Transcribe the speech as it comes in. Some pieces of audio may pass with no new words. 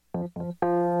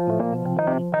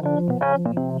All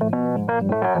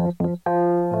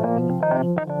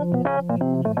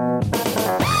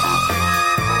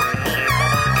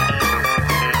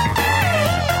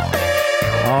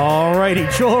righty,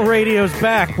 Joel Radio's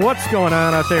back. What's going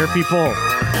on out there, people?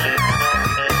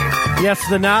 Yes,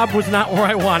 the knob was not where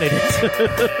I wanted it.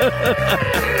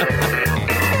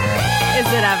 Is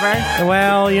it ever?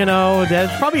 Well, you know,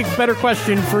 that's probably a better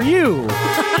question for you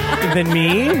than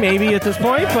me, maybe at this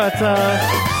point, but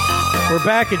we're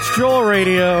back. It's Joel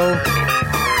Radio.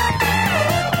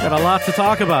 Got a lot to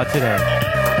talk about today.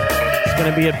 It's going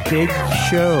to be a big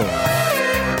show.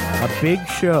 A big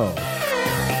show.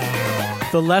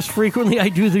 The less frequently I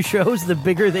do the shows, the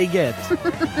bigger they get.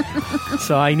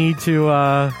 So I need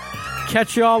to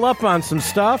catch you all up on some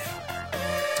stuff.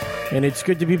 And it's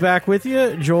good to be back with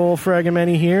you. Joel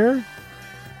Fragomeni here.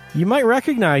 You might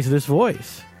recognize this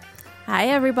voice. Hi,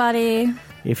 everybody.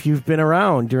 If you've been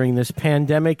around during this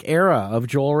pandemic era of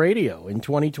Joel Radio in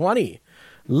 2020.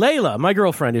 Layla, my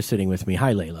girlfriend, is sitting with me.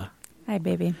 Hi, Layla. Hi,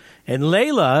 baby. And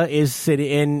Layla is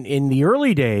sitting in the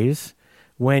early days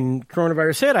when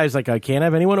coronavirus hit. I was like, I can't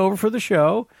have anyone over for the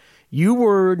show. You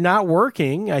were not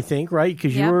working, I think, right?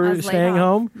 Because you were staying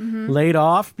home, laid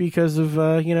off because of,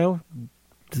 the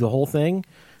whole thing.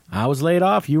 I was laid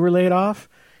off. You were laid off.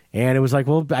 And it was like,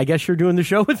 well, I guess you're doing the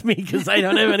show with me because I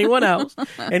don't have anyone else.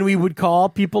 And we would call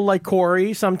people like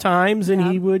Corey sometimes, and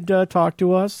he would talk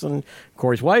to us. And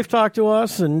Corey's wife talked to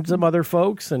us and some other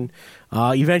folks. And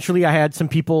eventually I had some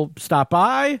people stop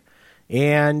by.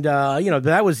 And,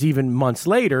 that was even months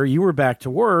later. You were back to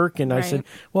work. And I said,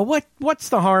 well, what's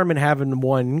the harm in having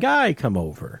one guy come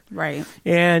over? Right.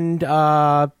 And,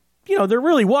 there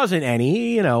really wasn't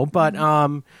any,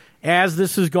 but as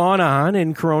this has gone on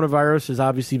and coronavirus has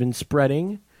obviously been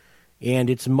spreading and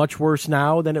it's much worse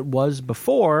now than it was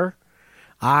before,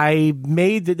 I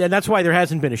made and that's why there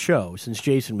hasn't been a show since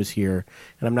Jason was here.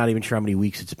 And I'm not even sure how many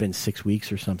weeks it's been, 6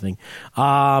 weeks or something.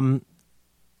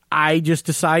 I just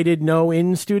decided no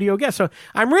in-studio guest. So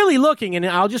I'm really looking, and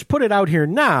I'll just put it out here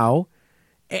now.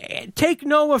 Take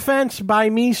no offense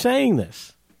by me saying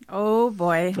this. Oh,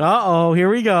 boy. Uh-oh, here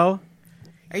we go.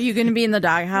 Are you going to be in the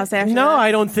doghouse after No, that?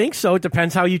 I don't think so. It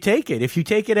depends how you take it. If you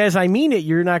take it as I mean it,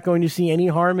 you're not going to see any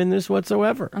harm in this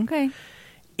whatsoever. Okay.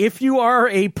 If you are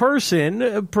a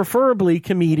person, preferably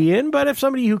comedian, but if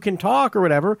somebody who can talk or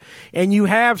whatever, and you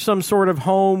have some sort of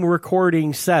home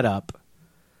recording setup,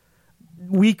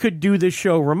 we could do this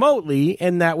show remotely,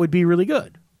 and that would be really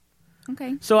good.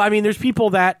 Okay. So, I mean, there's people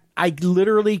that I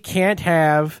literally can't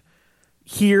have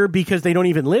here because they don't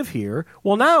even live here.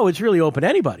 Well, now it's really open to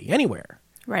anybody, anywhere.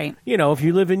 Right. If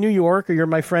you live in New York or you're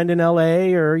my friend in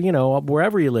L.A. or,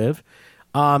 wherever you live.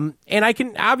 And I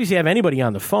can obviously have anybody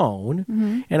on the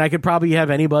phone, and I could probably have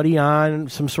anybody on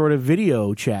some sort of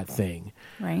video chat thing.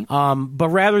 Right. But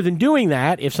rather than doing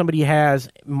that, if somebody has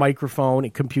microphone,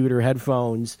 computer,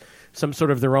 headphones, some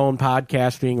sort of their own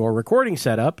podcasting or recording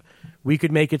setup, we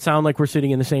could make it sound like we're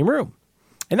sitting in the same room.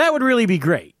 And that would really be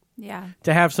great. Yeah.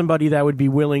 To have somebody that would be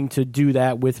willing to do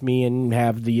that with me and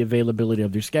have the availability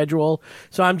of their schedule.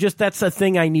 So that's a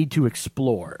thing I need to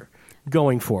explore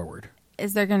going forward.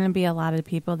 Is there going to be a lot of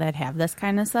people that have this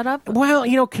kind of setup?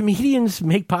 Well, comedians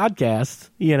make podcasts,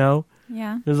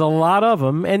 Yeah. There's a lot of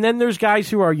them. And then there's guys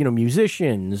who are,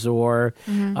 musicians or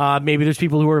maybe there's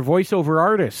people who are voiceover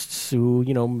artists who,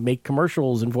 make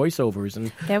commercials and voiceovers.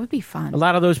 And that would be fun. A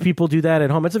lot of those people do that at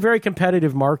home. It's a very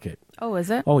competitive market. Oh, is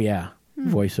it? Oh, yeah.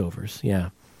 Voiceovers. Yeah.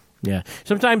 Yeah.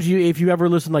 Sometimes if you ever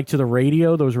listen to the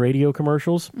radio, those radio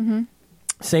commercials,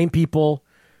 same people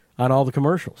on all the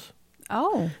commercials.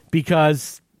 Oh.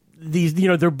 Because these,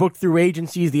 they're booked through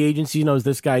agencies. The agency knows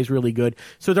this guy's really good.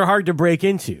 So they're hard to break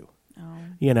into.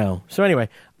 So anyway,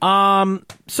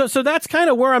 so that's kind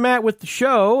of where I'm at with the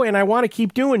show, and I want to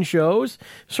keep doing shows.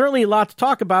 Certainly a lot to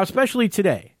talk about, especially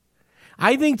today.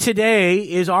 I think today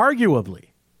is arguably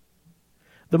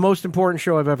the most important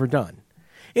show I've ever done.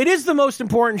 It is the most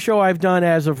important show I've done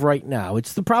as of right now.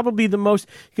 It's probably the most,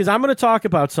 because I'm going to talk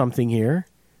about something here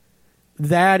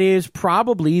that is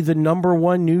probably the number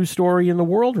one news story in the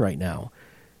world right now,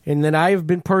 and that I have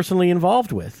been personally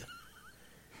involved with.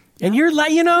 And you're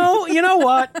like, you know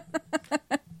what?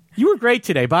 You were great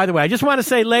today, by the way. I just want to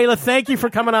say, Layla, thank you for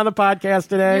coming on the podcast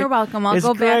today. You're welcome. I'll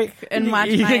go back and watch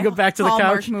you can go back to the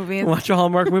Hallmark couch movies. Watch a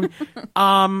Hallmark movie.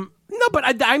 No,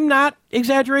 but I'm not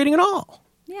exaggerating at all.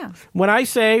 Yeah. When I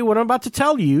say what I'm about to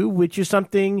tell you, which is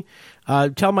something,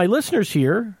 tell my listeners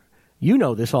here, you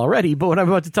know this already, but what I'm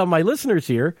about to tell my listeners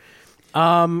here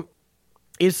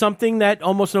is something that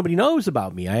almost nobody knows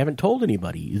about me. I haven't told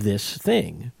anybody this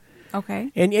thing.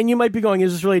 Okay. And you might be going,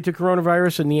 is this related to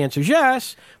coronavirus? And the answer is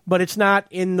yes, but it's not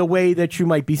in the way that you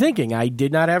might be thinking. I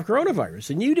did not have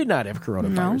coronavirus, and you did not have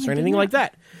coronavirus or anything like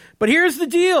that. But here's the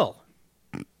deal.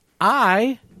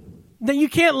 You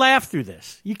can't laugh through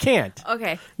this. You can't.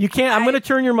 Okay. You can't. I'm going to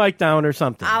turn your mic down or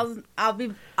something. I'll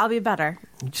be better.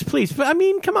 Just please. I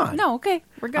mean, come on. No, okay.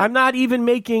 We're good. I'm not even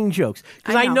making jokes.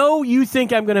 Because I know you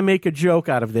think I'm going to make a joke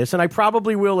out of this, and I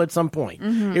probably will at some point.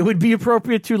 Mm-hmm. It would be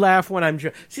appropriate to laugh when I'm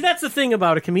See, that's the thing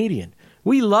about a comedian.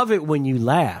 We love it when you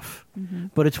laugh,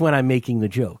 but it's when I'm making the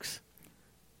jokes.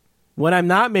 When I'm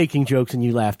not making jokes and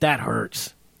you laugh, that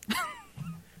hurts.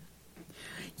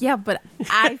 Yeah, but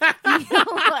I feel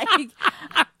like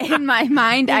in my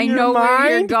mind, I know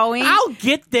where you're going. I'll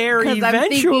get there eventually. I'm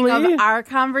thinking of our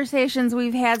conversations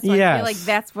we've had, so I feel like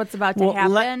that's what's about to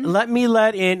happen. Let me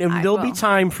let in, and there'll be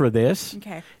time for this.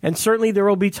 Okay. And certainly there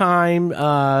will be time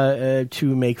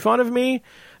to make fun of me.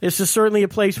 This is certainly a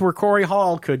place where Corey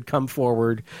Hall could come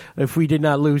forward if we did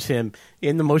not lose him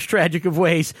in the most tragic of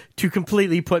ways to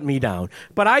completely put me down.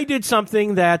 But I did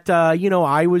something that,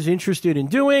 I was interested in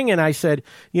doing, and I said,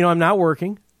 I'm not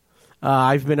working.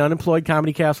 I've been unemployed.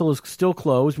 Comedy Castle is still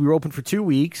closed. We were open for 2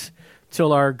 weeks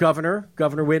till our Governor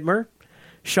Whitmer,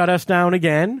 shut us down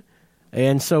again.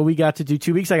 And so we got to do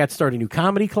 2 weeks. I got to start a new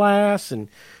comedy class, and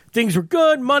things were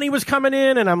good. Money was coming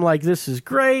in, and I'm like, this is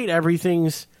great.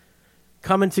 Everything's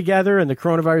coming together, and the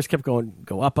coronavirus kept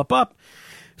go up, up, up.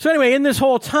 So anyway, in this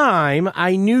whole time,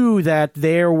 I knew that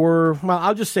there were,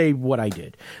 I'll just say what I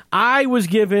did. I was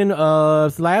given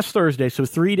last Thursday, so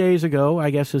 3 days ago, I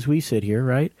guess, as we sit here,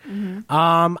 right?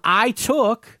 Mm-hmm. I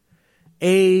took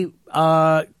a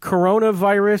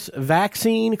coronavirus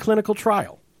vaccine clinical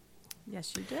trial.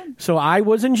 Yes, you did. So I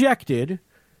was injected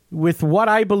with what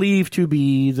I believe to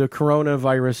be the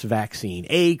coronavirus vaccine,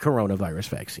 a coronavirus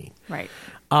vaccine. Right.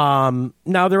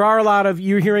 Now, there are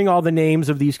you're hearing all the names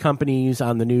of these companies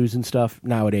on the news and stuff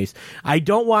nowadays. I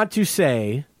don't want to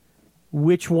say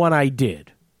which one I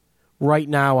did right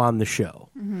now on the show.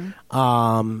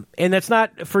 Mm-hmm. And that's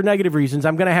not for negative reasons.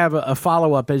 I'm going to have a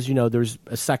follow-up. As you know, there's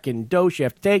a second dose you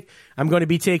have to take. I'm going to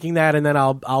be taking that, and then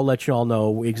I'll let you all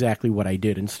know exactly what I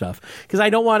did and stuff. Because I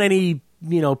don't want any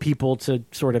people to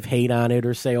sort of hate on it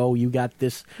or say, oh, you got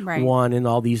this one, and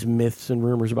all these myths and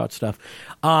rumors about stuff.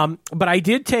 But I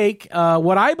did take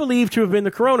what I believe to have been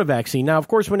the corona vaccine. Now, of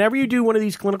course, whenever you do one of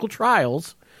these clinical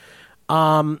trials,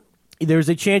 there's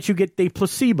a chance you get the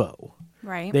placebo.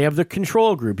 Right. They have the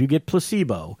control group. You get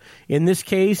placebo. In this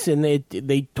case, and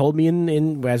they told me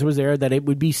as I was there that it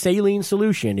would be saline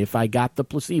solution if I got the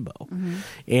placebo. Mm-hmm.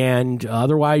 And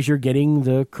otherwise, you're getting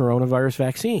the coronavirus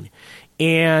vaccine.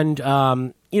 And,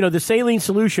 the saline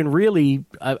solution, really,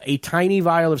 a tiny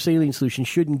vial of saline solution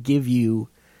shouldn't give you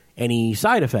any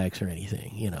side effects or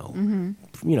anything,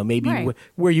 Mm-hmm. Maybe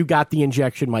where you got the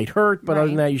injection might hurt, but other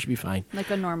than that, you should be fine. Like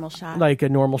a normal shot.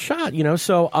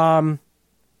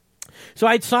 So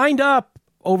I'd signed up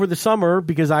over the summer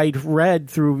because I'd read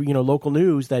through, local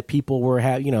news that people were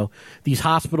these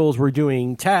hospitals were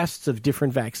doing tests of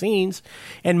different vaccines,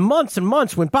 and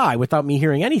months went by without me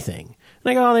hearing anything.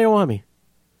 And I go, oh, they don't want me.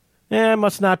 It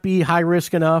must not be high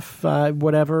risk enough,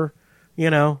 whatever,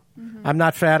 Mm-hmm. I'm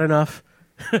not fat enough.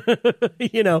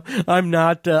 I'm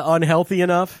not unhealthy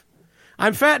enough.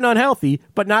 I'm fat and unhealthy,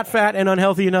 but not fat and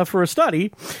unhealthy enough for a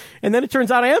study. And then it turns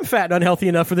out I am fat and unhealthy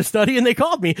enough for the study, and they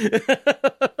called me. You're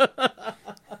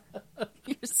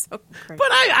so crazy. But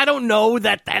I don't know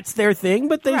that that's their thing,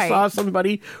 but they saw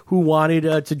somebody who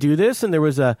wanted to do this, and there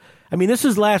was this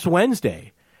is last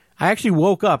Wednesday. I actually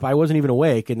woke up. I wasn't even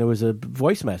awake, and there was a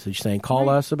voice message saying, call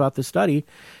us about the study.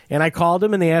 And I called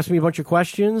them, and they asked me a bunch of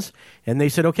questions, and they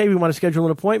said, okay, we want to schedule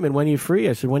an appointment. When are you free?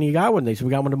 I said, when you got one? They said, we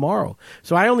got one tomorrow.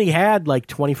 So I only had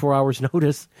 24 hours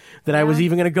notice that I was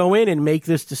even going to go in and make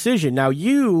this decision. Now,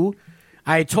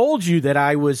 I told you that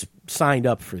I was signed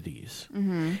up for these,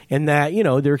 and that,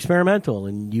 they're experimental,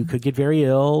 and you could get very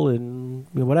ill and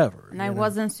whatever. And I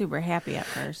wasn't super happy at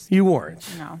first. You weren't.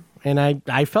 No. And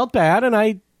I felt bad, and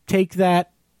I take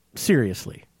that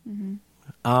seriously.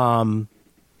 Mm-hmm.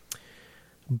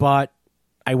 But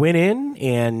I went in,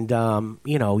 and,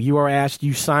 you are asked,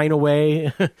 you sign away.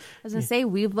 I was going to say,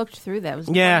 we've looked through that. It was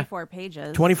 24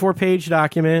 pages. 24-page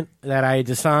document that I had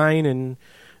to sign and,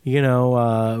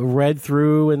 read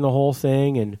through and the whole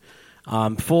thing,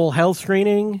 and full health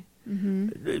screening.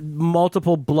 Mm-hmm.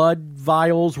 Multiple blood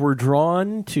vials were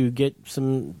drawn to get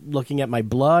some looking at my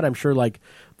blood. I'm sure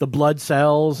the blood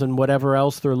cells and whatever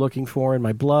else they're looking for in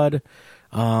my blood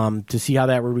to see how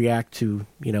that would react to,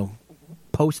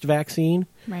 post-vaccine.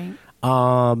 Right.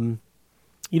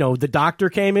 the doctor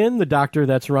came in, the doctor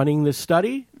that's running this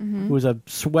study, who was a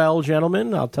swell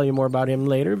gentleman. I'll tell you more about him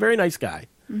later. Very nice guy.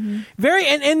 And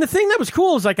the thing that was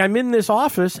cool is, like, I'm in this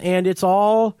office and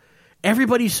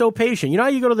everybody's so patient. You know how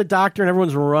you go to the doctor and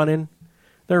everyone's running?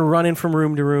 They're running from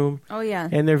room to room. Oh, yeah.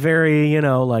 And they're very,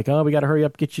 like, oh, we got to hurry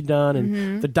up, get you done.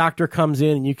 And the doctor comes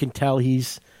in and you can tell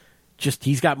he's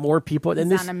got more people.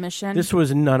 He's on a mission. This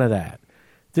was none of that.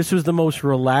 This was the most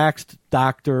relaxed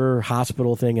doctor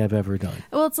hospital thing I've ever done.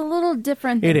 Well, it's a little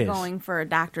different than going for a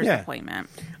doctor's appointment.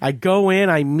 I go in,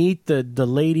 I meet the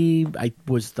lady. I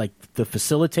was like the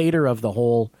facilitator of the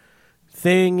whole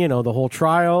thing, the whole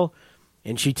trial.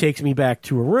 And she takes me back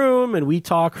to a room, and we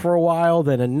talk for a while.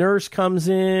 Then a nurse comes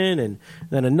in, and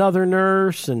then another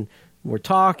nurse, and we're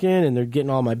talking, and they're getting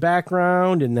all my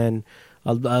background. And then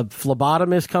a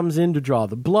phlebotomist comes in to draw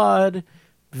the blood.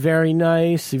 Very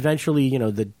nice. Eventually,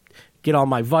 get all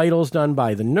my vitals done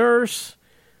by the nurse.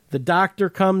 The doctor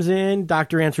comes in.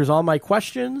 Doctor answers all my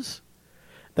questions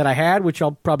that I had, which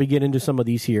I'll probably get into some of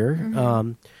these here,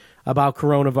 about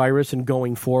coronavirus and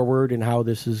going forward and how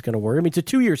this is going to work. I mean, it's a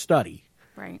 2-year study.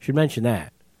 Right. Should mention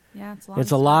that. Yeah, it's a lot.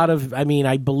 It's a lot of,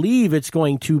 I believe it's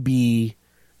going to be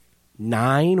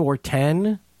 9 or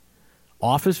 10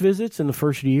 office visits in the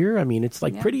first year. I mean, it's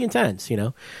like pretty intense,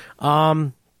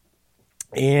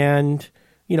 And,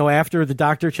 after the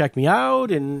doctor checked me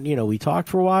out and, we talked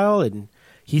for a while and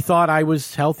he thought I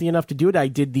was healthy enough to do it, I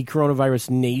did the coronavirus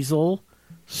nasal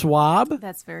swab.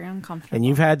 That's very uncomfortable. And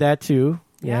you've had that too.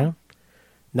 Yeah.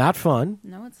 Not fun.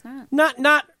 No, it's not.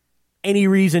 Not any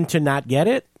reason to not get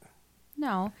it.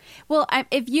 No. Well,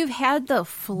 if you've had the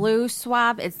flu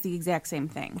swab, it's the exact same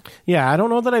thing. Yeah, I don't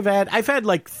know that I've had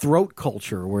like throat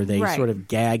culture where they sort of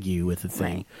gag you with a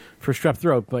thing for strep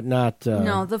throat, but not.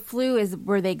 No, the flu is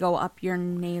where they go up your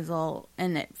nasal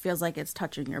and it feels like it's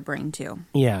touching your brain too.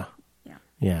 Yeah.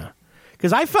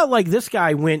 Because I felt like this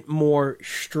guy went more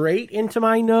straight into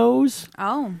my nose.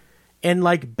 Oh. And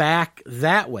like back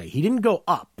that way. He didn't go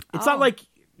up. It's not like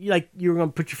you were going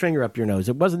to put your finger up your nose.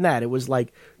 It wasn't that. It was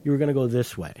like you were going to go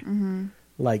this way. Mm-hmm.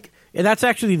 Like, and that's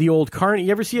actually the old carnival.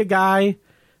 You ever see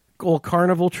old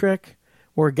carnival trick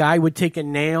where a guy would take a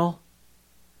nail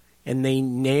and they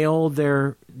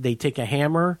take a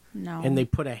hammer and they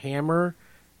put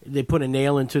a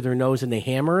nail into their nose and they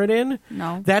hammer it in?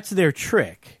 No. That's their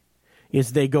trick,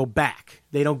 is they go back.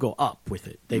 They don't go up with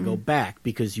it. They go back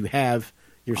because you have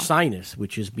your sinus,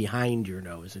 which is behind your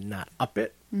nose and not up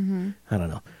it. Mm-hmm. I don't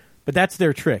know. But that's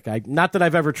their trick. Not that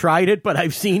I've ever tried it, but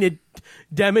I've seen it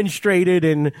demonstrated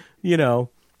and,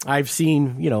 I've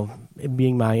seen,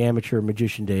 being my amateur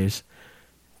magician days,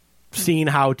 seen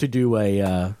how to do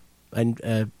and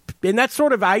that's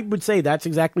sort of, I would say that's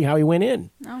exactly how he went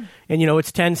in. Oh. And,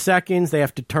 it's 10 seconds. They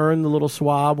have to turn the little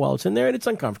swab while it's in there, and it's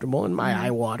uncomfortable, and my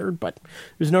eye watered, but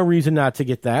there's no reason not to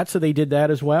get that. So they did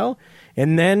that as well.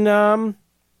 And then,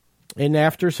 and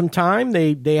after some time,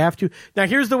 they have to. Now,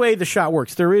 here's the way the shot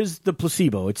works. There is the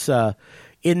placebo. It's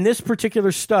in this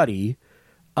particular study,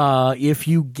 if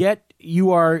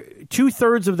you are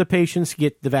 2/3 of the patients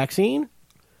get the vaccine,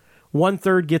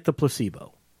 1/3 get the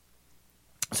placebo.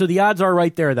 So the odds are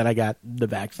right there that I got the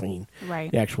vaccine,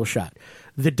 the actual shot.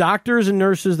 The doctors and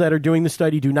nurses that are doing the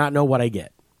study do not know what I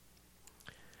get.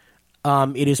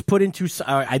 It is put into,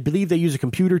 I believe they use a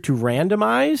computer to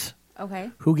randomize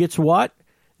who gets what.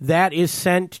 That is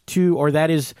sent to, or that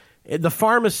is, the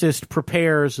pharmacist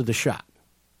prepares the shot.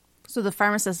 So the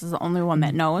pharmacist is the only one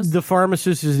that knows? The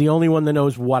pharmacist is the only one that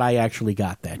knows what I actually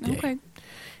got that day. Okay.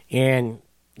 And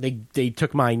they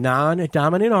took my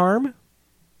non-dominant arm,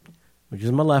 which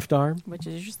is my left arm. Which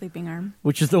is your sleeping arm.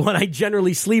 Which is the one I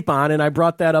generally sleep on, and I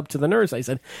brought that up to the nurse. I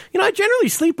said, I generally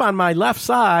sleep on my left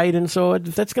side, and so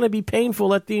if that's going to be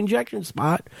painful at the injection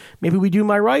spot, maybe we do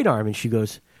my right arm. And she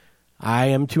goes, I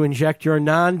am to inject your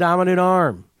non-dominant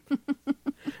arm.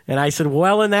 And I said,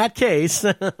 well, in that case,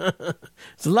 so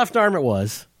left arm it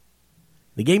was.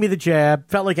 They gave me the jab,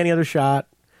 felt like any other shot.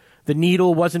 The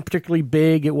needle wasn't particularly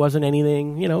big. It wasn't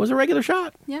anything, it was a regular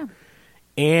shot. Yeah.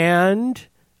 And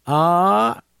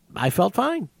I felt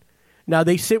fine. Now,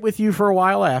 they sit with you for a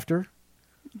while after,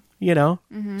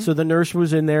 So the nurse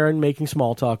was in there and making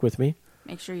small talk with me.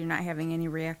 Make sure you're not having any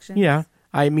reactions. Yeah.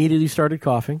 I immediately started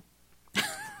coughing.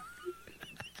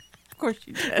 Of course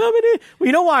you did. Well,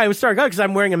 you know why I was starting coughing? Because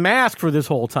I'm wearing a mask for this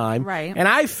whole time. Right. And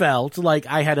I felt like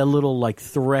I had a little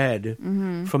thread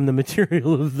from the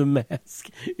material of the mask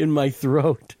in my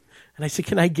throat. And I said,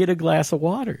 can I get a glass of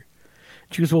water?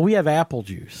 She goes, well, we have apple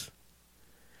juice.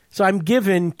 So I'm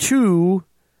given 2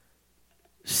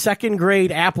 second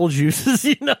grade apple juices,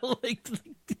 like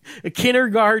a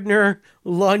kindergartner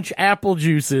lunch apple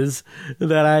juices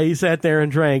that I sat there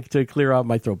and drank to clear out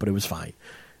my throat, but it was fine.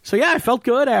 So yeah, I felt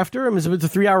good after. It was a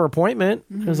 3-hour appointment.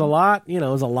 It was a lot, it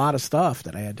was a lot of stuff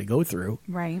that I had to go through.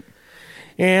 Right.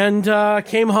 And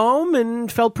came home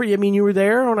and felt pretty. I mean, you were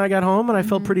there when I got home, and I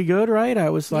felt pretty good, right? I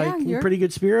was like in pretty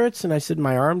good spirits, and I said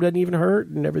my arm doesn't even hurt,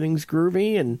 and everything's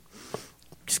groovy, and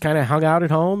just kind of hung out at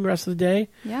home the rest of the day.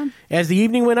 Yeah. As the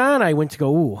evening went on, I went to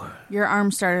go, ooh. Your arm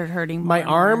started hurting. My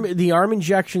arm, the arm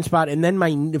injection spot, and then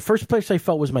the first place I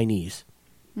felt was my knees.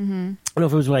 Mm-hmm. I don't know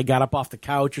if it was when I got up off the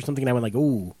couch or something, and I went like,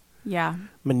 ooh. Yeah.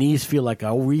 My knees feel like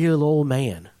a real old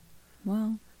man.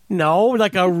 Well. No,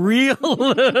 like a real,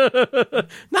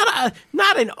 not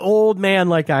an old man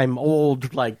like I'm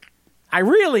old, like I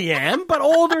really am, but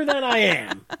older than I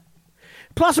am.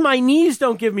 Plus, my knees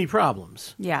don't give me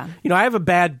problems. Yeah. I have a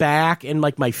bad back, and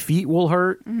like my feet will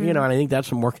hurt, and I think that's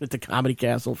from working at the Comedy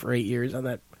Castle for 8 years on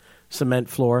that cement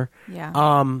floor. Yeah.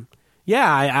 But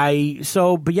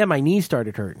my knees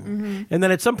started hurting. Mm-hmm. And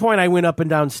then at some point I went up and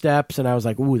down steps, and I was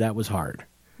like, ooh, that was hard.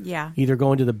 Yeah. Either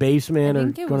going to the basement or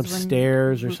going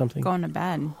upstairs or something. Going to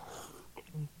bed.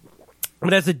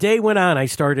 But as the day went on, I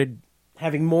started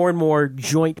having more and more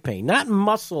joint pain. Not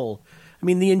muscle. I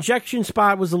mean, the injection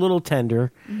spot was a little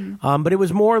tender, but it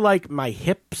was more like my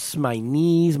hips, my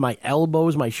knees, my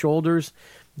elbows, my shoulders,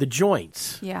 the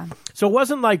joints. Yeah. So it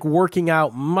wasn't like working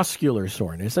out muscular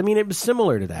soreness. I mean, it was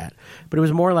similar to that, but it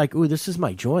was more like, ooh, this is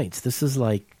my joints. This is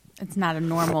like... It's not a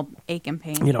normal ache and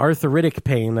pain. Arthritic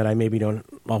pain that I maybe don't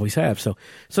always have. So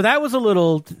that was a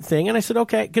little thing. And I said,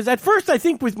 okay. Because at first, I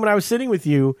think when I was sitting with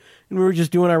you and we were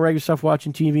just doing our regular stuff,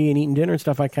 watching TV and eating dinner and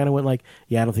stuff, I kind of went like,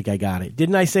 yeah, I don't think I got it.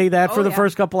 Didn't I say that for the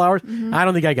first couple hours? Mm-hmm. I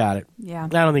don't think I got it. Yeah. I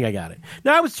don't think I got it.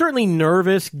 Now, I was certainly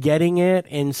nervous getting it.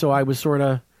 And so I was sort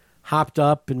of hopped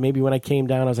up. And maybe when I came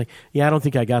down, I was like, yeah, I don't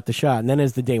think I got the shot. And then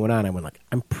as the day went on, I went like,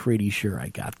 I'm pretty sure I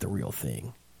got the real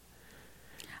thing.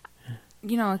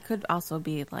 It could also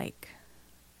be like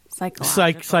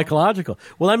psychological. Psychological.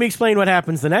 Well, let me explain what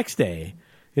happens the next day.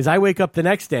 Is I wake up the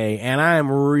next day and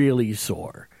I'm really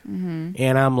sore. Mm-hmm.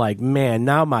 And I'm like, man,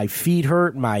 now my feet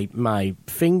hurt, my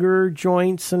finger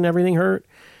joints and everything hurt.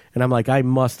 And I'm like, I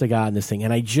must have gotten this thing.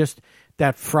 And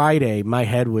that Friday, my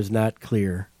head was not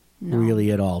clear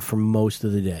really at all for most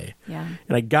of the day. Yeah.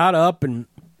 And I got up and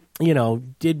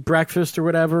did breakfast or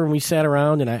whatever, and we sat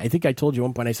around, and I think I told you at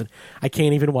one point, I said, I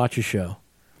can't even watch a show.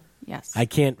 Yes. I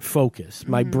can't focus.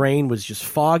 My brain was just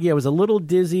foggy. I was a little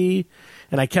dizzy,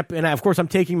 and of course, I'm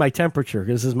taking my temperature,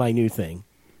 because this is my new thing.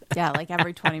 Yeah, like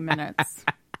every 20 minutes.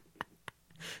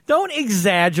 Don't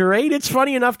exaggerate. It's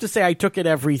funny enough to say I took it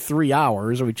every 3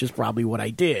 hours, which is probably what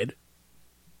I did.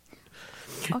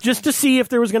 Okay. Just to see if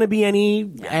there was going to be any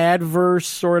adverse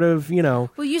sort of, Well,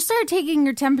 you started taking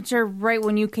your temperature right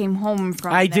when you came home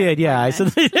from. I did, yeah. I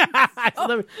said,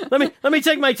 let me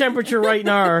take my temperature right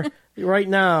now.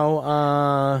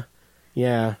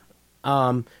 Yeah.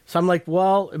 So I'm like,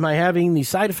 well, am I having these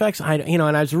side effects? And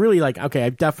I was really like, okay,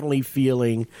 I'm definitely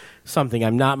feeling something.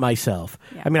 I'm not myself.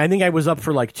 Yeah. I mean, I think I was up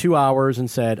for like 2 hours and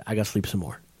said, I got to sleep some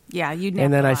more. Yeah, you.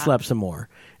 And then I slept some more.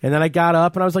 And then I got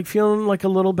up and I was like feeling like a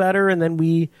little better. And then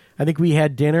I think we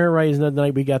had dinner, right? Isn't that the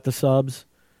night we got the subs?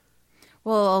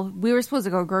 Well, we were supposed to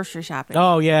go grocery shopping.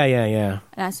 Oh, yeah.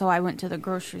 And so I went to the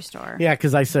grocery store. Yeah,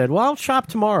 because I said, well, I'll shop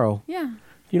tomorrow. Yeah.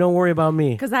 You don't worry about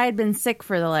me. Because I had been sick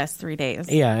for the last 3 days.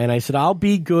 Yeah, and I said, I'll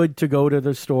be good to go to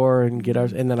the store and get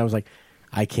ours. And then I was like,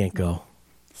 I can't go.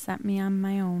 Sent me on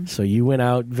my own. So you went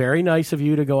out. Very nice of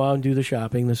you to go out and do the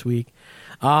shopping this week.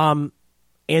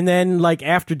 And then, like,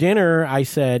 after dinner, I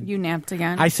said... You napped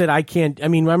again? I said, I can't... I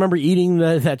mean, I remember eating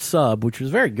that sub, which was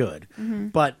very good. Mm-hmm.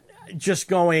 But just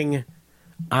going,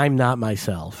 I'm not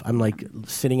myself. I'm, like,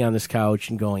 sitting on this couch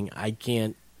and going, I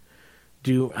can't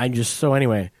do... So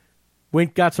anyway,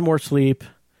 got some more sleep.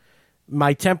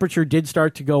 My temperature did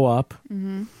start to go up.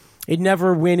 Mm-hmm. It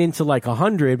never went into, like,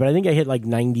 100, but I think I hit, like,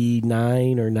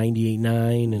 99 or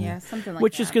 98.9. And, yeah, something like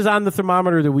which that. Which is because on the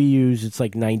thermometer that we use, it's,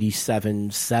 like,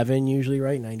 97.7 usually,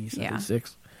 right? 97.6. Yeah.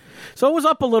 So it was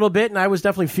up a little bit, and I was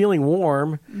definitely feeling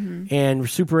warm and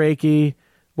super achy.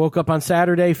 Woke up on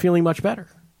Saturday feeling much better.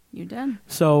 You did.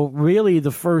 So really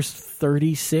the first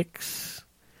 36,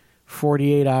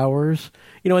 48 hours.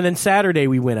 And then Saturday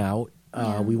we went out.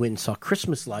 We went and saw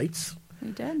Christmas lights.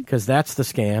 We did. Because that's the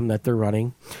scam that they're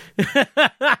running.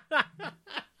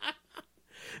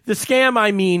 The scam,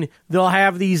 I mean, they'll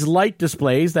have these light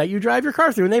displays that you drive your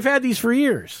car through, and they've had these for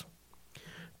years.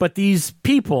 But these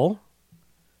people,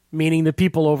 meaning the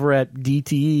people over at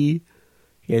DTE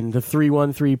and the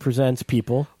 313 Presents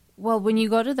people. Well, when you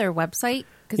go to their website,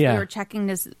 because Yeah. we were checking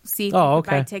to see if you could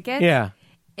buy tickets. Yeah.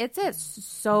 It's at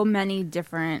so many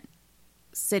different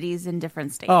cities in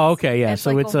different states. Oh, okay, yeah. It's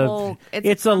So like it's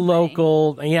a a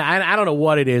local. Yeah, I don't know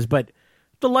what it is, but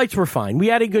the lights were fine. We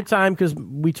had a good time because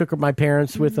we took my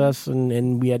parents with us,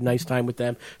 and we had a nice time with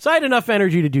them. So I had enough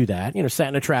energy to do that. Sat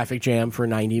in a traffic jam for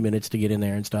 90 minutes to get in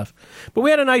there and stuff. But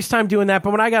we had a nice time doing that. But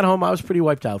when I got home, I was pretty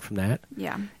wiped out from that.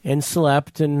 Yeah. And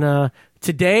slept. And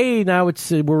today, now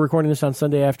we're recording this on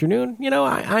Sunday afternoon.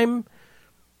 I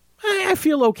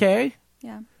feel okay.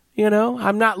 Yeah.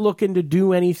 I'm not looking to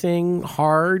do anything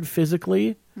hard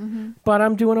physically, but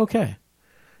I'm doing okay.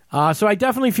 So I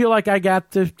definitely feel like I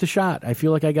got the shot. I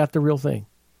feel like I got the real thing.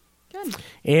 Good.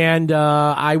 And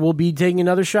I will be taking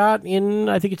another shot in,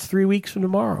 I think it's 3 weeks from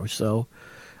tomorrow. So,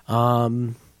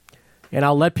 and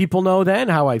I'll let people know then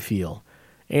how I feel.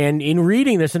 And in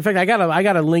reading this, in fact, I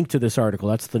got a link to this article.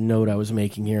 That's the note I was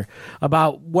making here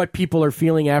about what people are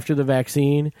feeling after the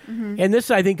vaccine. And this,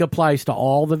 I think, applies to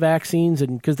all the vaccines,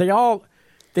 and because they all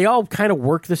kind of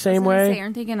work the same way.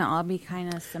 Aren't they going to all be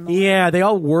kind of similar? Yeah, they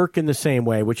all work in the same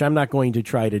way, which I'm not going to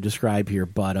try to describe here,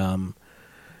 but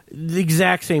the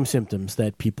exact same symptoms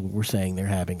that people were saying they're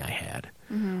having, I had.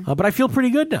 But I feel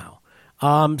pretty good now.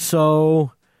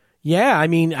 So, yeah, I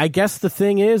mean, I guess the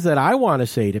thing is that I want to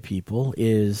say to people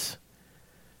is,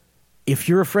 if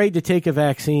you're afraid to take a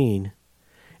vaccine,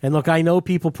 and look, I know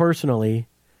people personally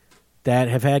that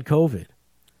have had COVID.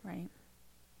 Right.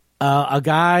 A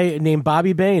guy named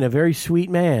Bobby Bain, a very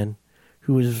sweet man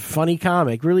who was a funny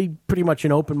comic, really pretty much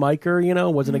an open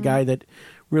micer, wasn't a guy that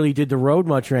really did the road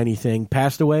much or anything,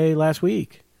 passed away last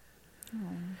week.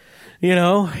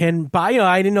 And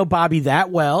I didn't know Bobby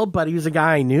that well, but he was a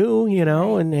guy I knew,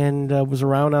 and was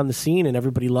around on the scene and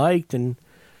everybody liked. And,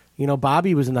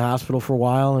 Bobby was in the hospital for a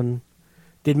while and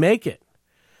did make it.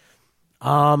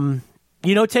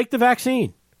 Take the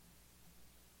vaccine.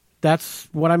 That's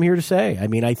what I'm here to say. I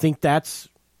mean, I think that's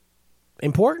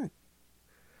important.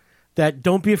 That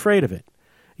don't be afraid of it.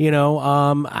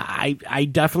 I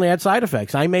definitely had side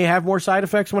effects. I may have more side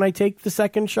effects when I take the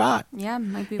second shot. Yeah,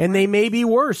 might be. And they may be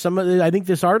worse. I think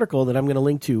this article that I'm going to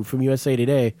link to from USA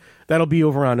Today, that'll be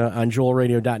over on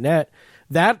joelradio.net.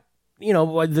 That,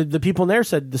 the people in there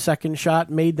said the second shot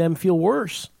made them feel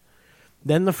worse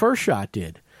than the first shot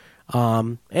did.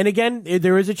 And again,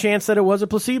 there is a chance that it was a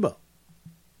placebo.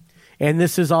 And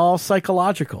this is all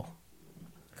psychological.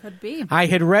 Could be. I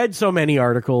had read so many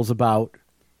articles about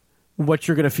what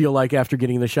you're going to feel like after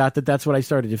getting the shot that's what I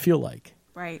started to feel like.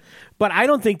 Right. But I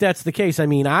don't think that's the case. I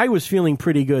mean, I was feeling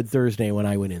pretty good Thursday when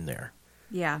I went in there.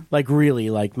 Yeah. Like really,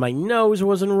 like my nose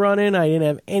wasn't running. I didn't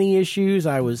have any issues.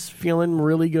 I was feeling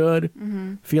really good,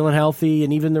 feeling healthy.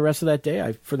 And even the rest of that day,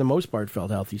 I, for the most part, felt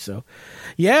healthy. So,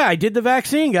 yeah, I did the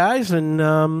vaccine, guys. And,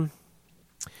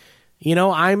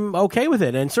 I'm okay with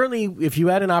it. And certainly, if you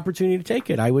had an opportunity to take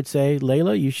it, I would say,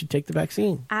 Layla, you should take the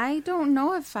vaccine. I don't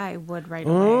know if I would right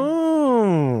away.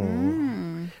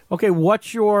 Okay,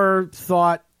 what's your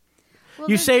thought?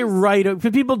 Well, you say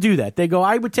people do that. They go,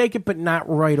 I would take it, but not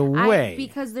right away.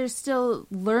 Because they're still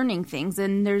learning things.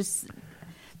 And this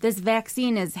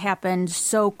vaccine has happened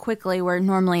so quickly where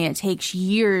normally it takes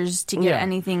years to get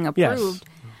anything approved.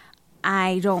 Yes.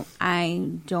 I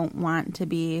don't want to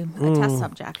be a test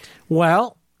subject.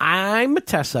 Well, I'm a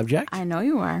test subject. I know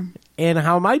you are. And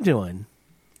how am I doing?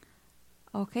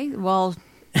 Okay, well.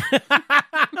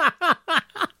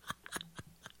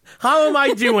 How am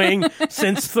I doing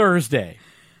since Thursday?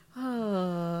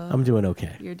 I'm doing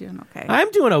okay. You're doing okay. I'm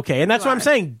doing okay. And that's what I'm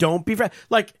saying. Don't be afraid.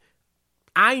 Like,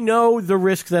 I know the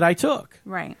risk that I took.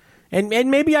 Right. And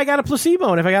maybe I got a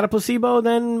placebo. And if I got a placebo,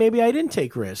 then maybe I didn't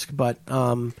take risk. But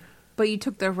you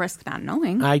took the risk not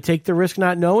knowing. I take the risk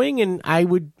not knowing, and I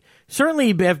would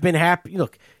certainly have been happy.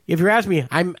 Look, if you're asking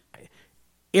me,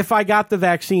 if I got the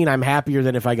vaccine, I'm happier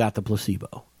than if I got the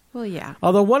placebo. Well, yeah.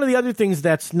 Although one of the other things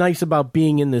that's nice about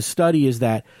being in this study is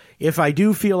that if I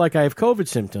do feel like I have COVID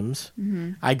symptoms,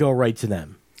 I go right to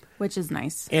them. Which is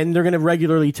nice. And they're going to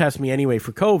regularly test me anyway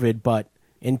for COVID,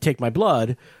 and take my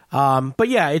blood. But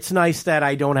yeah, it's nice that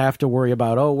I don't have to worry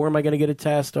about, where am I going to get a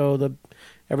test?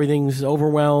 Everything's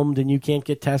overwhelmed and you can't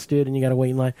get tested and you got to wait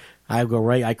in line.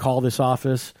 I call this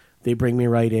office. They bring me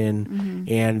right in,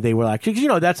 and they were like,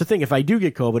 that's the thing. If I do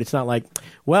get COVID, it's not like,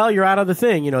 well, you're out of the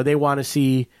thing. They want to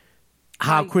see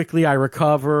how quickly I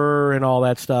recover and all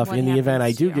that stuff in the event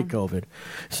I do get COVID.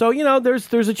 So,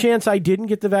 there's a chance I didn't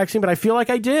get the vaccine, but I feel like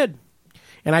I did.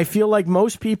 And I feel like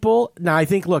most people, now I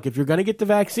think, look, if you're going to get the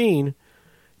vaccine,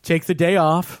 take the day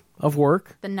off of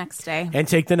work. The next day. And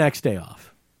take the next day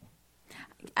off.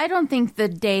 I don't think the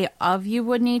day of you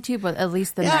would need to, but at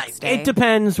least the next day. It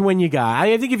depends when you got.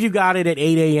 I think if you got it at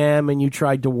 8 a.m. and you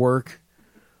tried to work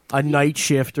a night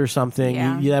shift or something,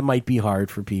 that might be hard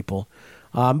for people.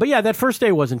 But yeah, that first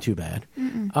day wasn't too bad.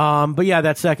 But yeah,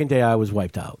 that second day I was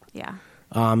wiped out. Yeah.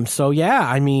 So yeah,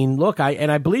 I mean, look,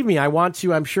 I believe me, I want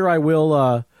to. I'm sure I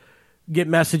will get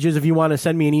messages if you want to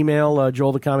send me an email,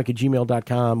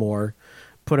 joelthecomic@gmail.com, or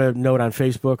put a note on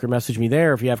Facebook or message me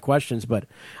there if you have questions. But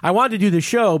I wanted to do the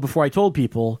show before I told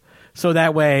people, so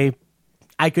that way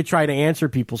I could try to answer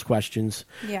people's questions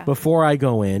before I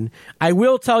go in. I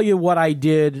will tell you what I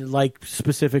did, like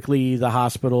specifically the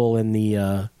hospital and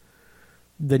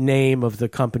the name of the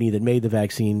company that made the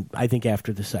vaccine, I think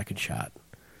after the second shot.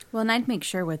 Well, and I'd make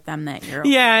sure with them that you're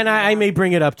okay. Yeah, and I may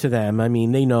bring it up to them. I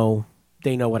mean, they know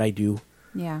what I do.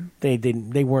 Yeah.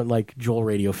 They weren't like Joel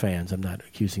Radio fans. I'm not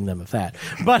accusing them of that.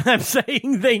 But I'm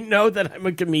saying they know that I'm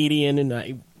a comedian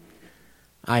and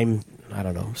I'm I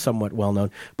don't know, somewhat well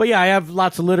known. But yeah, I have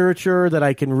lots of literature that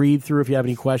I can read through if you have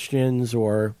any questions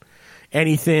or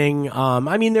anything.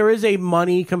 I mean, there is a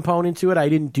money component to it. I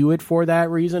didn't do it for that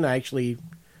reason. I actually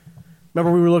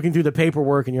remember we were looking through the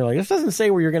paperwork and you're like, this doesn't say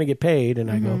where you're going to get paid.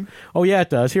 And I go, oh yeah, it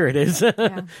does. Here it is.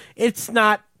 Yeah. It's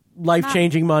not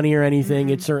life-changing money or anything.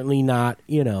 It's certainly not,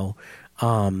 we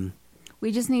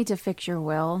just need to fix your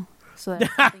will so that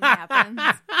nothing happens.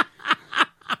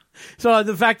 So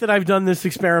the fact that I've done this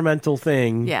experimental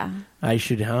thing, I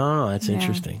should, that's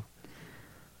interesting.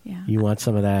 Yeah. You want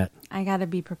some of that? I got to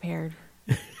be prepared.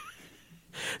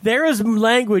 There is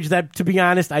language that, to be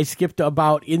honest, I skipped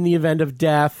about in the event of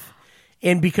death.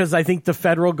 And because I think the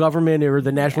federal government or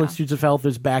the National Institutes of Health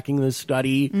is backing this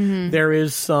study, there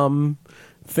is some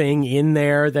thing in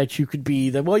there that you could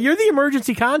be well, you're the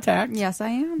emergency contact. Yes, I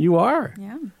am. You are.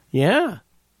 Yeah. Yeah.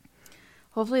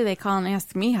 Hopefully they call and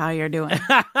ask me how you're doing.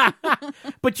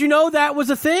 But that was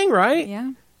a thing, right?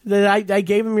 Yeah. That I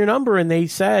gave them your number and they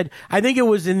said, I think it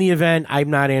was in the event I'm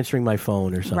not answering my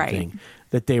phone or something,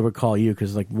 that they would call you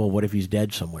because what if he's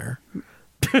dead somewhere?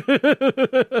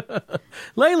 Layla,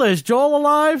 is Joel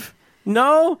alive?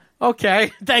 No?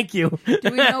 Okay. Thank you. Do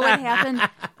we know what happened?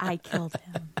 I killed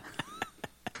him.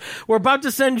 We're about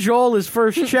to send Joel his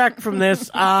first check from this.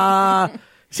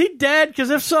 Is he dead?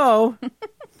 Because if so,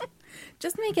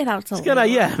 just make it out to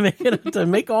Layla.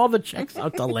 Make all the checks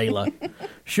out to Layla.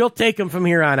 She'll take them from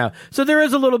here on out. So there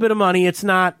is a little bit of money. It's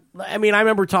not. I mean, I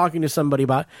remember talking to somebody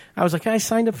about. I was like, I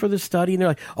signed up for this study, and they're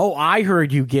like, "Oh, I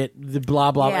heard you get the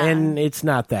blah blah," and it's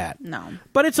not that. No,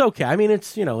 but it's okay. I mean,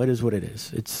 it's it is what it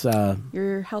is. It's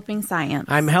you're helping science.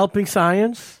 I'm helping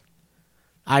science.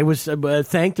 I was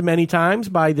thanked many times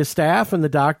by the staff and the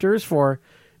doctors for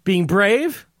being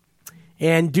brave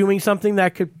and doing something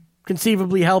that could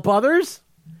conceivably help others.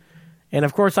 And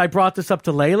of course, I brought this up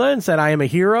to Layla and said, I am a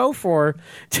hero for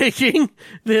taking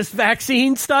this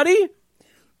vaccine study.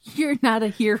 You're not a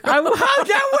hero.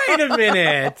 Wait a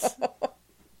minute.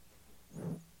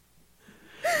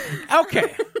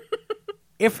 Okay.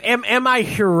 Am I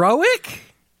heroic?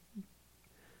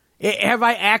 Have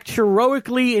I acted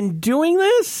heroically in doing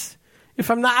this?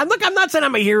 If I'm not, I'm not saying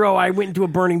I'm a hero. I went into a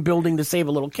burning building to save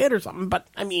a little kid or something, but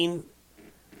I mean,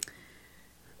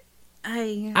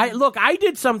 I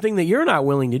did something that you're not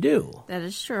willing to do. That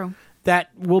is true. That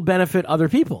will benefit other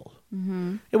people.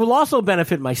 Mm-hmm. It will also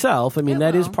benefit myself. I mean,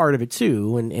 that is part of it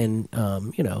too. And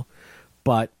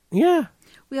but yeah.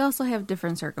 We also have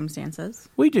different circumstances.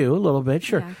 We do, a little bit,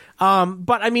 sure. Yeah.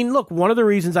 But, I mean, look, one of the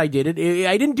reasons I did it,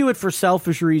 I didn't do it for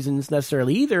selfish reasons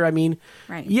necessarily either. I mean,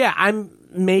 I'm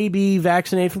maybe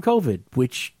vaccinated from COVID,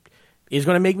 which is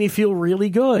going to make me feel really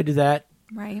good that,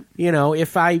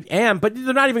 if I am, but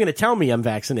they're not even going to tell me I'm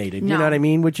vaccinated. No. You know what I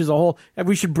mean? Which is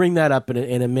we should bring that up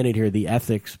in a minute here, the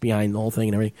ethics behind the whole thing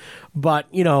and everything. But,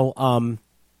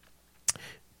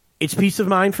 it's peace of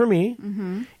mind for me.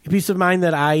 Mm-hmm. Peace of mind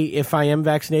that if I am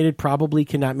vaccinated, probably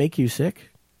cannot make you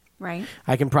sick. Right.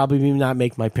 I can probably not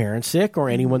make my parents sick or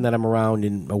anyone that I'm around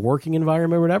in a working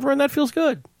environment or whatever, and that feels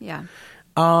good. Yeah.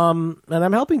 And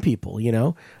I'm helping people,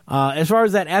 As far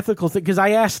as that ethical thing, because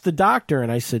I asked the doctor,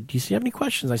 and I said, do you have any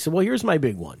questions? I said, well, here's my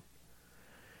big one.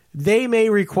 They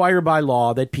may require by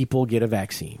law that people get a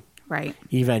vaccine. Right.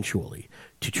 Eventually.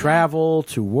 To travel,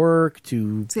 to work,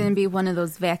 to... It's going to be one of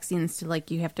those vaccines to,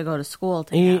 you have to go to school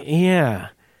to have. Yeah.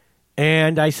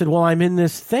 And I said, well, I'm in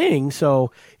this thing,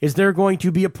 so is there going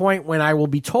to be a point when I will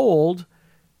be told,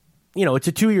 it's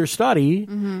a 2-year study,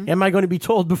 am I going to be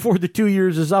told before the 2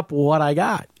 years is up what I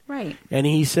got? Right. And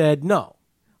he said, no.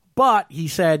 But he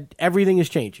said, everything is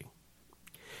changing.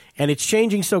 And it's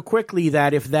changing so quickly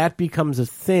that if that becomes a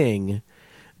thing...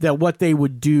 that what they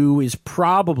would do is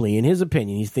probably, in his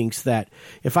opinion, he thinks that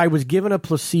if I was given a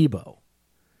placebo,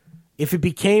 if it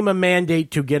became a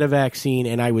mandate to get a vaccine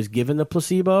and I was given the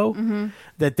placebo,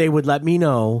 that they would let me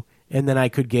know and then I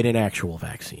could get an actual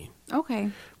vaccine.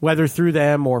 Okay. Whether through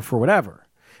them or for whatever.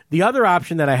 The other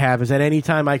option that I have is at any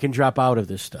time I can drop out of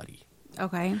this study.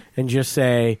 Okay. And just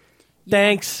say,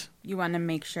 thanks. You want to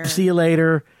make sure. See you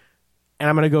later. And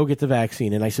I'm going to go get the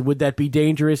vaccine. And I said, would that be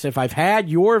dangerous if I've had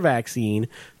your vaccine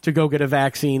to go get a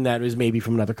vaccine that was maybe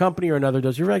from another company or another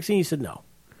does your vaccine? He said, no.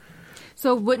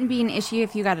 So it wouldn't be an issue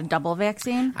if you got a double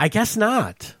vaccine? I guess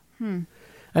not.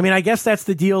 I mean, I guess that's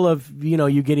the deal of,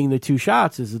 you getting the 2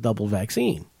 shots is a double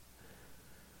vaccine.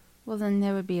 Well, then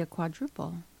there would be a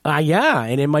quadruple. Yeah,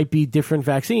 and it might be different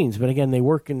vaccines. But again, they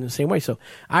work in the same way. So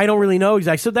I don't really know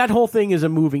exactly. So that whole thing is a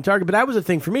moving target. But that was a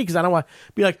thing for me because I don't want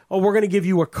to be like, oh, we're going to give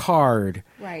you a card.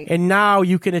 Right. And now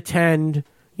you can attend,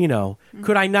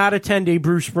 Could I not attend a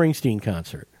Bruce Springsteen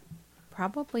concert?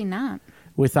 Probably not.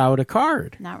 Without a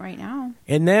card. Not right now.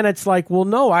 And then it's like, well,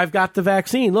 no, I've got the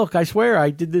vaccine. Look, I swear I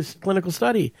did this clinical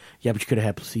study. Yeah, but you could have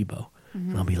had placebo.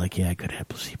 And I'll be like, yeah, I could have had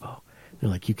placebo. They're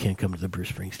like, you can't come to the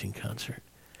Bruce Springsteen concert.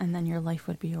 And then your life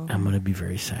would be over. I'm going to be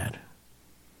very sad.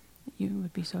 You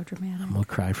would be so dramatic. I'm going to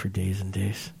cry for days and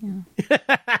days. Yeah.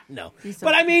 No. So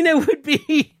but I mean, it would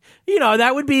be,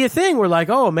 that would be a thing. We're like,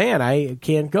 oh, man, I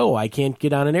can't go. I can't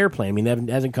get on an airplane. I mean, that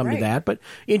hasn't come to that. But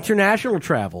international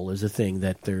travel is a thing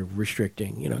that they're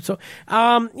restricting, So,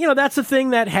 that's a thing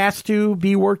that has to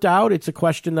be worked out. It's a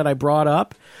question that I brought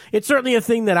up. It's certainly a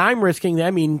thing that I'm risking.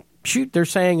 I mean, shoot, they're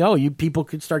saying, oh, you people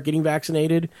could start getting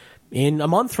vaccinated in a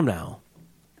month from now.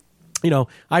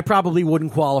 I probably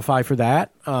wouldn't qualify for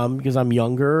that because I'm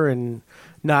younger and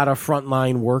not a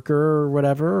frontline worker or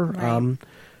whatever. Right.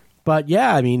 But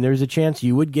yeah, I mean, there's a chance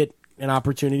you would get an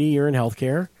opportunity. You're in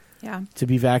healthcare, to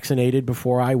be vaccinated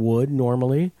before I would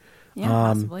normally. Yeah,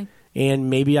 possibly.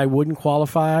 And maybe I wouldn't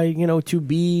qualify, to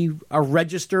be a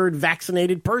registered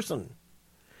vaccinated person,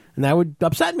 and that would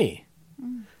upset me.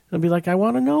 I'd be like, I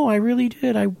want to know. I really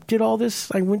did. I did all this.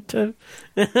 I went to...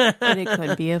 But it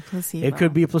could be a placebo. It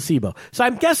could be a placebo. So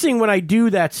I'm guessing when I do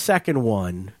that second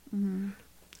one,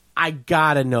 I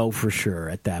got to know for sure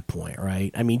at that point,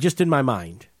 right? I mean, just in my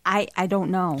mind. I don't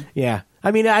know. Yeah.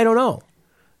 I mean, I don't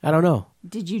know.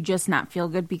 Did you just not feel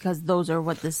good because those are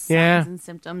what the signs and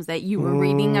symptoms that you were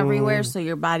reading everywhere, so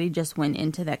your body just went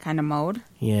into that kind of mode?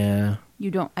 Yeah.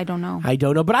 I don't know. I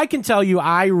don't know. But I can tell you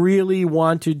I really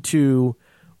wanted to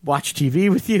watch TV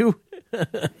with you.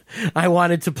 I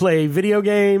wanted to play video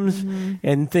games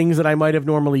and things that I might have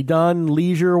normally done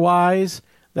leisure-wise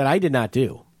that I did not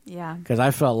do. Yeah. Because I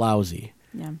felt lousy.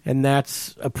 Yeah. And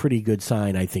that's a pretty good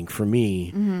sign, I think, for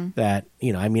me that,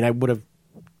 I mean, I would have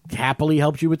happily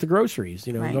helped you with the groceries,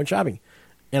 going shopping.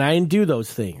 And I didn't do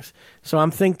those things. So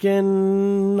I'm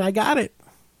thinking I got it.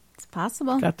 It's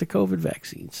possible. Got the COVID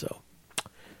vaccine. So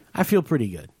I feel pretty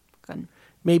good. Good.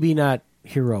 Maybe not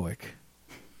heroic.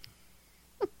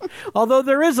 Although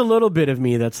there is a little bit of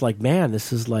me that's like, man,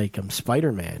 this is like I'm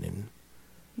Spider-Man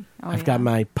and I've got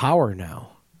my power now.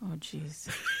 Oh, jeez.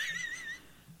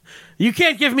 You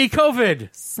can't give me COVID.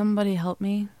 Somebody help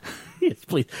me. Yes,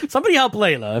 please. Somebody help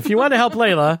Layla. If you want to help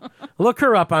Layla, look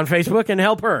her up on Facebook and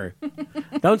help her.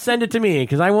 Don't send it to me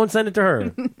because I won't send it to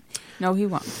her. No, he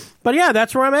won't. But yeah,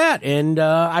 that's where I'm at. And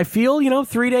I feel,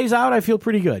 3 days out, I feel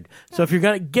pretty good. So if you're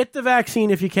going to get the vaccine,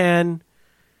 if you can,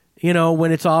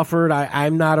 when it's offered,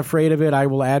 I'm not afraid of it. I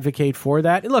will advocate for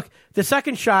that. And look, the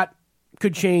second shot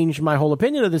could change my whole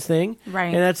opinion of this thing.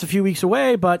 Right. And that's a few weeks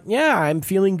away. But yeah, I'm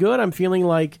feeling good. I'm feeling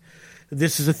like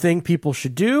this is a thing people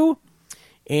should do.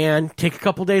 And take a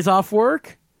couple days off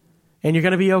work, and you're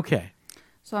going to be okay.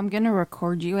 So I'm going to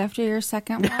record you after your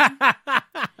second one.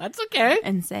 That's okay.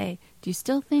 And say, do you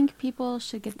still think people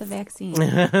should get the vaccine?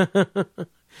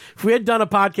 If we had done a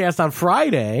podcast on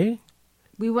Friday...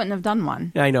 We wouldn't have done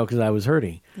one. I know, because I was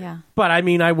hurting. Yeah. But, I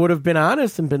mean, I would have been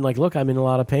honest and been like, look, I'm in a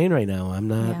lot of pain right now. I'm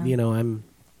not, I'm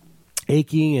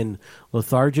achy and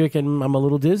lethargic, and I'm a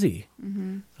little dizzy.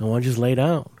 Mm-hmm. I want to just lay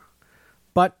down.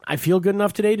 But I feel good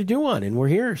enough today to do one, and we're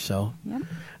here. So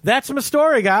that's my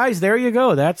story, guys. There you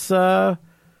go. That's the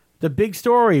big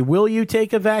story. Will you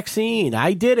take a vaccine?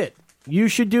 I did it. You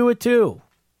should do it, too.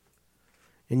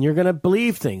 And you're going to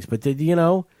believe things. But,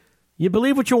 you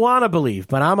believe what you want to believe.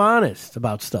 But I'm honest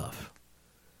about stuff.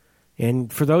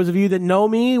 And for those of you that know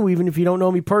me, even if you don't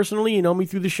know me personally, you know me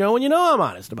through the show, and I'm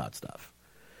honest about stuff.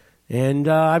 And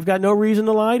I've got no reason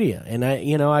to lie to you. And,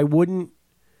 I wouldn't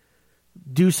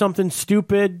do something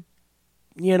stupid,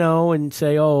 and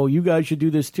say, oh, you guys should do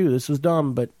this too. This was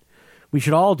dumb, but we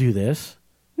should all do this.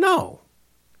 No.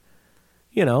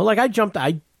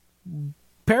 I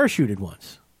parachuted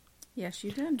once. Yes,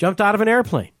 you did. Jumped out of an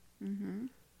airplane. Mm-hmm.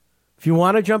 If you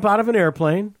want to jump out of an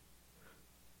airplane,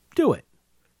 do it.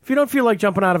 If you don't feel like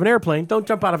jumping out of an airplane, don't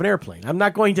jump out of an airplane. I'm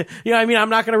not going to, I'm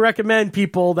not going to recommend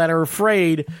people that are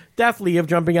afraid deathly of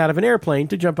jumping out of an airplane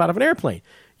to jump out of an airplane.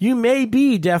 You may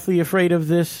be deathly afraid of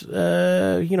this,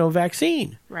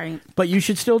 vaccine. Right. But you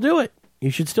should still do it.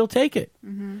 You should still take it.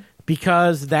 Mm-hmm.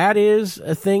 Because that is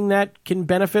a thing that can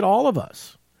benefit all of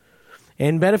us.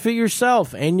 And benefit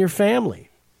yourself and your family.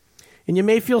 And you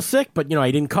may feel sick, but, I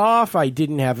didn't cough. I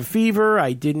didn't have a fever.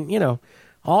 I didn't,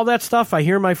 all that stuff. I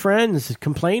hear my friends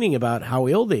complaining about how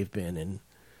ill they've been. And,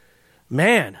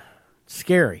 man,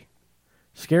 scary.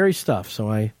 Scary stuff.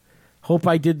 So I hope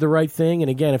I did the right thing.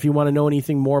 And, again, if you want to know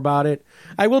anything more about it,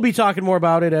 I will be talking more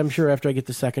about it, I'm sure, after I get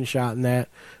the second shot in that.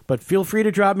 But feel free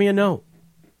to drop me a note.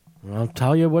 I'll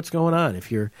tell you what's going on.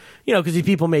 If you're, because these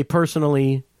people may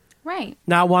personally... Right.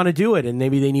 not want to do it, and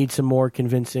maybe they need some more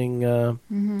convincing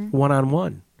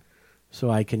one-on-one.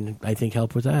 So I think,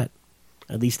 help with that,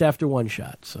 at least after one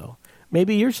shot. So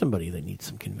maybe you're somebody that needs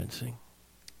some convincing.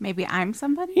 Maybe I'm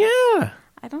somebody? Yeah.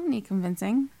 I don't need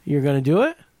convincing. You're going to do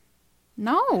it?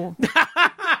 No.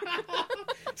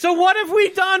 So what have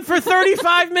we done for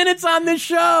 35 minutes on this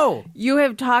show? You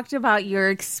have talked about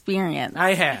your experience.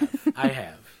 I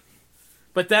have.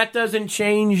 But that doesn't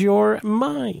change your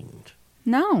mind.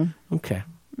 No. Okay.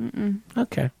 Mm-mm.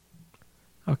 Okay.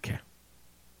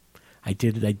 I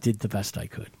did the best I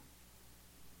could.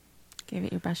 Gave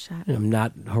it your best shot. I'm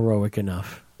not heroic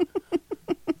enough.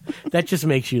 That just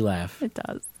makes you laugh. It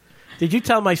does. Did you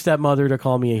tell my stepmother to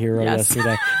call me a hero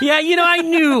yesterday? Yeah,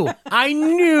 I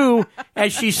knew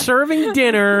as she's serving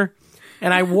dinner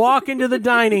and I walk into the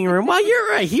dining room, well,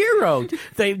 you're a hero.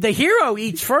 The hero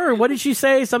eats first. What did she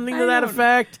say? Something to that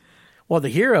effect? Well, the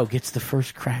hero gets the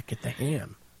first crack at the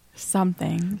ham.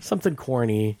 Something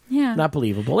corny. Yeah. Not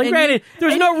believable. And granted,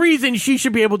 there's no reason she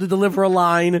should be able to deliver a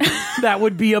line that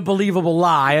would be a believable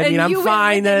lie. I mean, I'm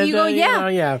fine. Yeah, I'm the hero.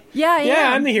 Yeah,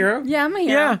 I'm a hero.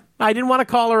 Yeah, I didn't want to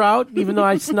call her out, even though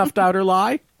I snuffed out her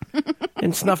lie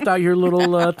and snuffed out your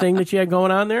little thing that you had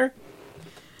going on there.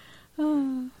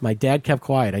 My dad kept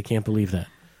quiet. I can't believe that.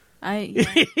 All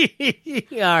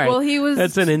right. Well,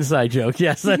 that's an inside joke.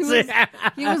 Yes, that's it.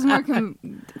 He was more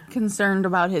concerned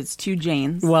about his two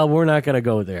Janes. Well, we're not going to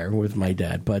go there with my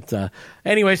dad. But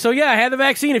anyway, so I had the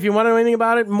vaccine. If you want to know anything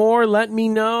about it more, let me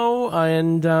know.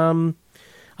 And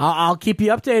I'll keep you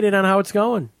updated on how it's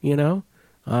going,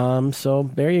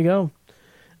 So there you go.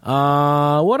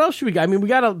 What else should we got? I mean, we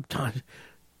got a ton.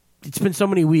 It's been so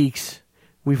many weeks.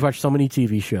 We've watched so many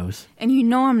TV shows. And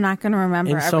I'm not going to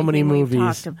remember and so many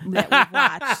movies that we've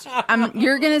watched.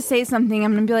 You're going to say something.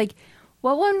 I'm going to be like,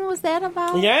 what one was that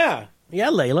about? Yeah,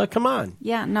 Layla, come on.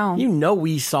 Yeah, no.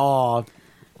 We saw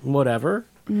whatever.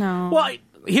 No. Well,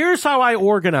 here's how I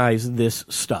organize this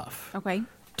stuff. Okay.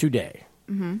 Today.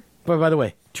 Mm-hmm. But by the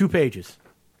way, 2 pages.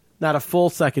 Not a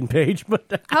full second page.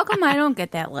 But how come I don't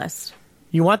get that list?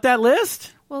 You want that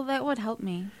list? Well, that would help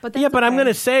me. But I'm going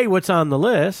to say what's on the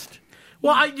list.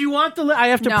 Well, you want the list? I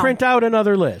have to print out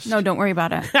another list. No, don't worry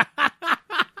about it.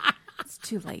 It's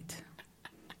too late.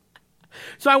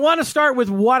 So I want to start with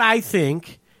what I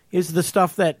think is the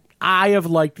stuff that I have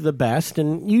liked the best.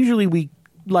 And usually we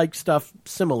like stuff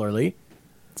similarly.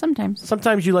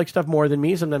 Sometimes you like stuff more than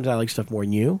me. Sometimes I like stuff more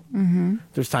than you. Mm-hmm.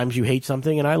 There's times you hate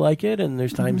something and I like it. And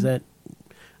there's times that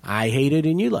I hate it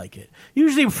and you like it.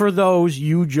 Usually for those,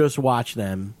 you just watch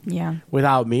them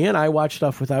without me. And I watch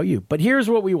stuff without you. But here's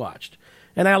what we watched.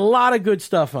 And I had a lot of good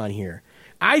stuff on here.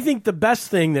 I think the best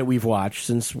thing that we've watched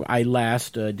since I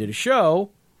last did a show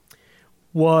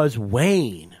was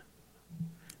Wayne.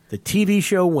 The TV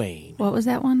show Wayne. What was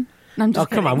that one? No, I'm just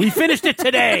kidding. Come on. We finished it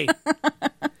today.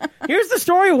 Here's the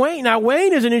story of Wayne. Now,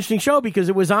 Wayne is an interesting show because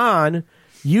it was on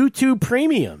YouTube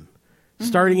Premium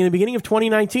starting in the beginning of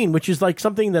 2019, which is like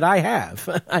something that I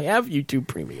have. I have YouTube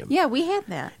Premium. Yeah, we had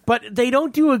that. But they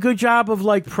don't do a good job of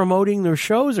like promoting their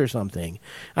shows or something.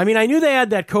 I mean, I knew they had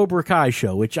that Cobra Kai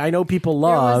show, which I know people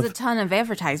love. There was a ton of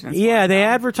advertisements. Yeah, they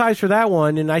advertised for that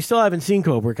one, and I still haven't seen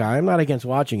Cobra Kai. I'm not against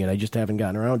watching it. I just haven't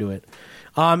gotten around to it.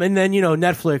 And then,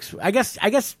 Netflix.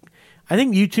 I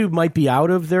think YouTube might be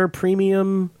out of their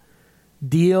premium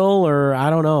deal, or I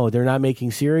don't know. They're not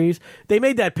making series. They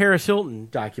made that Paris Hilton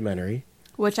documentary.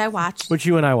 Which I watched. Which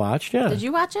you and I watched, yeah. Did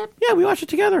you watch it? Yeah, we watched it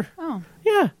together. Oh.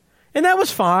 Yeah. And that was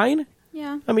fine.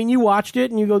 Yeah. I mean, you watched it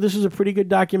and you go, this is a pretty good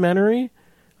documentary.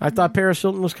 I thought Paris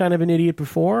Hilton was kind of an idiot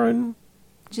before. And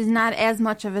she's not as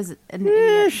much of an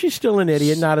idiot. She's still an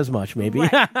idiot. Not as much, maybe.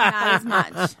 Right. Not as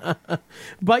much.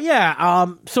 But yeah,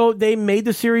 so they made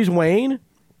the series Wayne.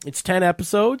 It's 10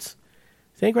 episodes.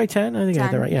 I think, right, 10? I think 10, I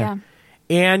got that right, yeah.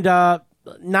 And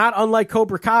not unlike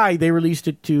Cobra Kai, they released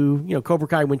it to, Cobra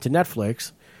Kai went to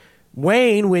Netflix.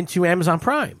 Wayne went to Amazon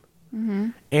Prime. Mm-hmm.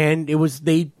 And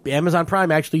Amazon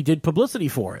Prime actually did publicity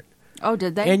for it. Oh,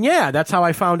 did they? And yeah, that's how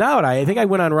I found out. I think I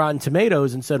went on Rotten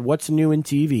Tomatoes and said, what's new in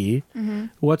TV? Mm-hmm.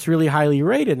 What's really highly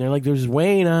rated? And they're like, there's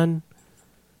Wayne on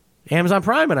Amazon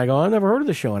Prime. And I go, I've never heard of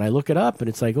the show. And I look it up, and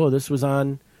it's like, oh, this was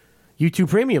on YouTube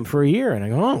Premium for a year. And I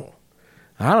go, oh,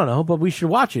 I don't know, but we should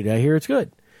watch it. I hear it's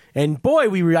good. And boy,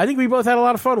 I think we both had a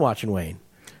lot of fun watching Wayne.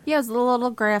 Yeah, it's a little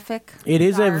graphic. It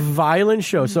is a violent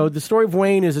show. Mm-hmm. So the story of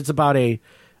Wayne is it's about a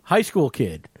high school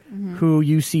kid who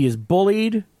you see is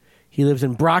bullied. He lives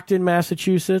in Brockton,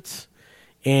 Massachusetts,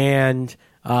 and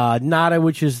Nada,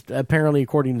 which is apparently,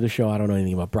 according to the show, I don't know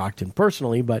anything about Brockton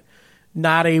personally, but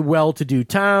not a well-to-do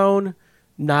town,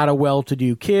 not a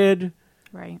well-to-do kid,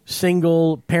 right?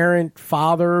 Single parent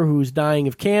father who's dying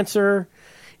of cancer,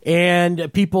 and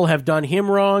people have done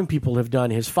him wrong, people have done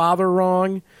his father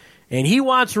wrong, and he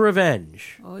wants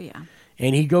revenge. Oh, yeah.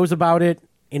 And he goes about it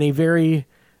in a very,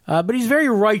 but he's very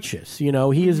righteous, He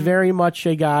is very much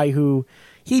a guy who...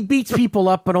 He beats people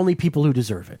up, but only people who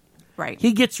deserve it. Right.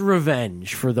 He gets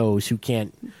revenge for those who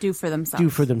can't do for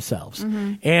themselves.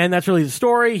 Mm-hmm. And that's really the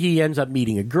story. He ends up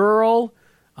meeting a girl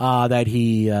that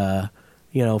he,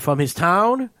 from his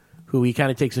town, who he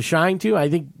kind of takes a shine to. I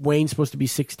think Wayne's supposed to be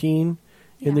 16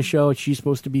 in the show. She's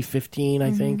supposed to be 15,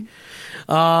 I think.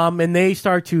 And they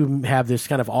start to have this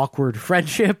kind of awkward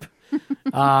friendship,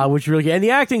 which really good. And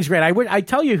the acting's great. I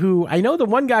tell you I know the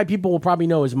one guy people will probably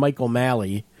know is Mike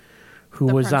O'Malley, who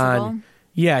was principal?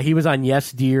 he was on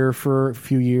Yes Dear for a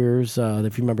few years,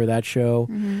 if you remember that show.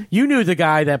 Mm-hmm. You knew the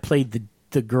guy that played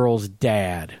the girl's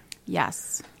dad.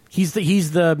 Yes. He's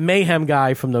the mayhem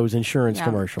guy from those insurance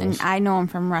commercials. And I know him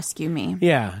from Rescue Me.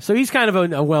 Yeah, so he's kind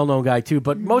of a well-known guy too,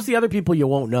 but most of the other people you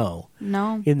won't know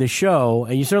in the show,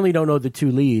 and you certainly don't know the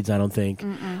two leads, I don't think.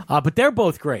 But they're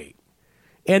both great.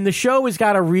 And the show has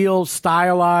got a real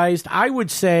stylized, I would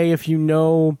say, if you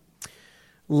know...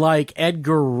 like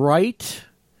Edgar Wright,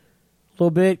 a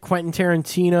little bit, Quentin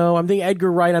Tarantino. I'm thinking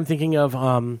Edgar Wright. I'm thinking of,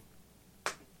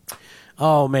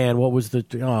 what was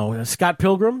Scott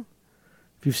Pilgrim?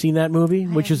 If you've seen that movie,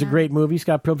 which is a great movie.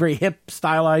 Scott Pilgrim, very hip,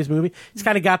 stylized movie. It's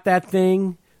kind of got that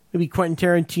thing, maybe Quentin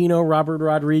Tarantino, Robert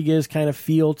Rodriguez kind of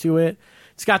feel to it.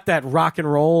 It's got that rock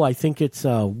and roll. I think it's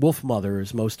Wolf Mother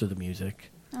is most of the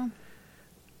music. Oh.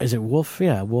 Is it Wolf?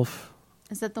 Yeah, Wolf.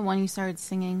 Is that the one you started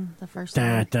singing the first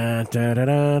time? Yeah,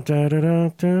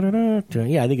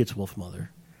 I think it's Wolf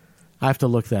Mother. I have to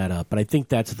look that up, but I think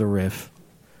that's the riff.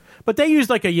 But they used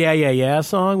like a Yeah Yeah Yeah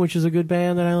song, which is a good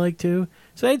band that I like too.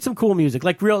 So they had some cool music,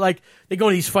 like they go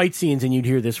to these fight scenes and you'd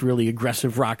hear this really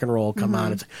aggressive rock and roll come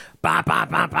on. It's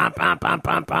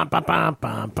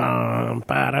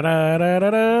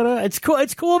it's cool.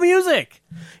 It's cool music.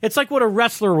 It's like what a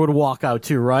wrestler would walk out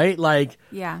to, right? Like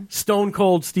Stone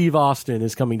Cold Steve Austin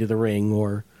is coming to the ring,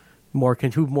 or more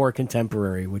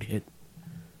contemporary would hit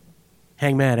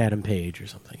Hangman Adam Page or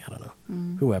something. I don't know.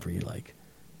 Whoever you like.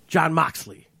 Jon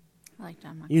Moxley. I like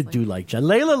Jon Moxley. You do like John.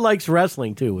 Layla likes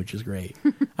wrestling too, which is great.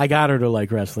 I got her to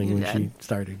like wrestling when she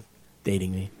started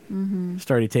dating me. Mm-hmm.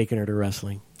 Started taking her to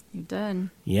wrestling. You did.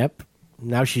 Yep.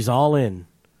 Now she's all in.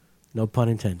 No pun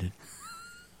intended.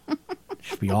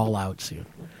 She'll be all out soon.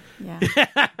 Yeah.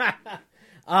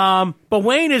 But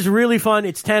Wayne is really fun.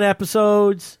 It's 10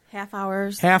 episodes. Half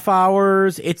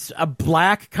hours. It's a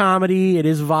black comedy. It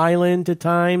is violent at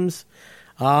times.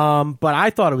 But I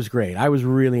thought it was great. I was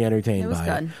really entertained by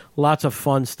it. Lots of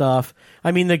fun stuff.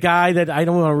 I mean, the guy that I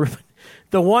don't want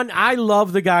to... I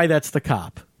love the guy that's the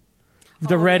cop.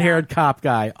 The red-haired cop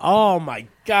guy. Oh, my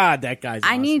God, that guy's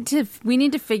awesome. We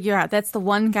need to figure out. That's the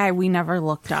one guy we never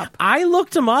looked up. I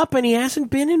looked him up, and he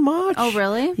hasn't been in much. Oh,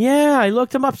 really? Yeah, I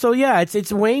looked him up. So, yeah,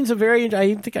 it's Wayne's a very...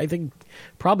 I think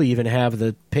probably even have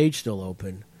the page still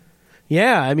open.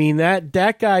 Yeah, I mean,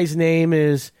 that guy's name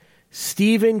is...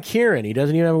 Stephen Kieran. He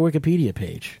doesn't even have a Wikipedia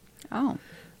page. Oh.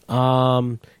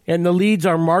 And the leads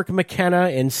are Mark McKenna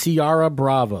and Ciara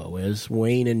Bravo as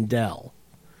Wayne and Dell.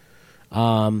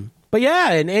 But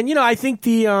yeah, and I think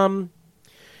the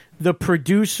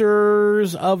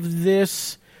producers of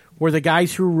this were the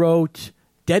guys who wrote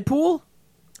Deadpool.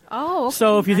 Oh, okay.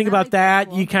 So if you think about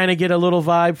that, you kind of get a little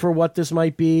vibe for what this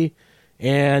might be.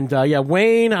 And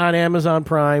Wayne on Amazon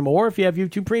Prime, or if you have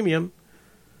YouTube Premium,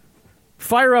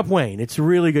 fire up Wayne. It's a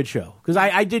really good show. Because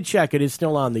I did check it. It's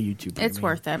still on the YouTube Premium. It's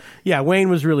worth it. Yeah,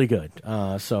 Wayne was really good.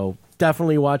 So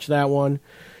definitely watch that one.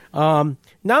 Now I'm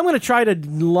going to try to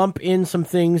lump in some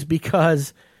things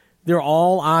because they're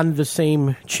all on the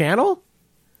same channel.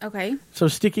 Okay. So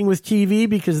sticking with TV,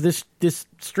 because this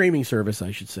streaming service,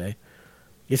 I should say,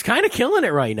 is kind of killing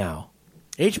it right now.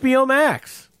 HBO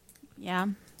Max. Yeah.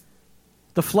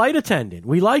 The Flight Attendant.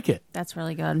 We like it. That's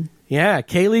really good. Yeah,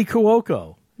 Kaylee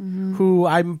Cuoco, who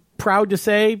I'm proud to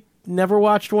say never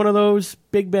watched one of those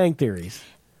Big Bang Theories.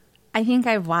 I think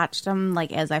I've watched them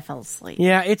like as I fell asleep.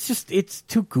 Yeah, it's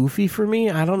too goofy for me.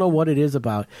 I don't know what it is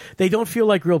about. They don't feel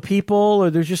like real people, or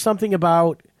there's just something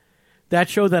about that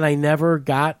show that I never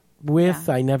got with.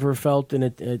 Yeah. I never felt an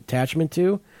attachment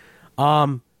to.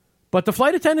 But the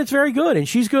Flight Attendant's very good, and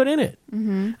she's good in it.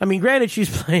 Mm-hmm. I mean, granted, she's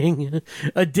playing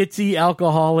a ditzy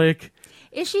alcoholic.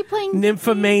 Is she playing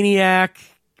nymphomaniac?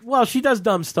 Well, she does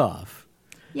dumb stuff.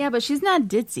 Yeah, but she's not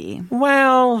ditzy.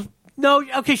 Well, no,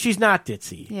 okay, she's not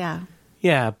ditzy. Yeah.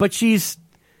 Yeah, but she's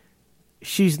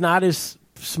not as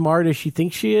smart as she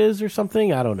thinks she is or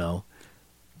something. I don't know.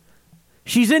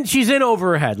 She's in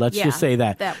over her head, let's just say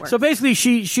that. That works. So basically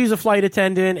she's a flight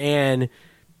attendant, and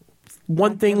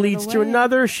one thing leads to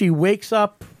another. She wakes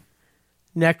up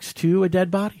next to a dead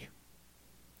body.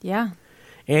 Yeah.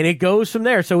 And it goes from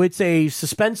there. So it's a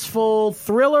suspenseful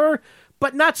thriller,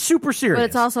 but not super serious. But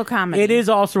it's also comedy. It is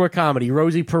also a comedy.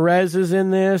 Rosie Perez is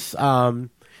in this. Zosia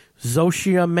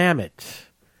Mamet.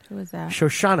 Who is that?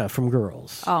 Shoshana from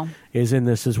Girls. Oh. Is in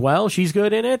this as well. She's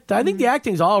good in it. I think the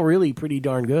acting's all really pretty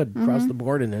darn good across the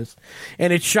board in this.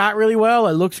 And it's shot really well.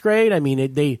 It looks great. I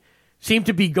mean, they seem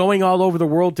to be going all over the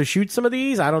world to shoot some of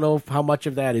these. I don't know how much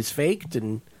of that is faked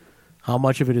and how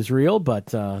much of it is real,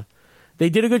 but they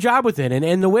did a good job with it.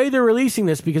 And the way they're releasing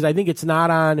this, because I think it's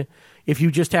not on, if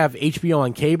you just have HBO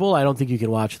on cable, I don't think you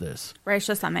can watch this. Right, it's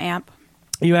just on the app.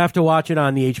 You have to watch it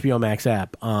on the HBO Max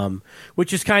app,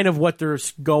 which is kind of what they're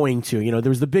going to. You know, there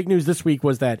was the big news this week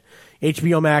was that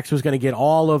HBO Max was going to get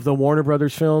all of the Warner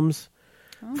Brothers films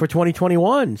for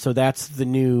 2021. So that's the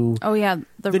new... Oh, yeah.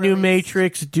 The new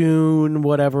Matrix, Dune,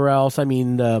 whatever else. I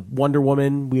mean, the Wonder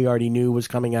Woman, we already knew was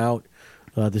coming out.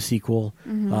 The sequel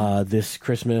this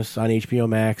Christmas on HBO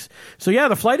Max. So, yeah,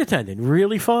 The Flight Attendant.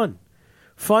 Really fun.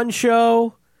 Fun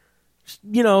show.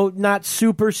 You know, not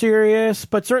super serious,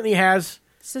 but certainly has...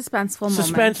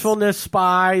 Suspensefulness,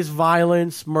 spies,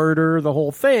 violence, murder, the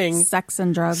whole thing. Sex,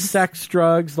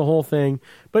 drugs, the whole thing.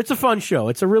 But it's a fun show.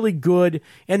 It's a really good...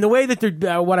 And the way that they're...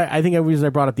 I think the reason I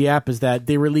brought up the app is that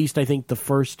they released, I think, the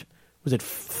first... Was it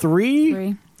 3?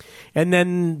 3. And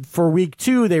then for week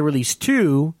 2, they released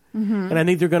 2. Mm-hmm. And I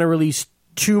think they're going to release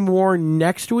 2 more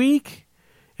next week.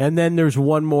 And then there's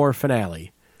 1 more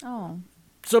finale. Oh.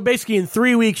 So basically in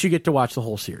 3 weeks, you get to watch the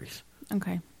whole series.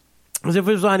 Okay. Because if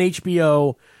it was on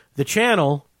HBO, the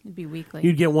channel, it'd be weekly.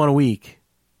 You'd get 1 a week.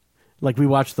 Like we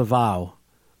watched The Vow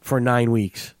for 9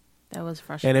 weeks. That was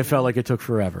frustrating. And it felt like it took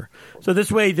forever. So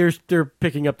this way, they're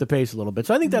picking up the pace a little bit.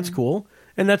 So I think that's cool.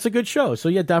 And that's a good show. So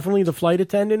yeah, definitely The Flight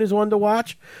Attendant is one to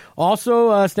watch.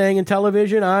 Also, staying in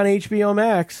television on HBO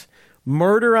Max,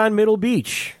 Murder on Middle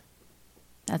Beach.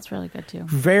 That's really good too.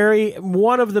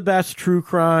 One of the best true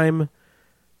crime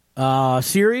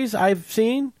series I've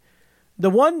seen. The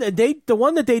one that they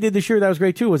did this year that was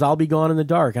great too was I'll Be Gone in the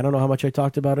Dark. I don't know how much I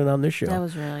talked about it on this show. That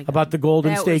was really good. About the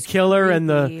Golden State Killer and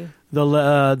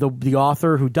the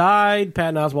author who died,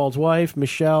 Patton Oswalt's wife,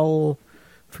 Michelle.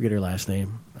 Forget her last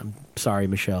name. I'm sorry,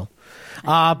 Michelle.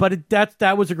 But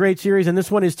that was a great series, and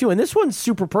this one is too. And this one's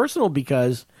super personal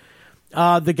because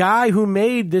the guy who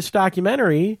made this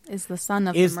documentary is the son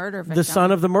of the murder victim. The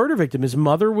son of the murder victim. His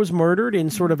mother was murdered in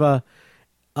sort of an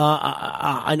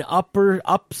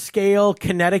upscale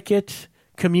Connecticut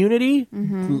community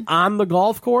on the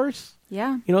golf course.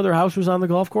 Yeah. You know, their house was on the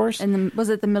golf course. And was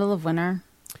it the middle of winter?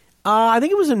 I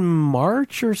think it was in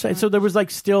March or so. So there was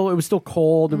it was still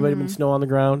cold. There might have been snow on the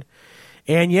ground.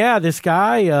 And yeah, this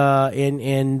guy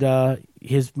and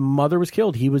his mother was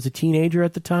killed. He was a teenager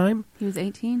at the time. He was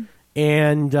 18.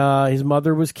 And his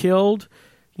mother was killed.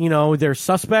 You know, there's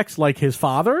suspects like his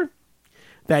father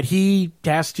that he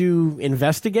has to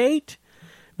investigate,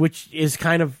 which is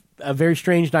kind of a very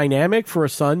strange dynamic for a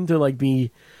son to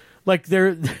be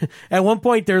there. At one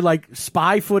point, they're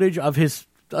spy footage of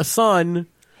a son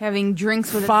having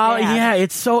drinks with his dad. Yeah,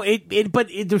 it's so but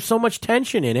there's so much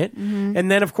tension in it,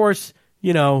 and then of course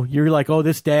you're like, oh,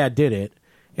 this dad did it,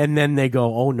 and then they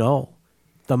go, oh no,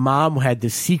 the mom had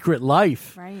this secret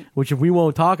life, right? Which we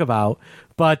won't talk about.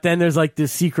 But then there's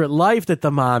this secret life that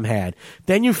the mom had.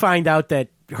 Then you find out that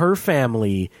her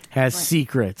family has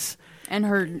secrets. And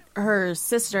her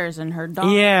sisters and her daughter.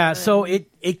 Yeah, so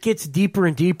it gets deeper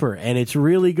and deeper, and it's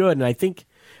really good. And I think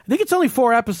it's only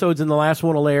 4 episodes, and the last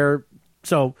one will air.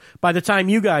 So by the time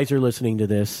you guys are listening to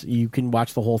this, you can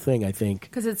watch the whole thing, I think.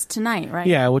 Because it's tonight, right?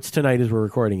 Yeah, it's tonight as we're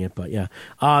recording it, but yeah.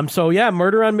 So yeah,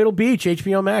 Murder on Middle Beach,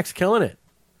 HBO Max, killing it.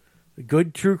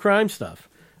 Good true crime stuff.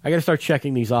 I got to start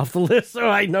checking these off the list so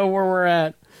I know where we're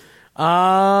at. What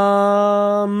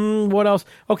else?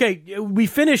 Okay, we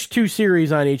finished 2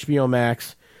 series on HBO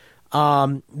Max.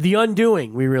 The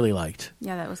Undoing, we really liked.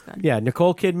 Yeah, that was good. Yeah,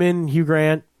 Nicole Kidman, Hugh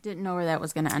Grant. Didn't know where that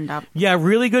was going to end up. Yeah,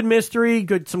 really good mystery,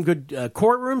 some good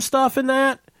courtroom stuff in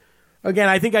that. Again,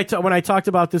 I think when I talked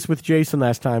about this with Jason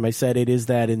last time, I said it is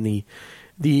that in the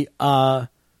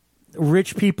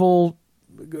rich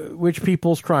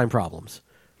people's crime problems,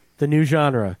 the new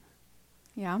genre.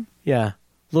 Yeah. Yeah.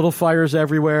 Little Fires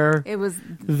Everywhere. It was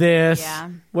this. Yeah.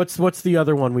 What's the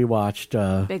other one we watched?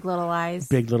 Big Little Lies.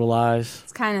 Big Little Lies.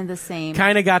 It's kind of the same.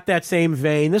 Kind of got that same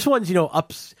vein. This one's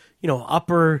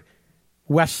upper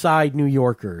West Side New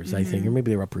Yorkers, I think, or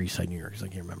maybe they were Upper East Side New Yorkers. I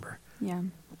can't remember. Yeah.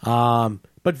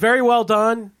 But very well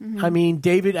done. I mean,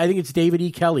 I think it's David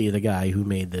E. Kelly, the guy who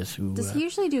made this. Does he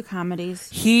usually do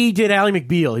comedies? He did Ally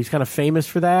McBeal. He's kind of famous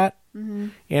for that.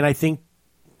 And I don't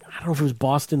know if it was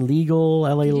Boston Legal,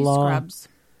 L.A. Law. Scrubs.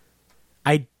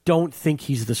 I don't think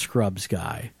he's the Scrubs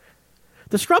guy.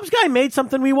 The Scrubs guy made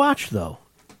something we watched, though.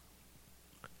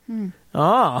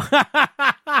 Oh.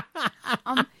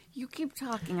 You keep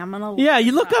talking. I'm going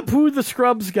to look up who the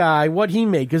Scrubs guy, what he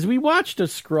made, because we watched a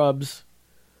Scrubs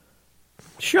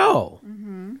show.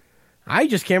 I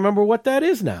just can't remember what that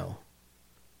is now.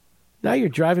 Now you're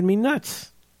driving me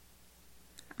nuts.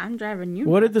 I'm driving you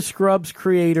What did the Scrubs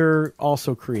creator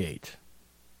also create?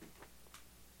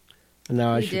 And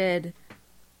now He did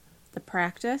The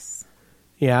Practice.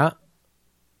 Yeah.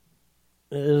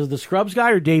 Is the Scrubs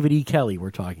guy or David E. Kelly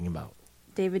we're talking about?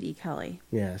 David E. Kelly.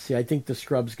 Yeah, see, I think the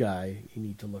Scrubs guy you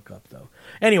need to look up, though.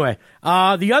 Anyway,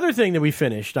 the other thing that we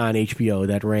finished on HBO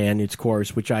that ran its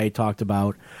course, which I had talked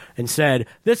about and said,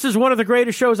 this is one of the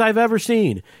greatest shows I've ever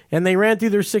seen. And they ran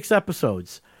through their 6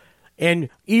 episodes. And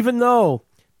even though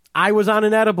I was on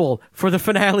an edible for the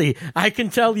finale, I can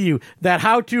tell you that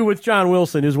How To with John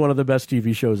Wilson is one of the best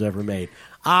TV shows ever made.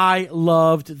 I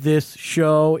loved this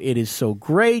show. It is so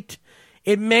great.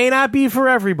 It may not be for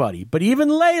everybody, but even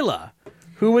Layla,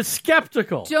 who was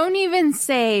skeptical. Don't even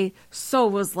say so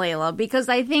was Layla, because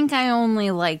I think I only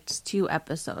liked 2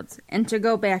 episodes. And to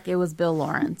go back, it was Bill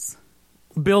Lawrence.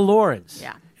 Bill Lawrence.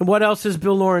 Yeah. And what else has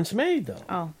Bill Lawrence made, though?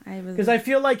 Oh, because I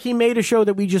feel like he made a show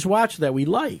that we just watched that we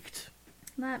liked.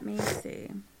 Let me see.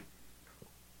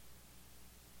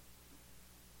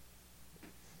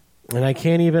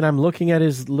 And I'm looking at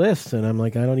his list, and I'm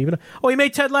like, I don't even know. Oh, he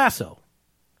made Ted Lasso.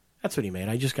 That's what he made.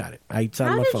 I just got it. It's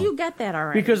on my phone. How did you get that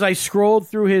already? Because I scrolled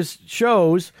through his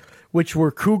shows, which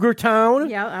were Cougar Town.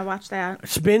 Yeah, I watched that.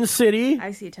 Spin City.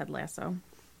 I see Ted Lasso.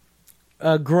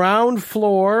 Ground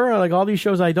Floor, like all these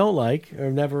shows I don't like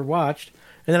or never watched.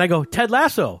 And then I go, Ted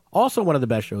Lasso, also one of the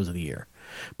best shows of the year.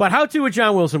 But How To with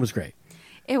John Wilson was great.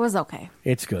 It was okay.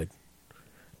 It's good.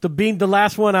 The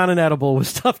last one on an edible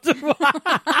was tough to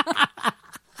watch.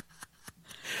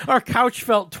 Our couch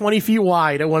felt 20 feet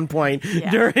wide at one point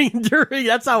during.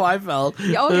 That's how I felt. Oh,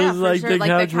 yeah, for sure.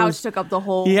 The couch took up the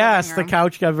whole. Yes, the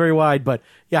couch got very wide. But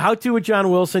yeah, How To with John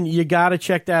Wilson, you got to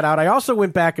check that out. I also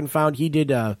went back and found he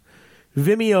did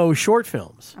Vimeo short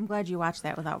films. I'm glad you watched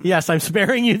that without me. Yes, I'm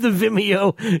sparing you the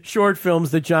Vimeo short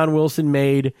films that John Wilson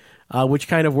made, which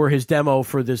kind of were his demo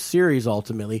for this series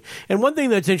ultimately. And one thing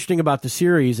that's interesting about the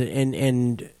series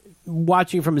and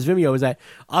watching from his Vimeo is that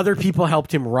other people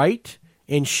helped him write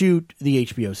and shoot the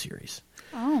HBO series.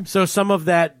 Oh. So some of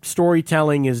that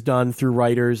storytelling is done through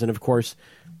writers. And, of course,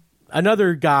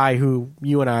 another guy who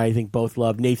you and I think both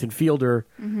love, Nathan Fielder,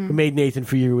 who made Nathan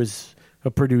For You, was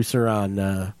a producer on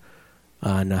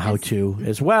How To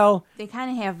as well. They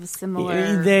kind of have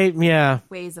similar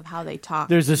ways of how they talk.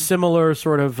 There's a similar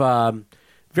sort of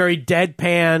very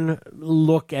deadpan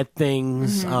look at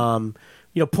things.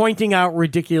 Pointing out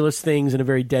ridiculous things in a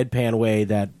very deadpan way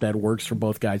that works for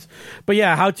both guys. But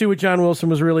yeah, How To with John Wilson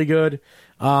was really good.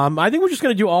 I think we're just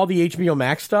going to do all the HBO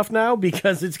Max stuff now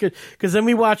because it's good. Because then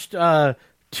we watched 2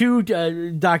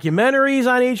 documentaries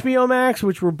on HBO Max,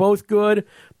 which were both good.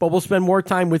 But we'll spend more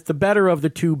time with the better of the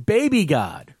 2, Baby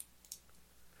God.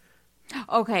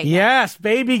 Okay. Yes,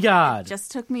 Baby God. It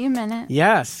just took me a minute.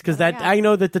 Yes, because I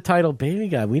know that the title Baby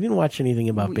God, we didn't watch anything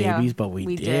about babies, but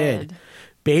we did.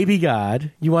 Baby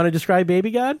God. You want to describe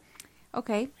Baby God?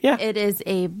 Okay. Yeah. It is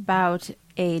about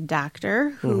a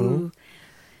doctor who,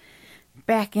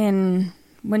 back in,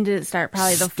 when did it start?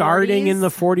 Probably the 40s? Starting in the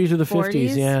 40s or the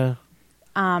 50s, yeah.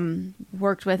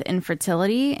 Worked with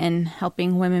infertility and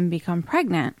helping women become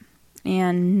pregnant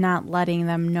and not letting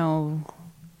them know.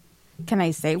 Can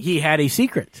I say? He had a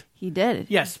secret. He did.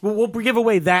 Yes. We'll give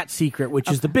away that secret, which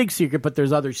is the big secret, but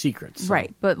there's other secrets. So.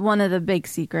 Right. But one of the big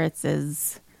secrets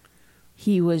is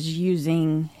he was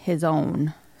using his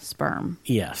own sperm.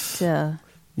 Yes. To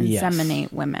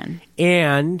inseminate women.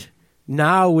 And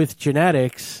now with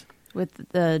genetics, with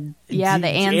the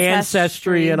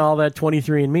ancestry and all that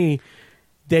 23andMe,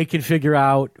 they can figure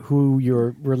out who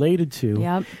you're related to.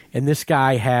 Yep. And this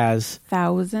guy has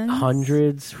thousands,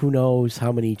 hundreds, who knows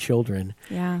how many children.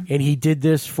 Yeah. And he did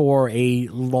this for a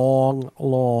long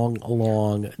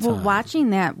time. Well, watching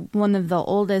that, one of the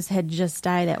oldest had just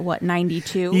died at,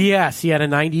 92? Yes, he had a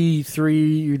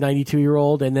 93 or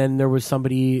 92-year-old, and then there was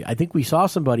somebody, I think we saw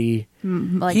somebody,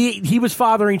 he was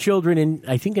fathering children, in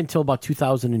I think until about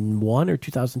 2001 or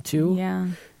 2002. Yeah.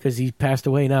 Because he passed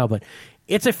away now, but...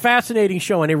 It's a fascinating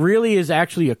show, and it really is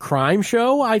actually a crime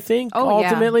show, I think,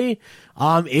 ultimately.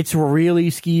 Yeah. It's really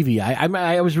skeevy.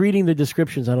 I was reading the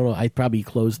descriptions. I don't know. I probably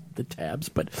closed the tabs,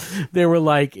 but they're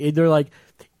like,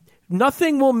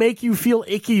 nothing will make you feel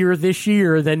ickier this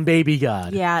year than Baby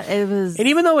God. Yeah, it was. And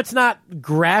even though it's not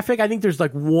graphic, I think there's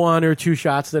like one or two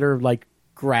shots that are like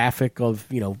graphic of,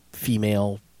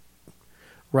 female,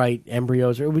 right,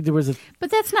 embryos. Or there was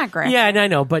but that's not graphic. Yeah, I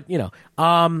know, but,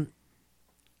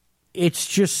 it's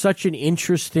just such an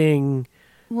interesting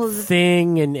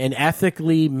thing and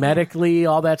ethically, medically,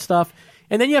 all that stuff.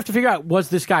 And then you have to figure out, was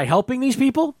this guy helping these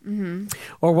people? Mm-hmm.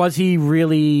 Or was he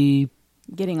really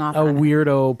getting off a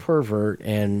weirdo pervert?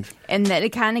 And that it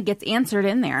kind of gets answered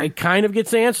in there. It kind of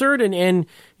gets answered. And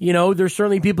there's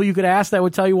certainly people you could ask that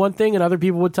would tell you one thing and other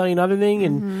people would tell you another thing.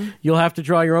 And you'll have to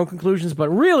draw your own conclusions. But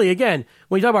really, again,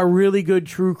 when you talk about really good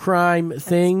true crime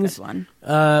things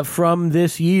from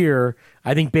this year...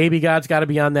 I think Baby God's got to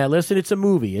be on that list, and it's a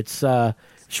movie. It's a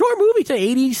short movie, to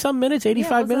 80-some minutes,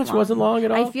 85 minutes. Wasn't long at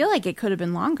all. I feel like it could have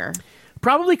been longer.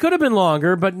 Probably could have been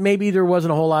longer, but maybe there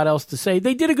wasn't a whole lot else to say.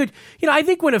 They did a good... I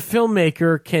think when a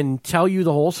filmmaker can tell you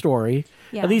the whole story,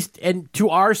 at least, and to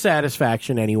our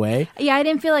satisfaction anyway... Yeah, I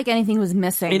didn't feel like anything was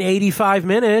missing. In 85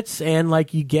 minutes, and,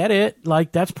 you get it,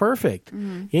 that's perfect.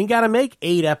 Mm-hmm. You ain't got to make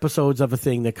 8 episodes of a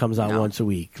thing that comes out once a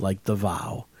week, like The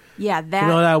Vow. Yeah, that...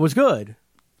 that was good.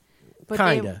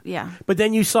 Kind of. Yeah. But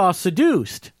then you saw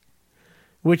Seduced,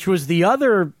 which was the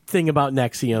other thing about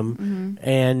NXIVM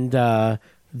and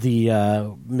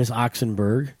the Miss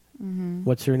Oxenberg. Mm-hmm.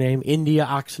 What's her name? India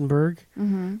Oxenberg,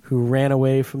 who ran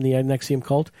away from the NXIVM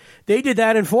cult. They did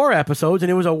that in 4 episodes, and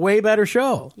it was a way better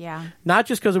show. Yeah. Not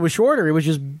just because it was shorter, it was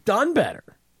just done better.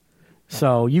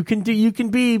 So you can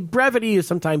be, brevity is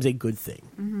sometimes a good thing.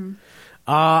 Mm-hmm.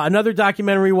 Another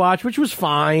documentary watch, which was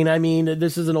fine. I mean,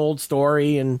 this is an old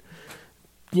story, and...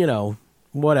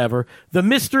 whatever. The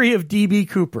Mystery of D.B.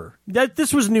 Cooper.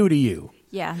 This was new to you.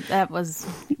 Yeah, that was...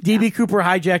 D.B. Cooper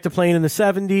hijacked a plane in the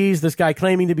 70s. This guy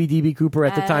claiming to be D.B. Cooper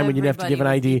at the time when you didn't have to give an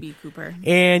ID. D.B. Cooper.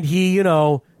 And he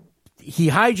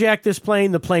hijacked this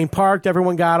plane. The plane parked.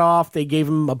 Everyone got off. They gave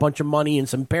him a bunch of money and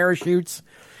some parachutes.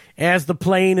 As the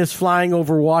plane is flying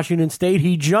over Washington State,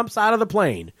 he jumps out of the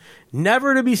plane,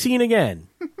 never to be seen again.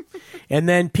 And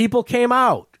then people came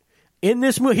out. In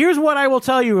this movie, here's what I will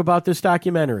tell you about this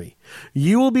documentary.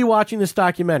 You will be watching this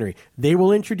documentary. They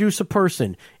will introduce a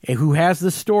person who has the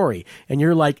story, and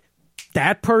you're like,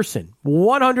 that person,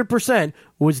 100%,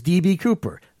 was D.B.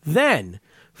 Cooper. Then,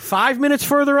 5 minutes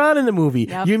further on in the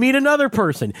movie, you meet another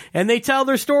person, and they tell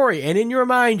their story, and in your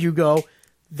mind you go,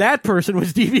 that person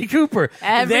was D.B. Cooper.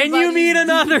 Then you meet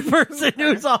another person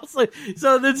who's also...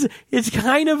 So it's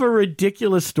kind of a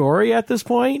ridiculous story at this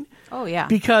point. Oh, yeah.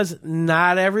 Because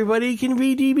not everybody can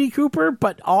be D.B. Cooper,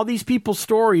 but all these people's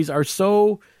stories are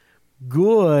so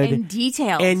good. And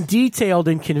detailed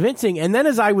and convincing. And then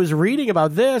as I was reading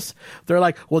about this, they're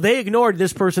like, well, they ignored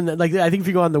this person. I think if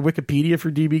you go on the Wikipedia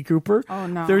for D.B. Cooper,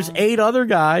 there's 8 other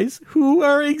guys who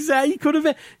are exactly could have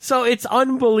been. So it's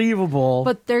unbelievable.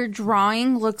 But their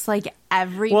drawing looks like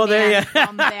every man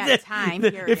from that time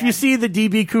period. If you see the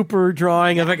D.B. Cooper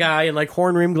drawing of a guy in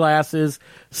horn rimmed glasses,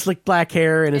 slick black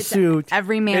hair, and a suit.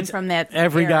 Every man from that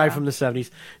Every era. guy from the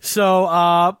 70s.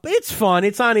 So it's fun.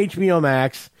 It's on HBO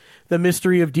Max. The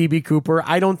Mystery of D.B. Cooper.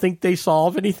 I don't think they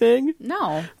solve anything.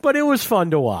 No. But it was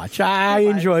fun to watch. I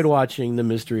enjoyed watching The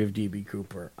Mystery of D.B.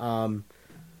 Cooper. All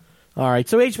right.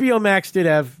 So HBO Max did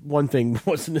have one thing.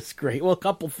 Wasn't this great? Well, a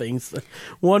couple things.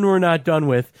 One we're not done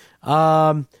with.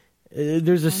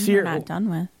 There's a series. We're not done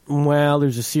with. Well,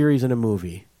 there's a series and a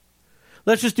movie.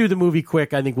 Let's just do the movie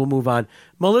quick. I think we'll move on.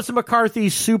 Melissa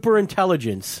McCarthy's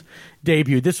Superintelligence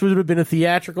debuted. This would have been a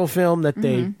theatrical film that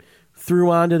they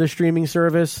threw onto the streaming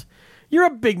service. You're a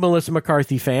big Melissa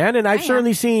McCarthy fan, and I've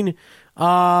certainly seen...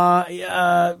 what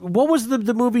was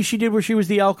the movie she did where she was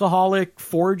the alcoholic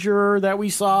forger that we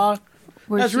saw?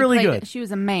 That's really good. She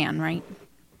was a man, right?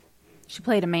 She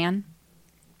played a man?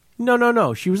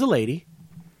 No. She was a lady.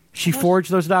 She forged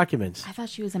those documents. I thought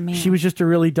she was a man. She was just a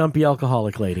really dumpy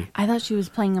alcoholic lady. I thought she was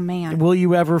playing a man. Will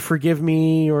you ever forgive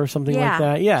me or something like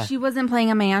that? Yeah. She wasn't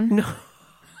playing a man. No.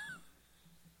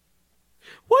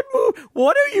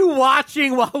 What are you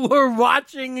watching while we're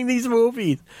watching these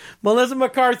movies? Melissa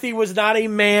McCarthy was not a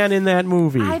man in that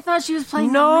movie. I thought she was playing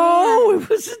a man. No, it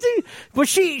was. But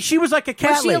she was like a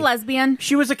cat lady. Was she a lesbian?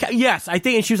 She was a cat. Yes, I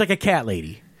think, and she was like a cat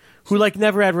lady who like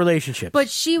never had relationships. But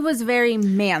she was very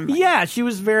manly. Yeah, she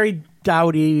was very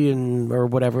dowdy or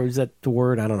whatever. Is that the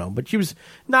word? I don't know. But she was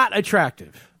not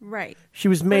attractive. Right. She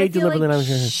was made deliberately.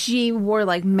 Like she wore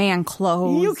like man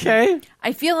clothes. Okay.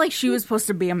 I feel like she was supposed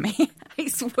to be a man. I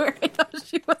swear I thought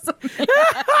she was a man.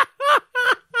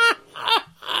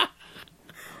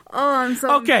 Oh, I'm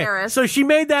so embarrassed. So she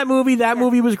made that movie. That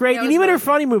movie was great. And even her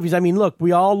funny movies. I mean, look,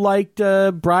 we all liked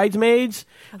Bridesmaids.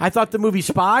 I thought the movie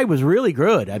Spy was really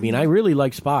good. I mean, I really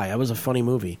liked Spy. That was a funny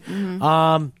movie.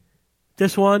 Mm-hmm.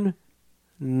 This one,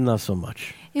 not so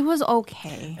much. It was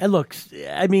okay. And look,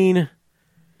 I mean,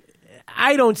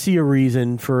 I don't see a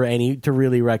reason for to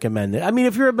really recommend it. I mean,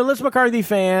 if you're a Melissa McCarthy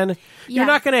fan, you're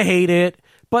not going to hate it.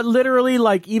 But literally,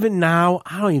 like, even now,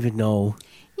 I don't even know.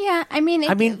 Yeah, I mean,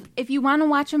 if you want to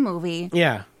watch a movie.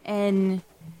 Yeah. And.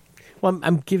 Well,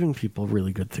 I'm giving people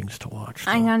really good things to watch.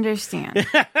 So. I understand.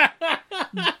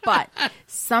 But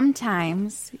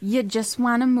sometimes you just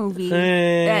want a movie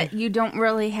that you don't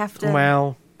really have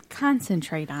to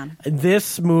concentrate on.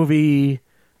 This movie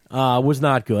was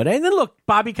not good. And then look,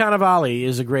 Bobby Cannavale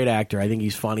is a great actor. I think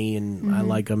he's funny and I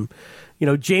like him. You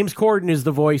know, James Corden is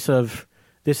the voice of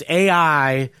this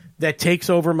AI that takes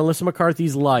over Melissa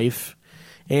McCarthy's life,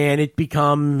 and it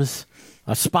becomes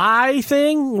a spy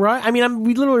thing, right? I mean,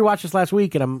 we literally watched this last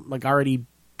week, and I'm like already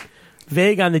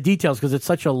vague on the details because it's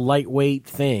such a lightweight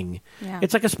thing. Yeah.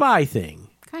 It's like a spy thing.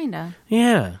 Kinda.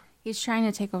 Yeah. He's trying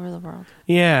to take over the world.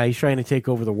 Yeah, he's trying to take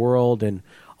over the world, and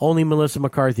only Melissa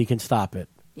McCarthy can stop it.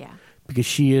 Yeah. Because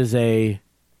she is a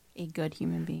good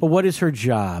human being. But what is her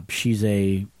job? She's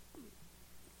a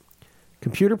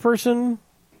computer person?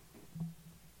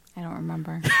 I don't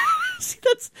remember. See,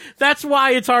 that's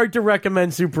why it's hard to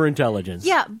recommend Superintelligence.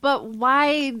 Yeah, but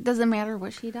why does it matter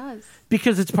what she does?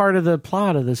 Because it's part of the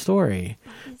plot of the story.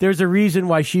 There's a reason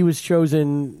why she was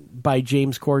chosen by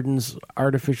James Corden's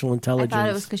artificial intelligence. I thought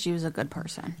it was because she was a good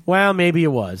person. Well, maybe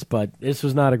it was, but this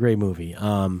was not a great movie.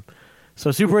 So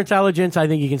Superintelligence, I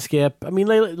think you can skip. I mean,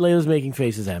 Layla's making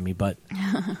faces at me, but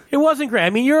it wasn't great. I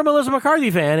mean, you're a Melissa McCarthy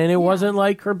fan, and it wasn't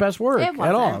like her best work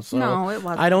at all. So no, it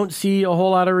wasn't. I don't see a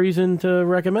whole lot of reason to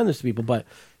recommend this to people, but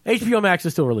HBO Max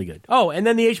is still really good. Oh, and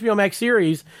then the HBO Max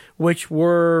series, which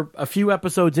we're a few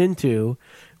episodes into,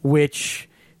 which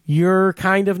you're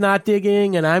kind of not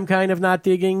digging, and I'm kind of not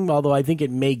digging, although I think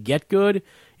it may get good,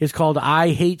 is called I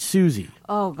Hate Susie.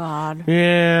 Oh, God.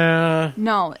 Yeah.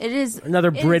 No, it is...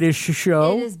 Another British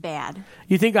show. It is bad.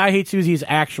 You think I Hate Susie is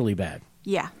actually bad?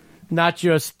 Yeah. Not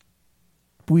just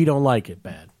we don't like it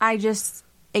bad.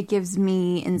 It gives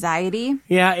me anxiety.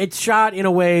 Yeah, it's shot in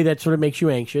a way that sort of makes you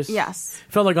anxious. Yes.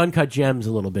 Felt like Uncut Gems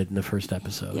a little bit in the first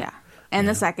episode. Yeah. And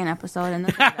the second episode and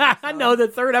the third episode. No, the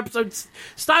third episode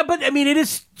style, but I mean, it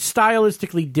is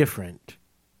stylistically different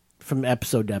from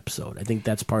episode to episode. I think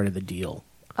that's part of the deal.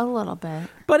 A little bit.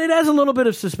 But it has a little bit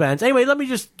of suspense. Anyway, let me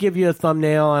just give you a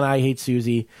thumbnail on I Hate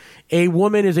Susie. A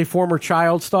woman is a former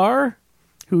child star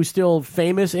who's still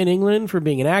famous in England for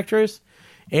being an actress,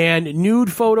 and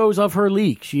nude photos of her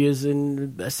leak. She is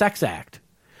in a sex act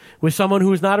with someone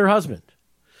who is not her husband.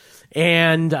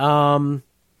 And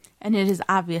it is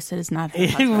obvious it is not her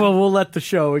husband. Well, we'll let the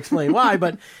show explain why.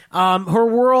 But her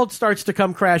world starts to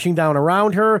come crashing down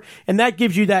around her. And that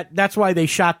gives you that's why they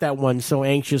shot that one so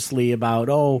anxiously about,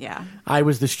 I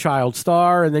was this child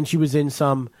star. And then she was in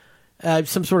some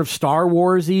sort of Star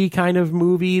Wars-y kind of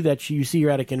movie that you see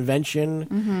her at a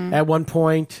convention at one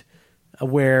point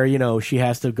where, she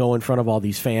has to go in front of all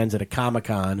these fans at a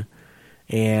Comic-Con.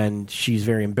 And she's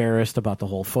very embarrassed about the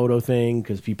whole photo thing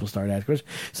because people start asking questions.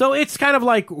 So it's kind of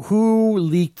like, who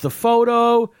leaked the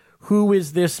photo? Who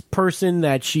is this person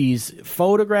that she's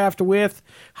photographed with?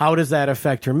 How does that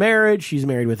affect her marriage? She's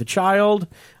married with a child.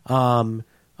 A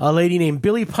lady named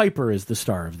Billie Piper is the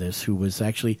star of this, who was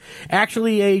actually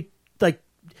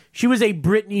she was a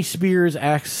Britney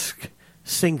Spears-esque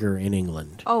singer in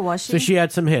England. Oh, was she? So she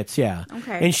had some hits, yeah.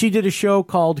 Okay. And she did a show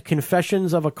called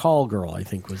Confessions of a Call Girl, I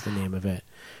think was the name of it.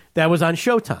 That was on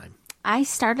Showtime. I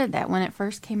started that when it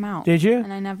first came out. Did you?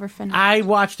 And I never finished. I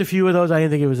watched a few of those. I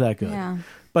didn't think it was that good. Yeah.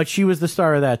 But she was the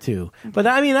star of that too. Okay. But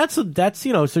I mean, that's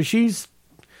so she's.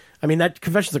 I mean, that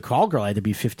Confessions of a Call Girl had to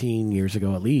be 15 years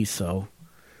ago at least. So,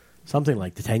 something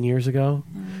like 10 years ago.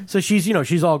 So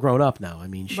she's all grown up now. I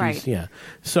mean, yeah.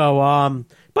 So,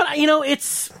 but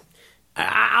it's.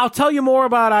 I'll tell you more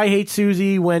about I Hate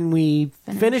Susie when we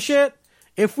finish it.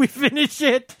 If we finish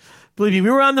it, believe me, we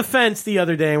were on the fence the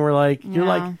other day, and we're like, you're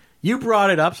like, you brought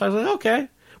it up, so I was like, okay.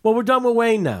 Well, we're done with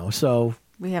Wayne now, so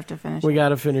we have to finish. We got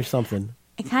to finish something.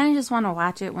 I kind of just want to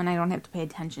watch it when I don't have to pay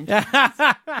attention to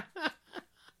it.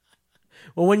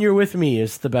 Well, when you're with me,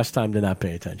 it's the best time to not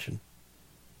pay attention.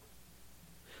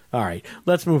 All right,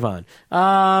 let's move on.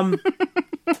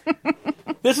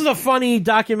 This is a funny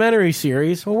documentary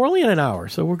series. Well, we're only in an hour,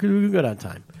 so we're good on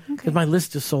time. Because my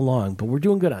list is so long, but we're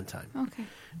doing good on time. Okay.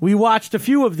 We watched a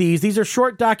few of these. These are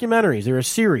short documentaries. They're a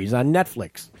series on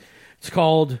Netflix. It's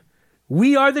called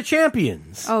We Are the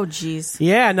Champions. Oh, jeez.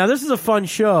 Yeah, now this is a fun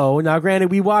show. Now, granted,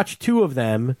 we watched 2 of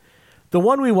them. The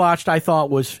one we watched I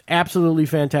thought was absolutely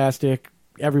fantastic.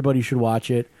 Everybody should watch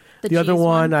it. The other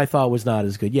one I thought was not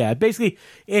as good. Yeah, basically,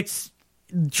 it's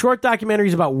short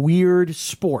documentaries about weird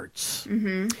sports.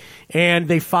 Mm-hmm. And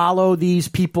they follow these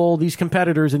people, these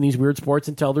competitors in these weird sports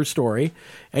and tell their story.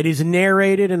 It is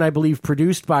narrated and I believe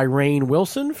produced by Rainn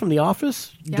Wilson from The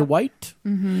Office, Dwight.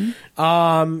 Mm-hmm.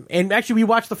 And actually we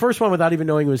watched the first one without even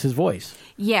knowing it was his voice.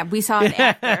 Yeah, we saw it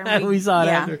after. We saw it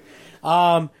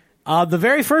after. The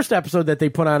very first episode that they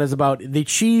put on is about the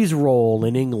cheese roll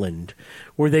in England,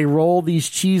 where they roll these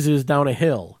cheeses down a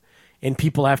hill. And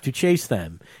people have to chase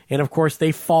them. And, of course,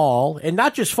 they fall. And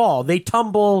not just fall. They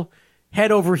tumble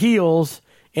head over heels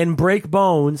and break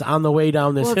bones on the way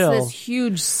down this hill. It's this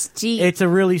huge steep. It's a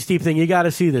really steep thing. You got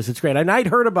to see this. It's great. And I'd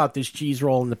heard about this cheese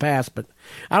roll in the past, but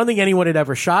I don't think anyone had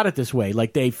ever shot it this way.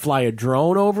 Like, they fly a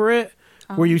drone over it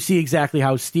where you see exactly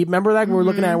how steep. Remember that? Mm-hmm. We're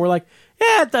looking at it and we're like,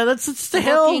 yeah, it's the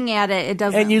hill. Looking at it, it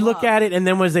doesn't And you look at it, and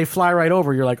then as they fly right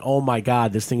over, you're like, oh, my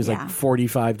God, this thing is like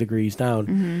 45 degrees down.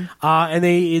 Mm-hmm.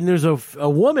 And there's a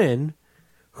woman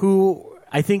who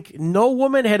I think no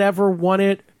woman had ever won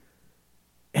it,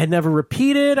 had never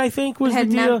repeated, I think was the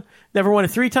deal. Never won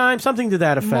it 3 times, something to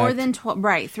that effect. More than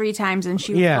 3 times, and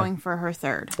she was going for her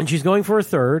 3rd. And she's going for her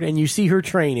 3rd, and you see her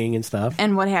training and stuff.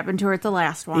 And what happened to her at the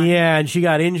last one. Yeah, and she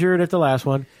got injured at the last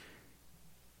one.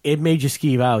 It made you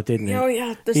skeeve out, didn't it? Oh,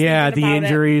 yeah. The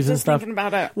injuries and stuff. Thinking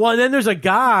about it. Well, and then there's a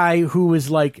guy who was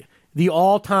like the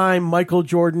all-time Michael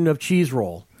Jordan of cheese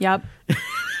roll. Yep.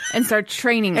 And starts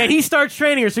training her. And he starts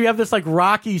training her, so you have this like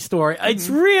Rocky story. Mm-hmm. It's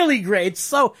really great.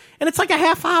 And it's like a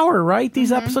half hour, right?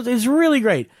 These episodes. It's really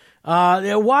great.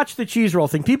 Watch the cheese roll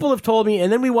thing. People have told me,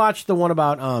 and then we watched the one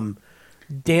about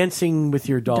dancing with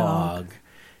your dog.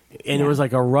 And it was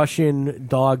like a Russian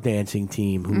dog dancing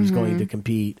team who was going to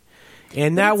compete.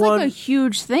 And that it's one, like a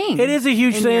huge thing. It is a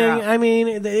huge thing. Europe. I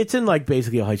mean, it's in like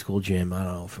basically a high school gym. I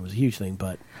don't know if it was a huge thing,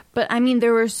 but I mean,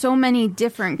 there were so many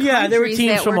different countries there were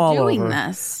teams that from were all doing over.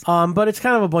 This. But it's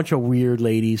kind of a bunch of weird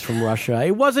ladies from Russia.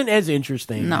 It wasn't as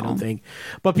interesting, I don't think.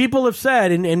 But people have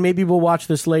said, and maybe we'll watch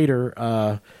this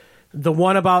later. The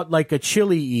one about like a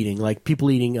chili eating, like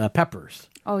people eating peppers.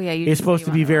 Oh yeah, it's supposed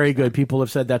to be very good. People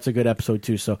have said that's a good episode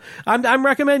too. So I'm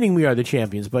recommending We Are the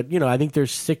Champions, but I think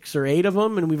there's 6 or 8 of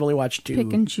them, and we've only watched 2.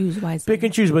 Pick and choose wisely. Pick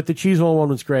and choose, but the cheese roll one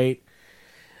was great.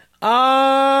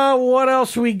 What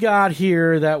else we got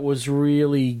here that was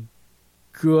really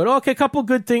good? Okay, a couple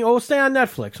good things. Oh, stay on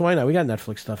Netflix. Why not? We got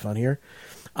Netflix stuff on here.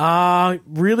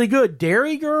 Really good.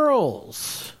 Dairy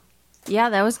Girls.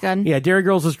 Yeah, that was good. Yeah, Dairy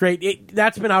Girls is great.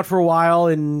 That's been out for a while,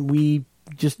 and we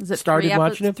just started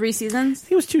watching it. 3 seasons?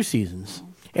 It was 2 seasons.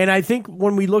 And I think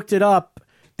when we looked it up,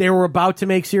 they were about to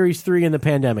make Series 3 and the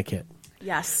pandemic hit.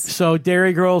 Yes. So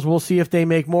Dairy Girls, we'll see if they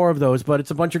make more of those. But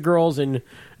it's a bunch of girls in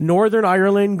Northern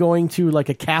Ireland going to like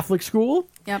a Catholic school.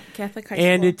 Yep, Catholic high school.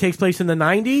 And it takes place in the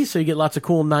 90s, so you get lots of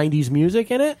cool 90s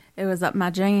music in it. It was up my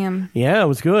jam. Yeah, it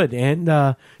was good. And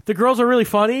the girls are really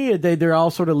funny. They're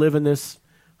all sort of live in this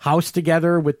house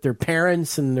together with their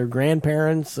parents and their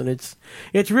grandparents, and it's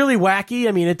really wacky.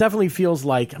 I mean, it definitely feels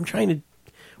like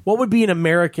what would be an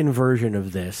American version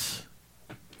of this?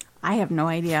 I have no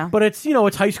idea. But it's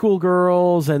it's high school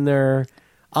girls, and they're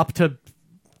up to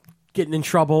getting in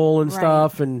trouble and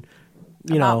stuff, and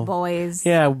about boys.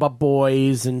 Yeah, about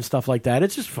boys and stuff like that.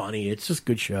 It's just funny. It's just a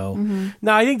good show. Mm-hmm.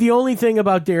 Now, I think the only thing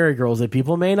about Dairy Girls that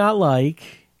people may not like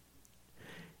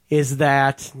is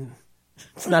that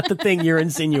it's not the thing you're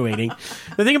insinuating.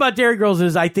 The thing about Dairy Girls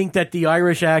is I think that the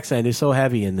Irish accent is so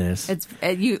heavy in this. It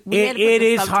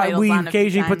is hard. We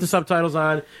occasionally put the subtitles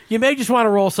on. You may just want to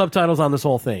roll subtitles on this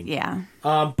whole thing. Yeah.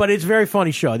 But it's a very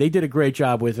funny show. They did a great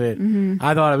job with it. Mm-hmm.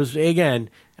 I thought it was, again,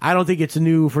 I don't think it's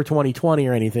new for 2020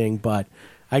 or anything, but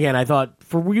again, I thought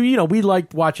we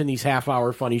liked watching these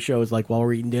half-hour funny shows like while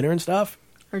we're eating dinner and stuff.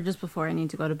 Or just before I need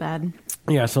to go to bed.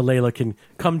 Yeah, so Layla can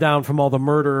come down from all the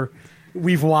murder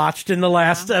we've watched in the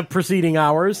last preceding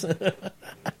hours. We're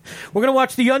going to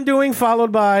watch The Undoing,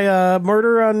 followed by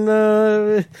Murder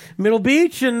on Middle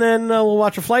Beach, and then we'll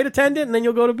watch A Flight Attendant, and then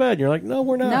you'll go to bed. You're like, no,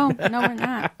 we're not. No, we're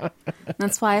not.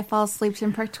 That's why I fall asleep to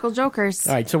Impractical Jokers.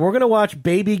 All right, so we're going to watch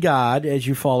Baby God as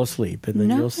you fall asleep, and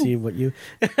then you'll see what you...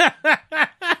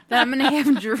 That I'm going to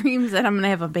have dreams that I'm going to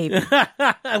have a baby.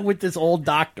 With this old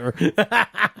doctor.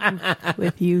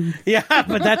 With you. Yeah,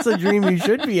 but that's a dream you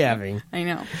should be having. I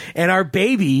know. And our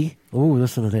baby... Ooh,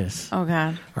 listen to this. Oh,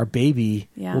 God. Our baby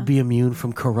will be immune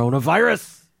from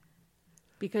coronavirus.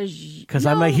 Because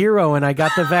I'm a hero and I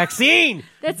got the vaccine.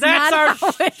 That's not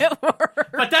how it works.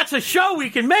 But that's a show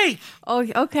we can make. Oh,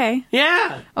 okay.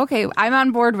 Yeah. Okay, I'm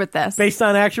on board with this. Based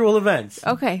on actual events.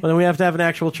 Okay. Well, then we have to have an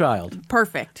actual child.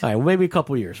 Perfect. All right, well, maybe a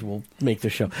couple of years we'll make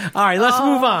this show. All right, let's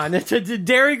move on.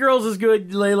 Dairy Girls is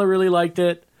good. Layla really liked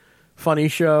it. Funny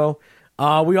show.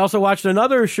 We also watched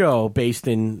another show based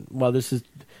in, well, this is,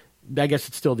 I guess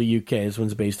it's still the UK. This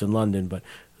one's based in London, but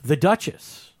The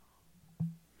Duchess.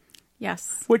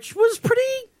 Yes. Which was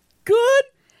pretty good,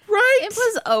 right? It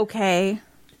was okay.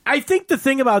 I think the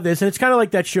thing about this, and it's kind of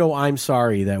like that show I'm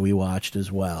Sorry that we watched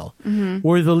as well,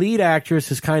 where the lead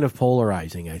actress is kind of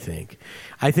polarizing, I think.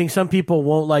 I think some people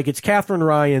won't like it's Catherine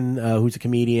Ryan, who's a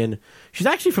comedian. She's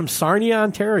actually from Sarnia,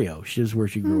 Ontario. She is where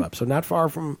she grew up, so not far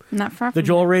from the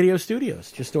Joel Radio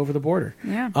Studios, just over the border.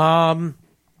 Yeah.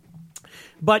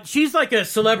 But she's like a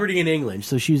celebrity in England,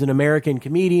 so she's an American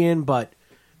comedian, but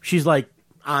she's like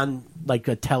on like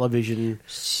a television.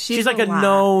 She's like a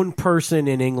known person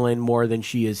in England more than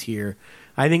she is here.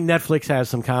 I think Netflix has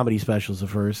some comedy specials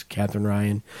of hers, Catherine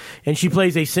Ryan. And she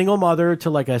plays a single mother to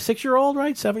like a 6-year-old,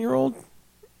 right? 7-year-old?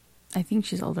 I think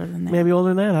she's older than that. Maybe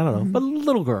older than that. I don't know. But a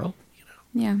little girl. You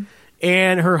know. Yeah.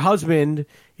 And her husband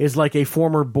is like a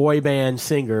former boy band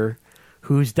singer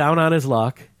who's down on his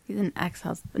luck. He's an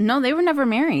ex-husband. No, they were never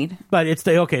married. But it's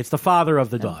the father of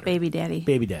the daughter. Baby daddy.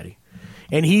 Baby daddy.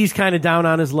 And he's kind of down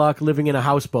on his luck, living in a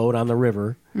houseboat on the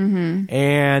river. Mm-hmm.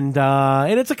 And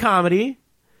it's a comedy.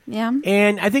 Yeah.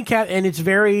 And I think and it's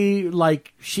very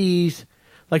like she's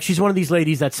one of these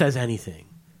ladies that says anything.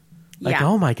 Like,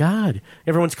 oh my God.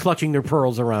 Everyone's clutching their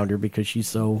pearls around her because she's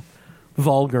so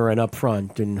vulgar and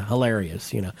upfront and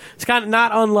hilarious, you know. It's kind of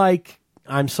not unlike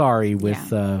I'm Sorry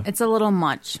with it's a little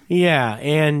much. Yeah,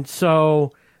 and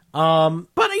so but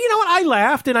you know what? I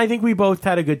laughed and I think we both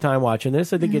had a good time watching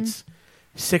this. I think it's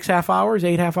 6 half hours,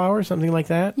 8 half hours, something like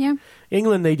that. Yeah.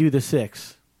 England, they do the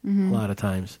 6 a lot of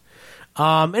times.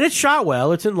 And it's shot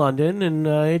well. It's in London, and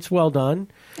it's well done.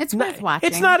 It's worth watching.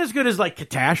 It's not as good as like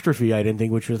Catastrophe, I didn't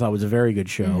think, which I thought was a very good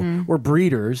show, or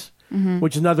Breeders,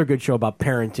 which is another good show about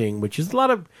parenting, which is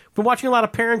been watching a lot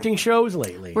of parenting shows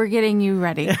lately. We're getting you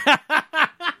ready.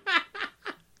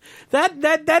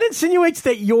 That insinuates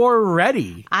that you're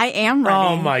ready. I am ready.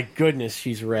 Oh, my goodness.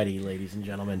 She's ready, ladies and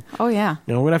gentlemen. Oh, yeah.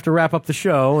 You know, we're going to have to wrap up the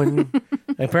show, and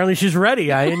apparently she's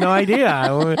ready. I had no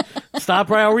idea. Stop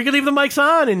right. Or we can leave the mics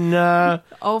on, and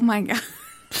oh, my God.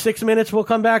 6 minutes, we'll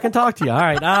come back and talk to you. All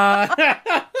right.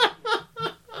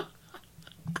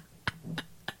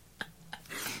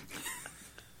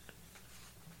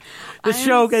 This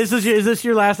show, is this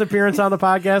your last appearance on the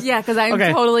podcast? Yeah, because I'm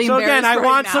totally embarrassed. So again, I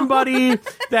want now. somebody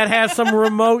that has some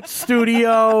remote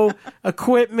studio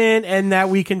equipment and that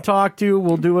we can talk to.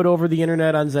 We'll do it over the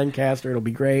internet on Zencastr. It'll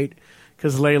be great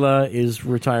because Layla is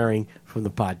retiring from the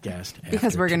podcast.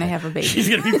 Because we're going to have a baby. She's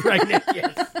going to be pregnant,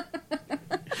 yes.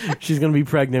 She's going to be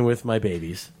pregnant with my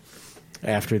babies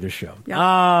after the show.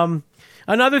 Yep.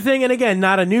 Another thing, and again,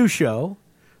 not a new show,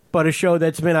 but a show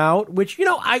that's been out, which, you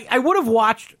know, I would have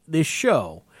watched this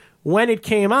show when it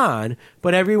came on,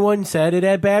 but everyone said it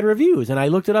had bad reviews. And I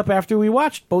looked it up after we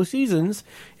watched both seasons,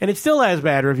 and it still has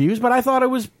bad reviews, but I thought it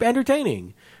was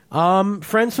entertaining.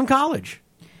 Friends from College.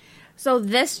 So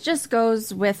this just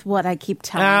goes with what I keep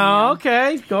telling you. Oh,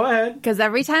 okay. Go ahead. Because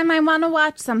every time I want to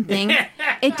watch something,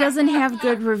 it doesn't have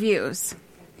good reviews.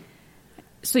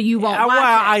 So you won't watch it.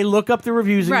 I look up the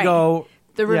reviews and go...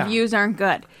 The reviews aren't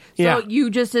good. So you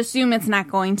just assume it's not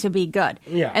going to be good.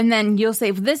 Yeah. And then you'll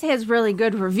say, this has really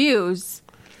good reviews.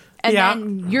 And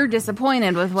then you're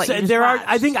disappointed with what you just watched.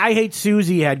 I think I Hate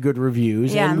Susie had good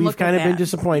reviews. Yeah, and we've kind of been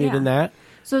disappointed in that.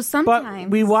 So sometimes...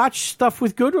 But we watch stuff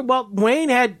with good... Well, Wayne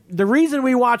had... The reason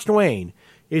we watched Wayne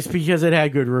is because it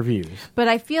had good reviews. But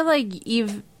I feel like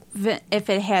even if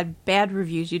it had bad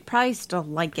reviews, you'd probably still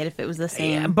like it if it was the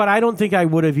same. Yeah, but I don't think I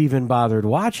would have even bothered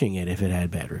watching it if it had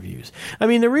bad reviews. I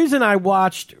mean, the reason I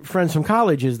watched Friends from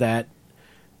College is that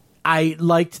I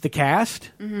liked the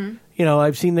cast. Mm-hmm. You know,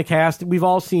 I've seen the cast. We've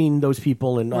all seen those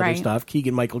people in other stuff.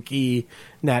 Keegan-Michael Key,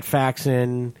 Nat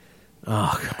Faxon.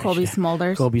 Oh, gosh. Colby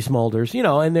Smulders. You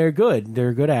know, and they're good.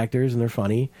 They're good actors, and they're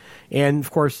funny. And, of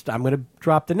course, I'm going to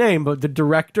drop the name, but the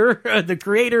director, the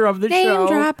creator of the show. Name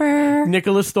dropper.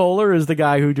 Nicholas Stoller is the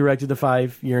guy who directed The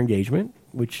 5-Year Engagement,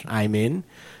 which I'm in.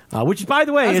 Which, by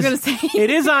the way, it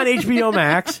is on HBO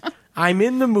Max. I'm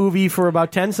in the movie for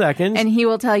about 10 seconds. And he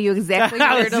will tell you exactly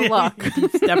where to look. He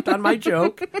stepped on my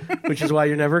joke, which is why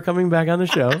you're never coming back on the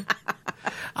show.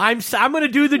 I'm going to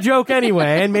do the joke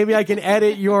anyway, and maybe I can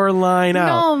edit your line out.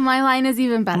 No, my line is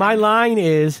even better. My line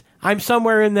is, I'm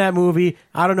somewhere in that movie.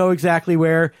 I don't know exactly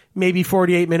where. Maybe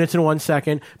 48 minutes and 1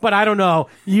 second. But I don't know.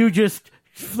 You just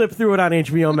flip through it on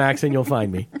HBO Max and you'll find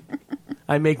me.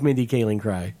 I make Mindy Kaling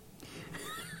cry.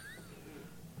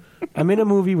 I'm in a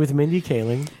movie with Mindy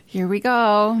Kaling. Here we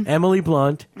go. Emily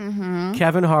Blunt. Mm-hmm.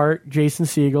 Kevin Hart. Jason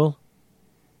Segel.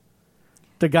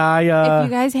 The guy... if you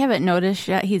guys haven't noticed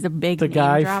yet, he's a big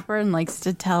name dropper and likes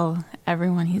to tell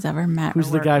everyone he's ever met.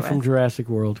 Who's the guy from Jurassic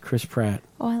World? Chris Pratt.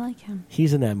 Oh, I like him.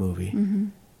 He's in that movie. Mm-hmm.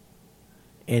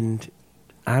 And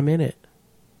I'm in it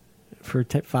for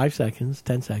 5 seconds,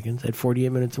 10 seconds, at 48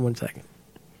 minutes and 1 second.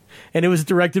 And it was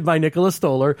directed by Nicholas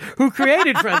Stoller, who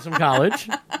created Friends from College.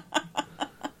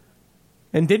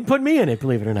 And didn't put me in it,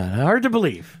 believe it or not. Hard to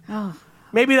believe. Oh.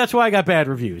 Maybe that's why I got bad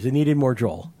reviews. It needed more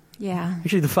Joel. Yeah.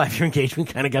 Actually, the 5-Year Engagement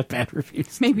kind of got bad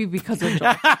reviews. Maybe because of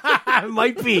Joel. It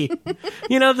might be.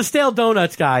 You know, the stale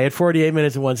donuts guy at 48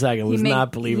 minutes and 1 second was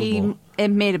not believable. It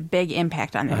made a big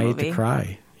impact on the movie. I had to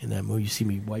cry in that movie. You see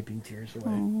me wiping tears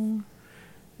away. Oh.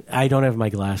 I don't have my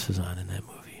glasses on in that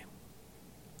movie.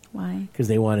 Why? Because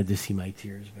they wanted to see my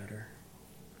tears better.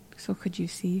 So could you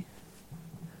see?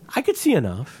 I could see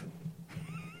enough.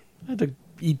 I had to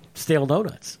eat stale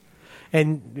donuts.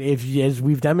 And as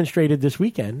we've demonstrated this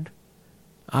weekend,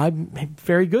 I'm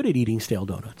very good at eating stale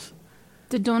donuts.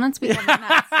 The donuts become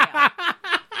not stale.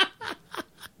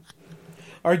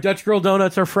 Our Dutch Girl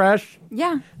donuts are fresh?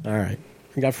 Yeah. All right.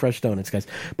 We got fresh donuts, guys.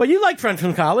 But you liked Friends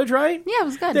from College, right? Yeah, it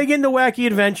was good. They get into wacky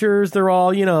adventures. They're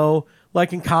all, you know,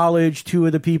 like in college, two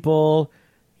of the people,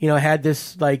 you know, had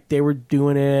this, like, they were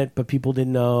doing it, but people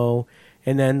didn't know.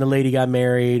 And then the lady got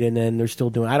married, and then they're still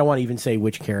doing I don't want to even say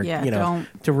which character, you know,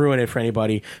 to ruin it for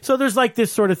anybody. So there's like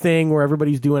this sort of thing where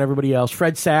everybody's doing everybody else.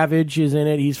 Fred Savage is in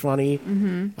it. He's funny.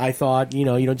 Mm-hmm. I thought, you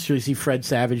know, you don't really see Fred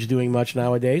Savage doing much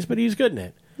nowadays, but he's good in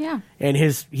it. Yeah. And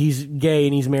he's gay,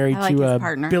 and he's married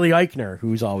to Billy Eichner,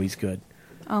 who's always good.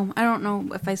 Oh, I don't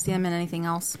know if I see him in anything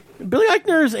else. Billy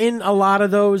Eichner's in a lot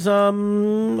of those, I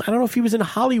don't know if he was in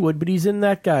Hollywood, but he's in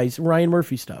that guy's Ryan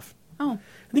Murphy stuff. Oh.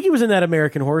 I think he was in that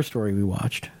American Horror Story we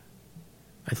watched.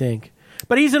 I think,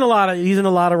 but he's in a lot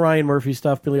of Ryan Murphy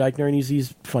stuff. Billy Eichner, and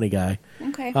he's a funny guy.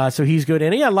 Okay, so he's good,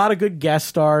 and a lot of good guest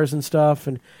stars and stuff.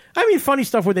 And I mean, funny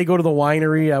stuff where they go to the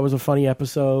winery. That was a funny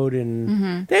episode,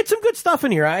 and they had some good stuff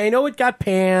in here. I know it got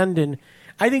panned, and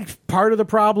I think part of the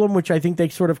problem, which I think they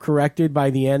sort of corrected by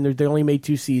the end, they only made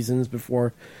 2 seasons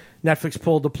before Netflix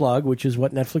pulled the plug, which is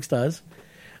what Netflix does.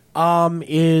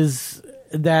 Is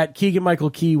that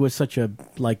Keegan-Michael Key was such a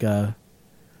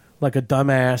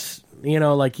dumbass, you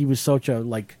know, like he was such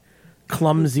a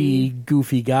clumsy,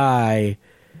 goofy guy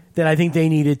that I think they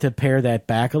needed to pare that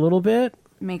back a little bit.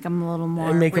 Make him a little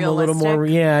more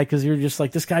because you're just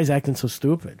like, this guy's acting so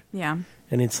stupid. Yeah.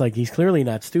 And it's like, he's clearly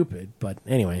not stupid, but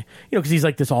anyway, you know, because he's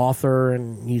like this author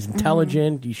and he's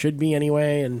intelligent, he should be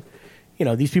anyway, and, you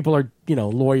know, these people are, you know,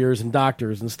 lawyers and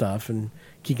doctors and stuff, and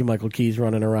Keegan-Michael Key's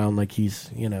running around like he's,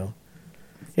 you know,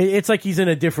 it's like he's in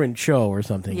a different show or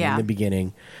something in the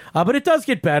beginning. But it does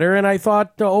get better, and I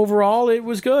thought overall it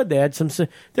was good. They had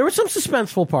there were some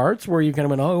suspenseful parts where you kind of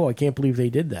went, oh, I can't believe they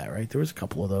did that, right? There was a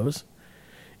couple of those.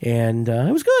 And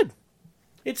it was good.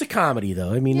 It's a comedy,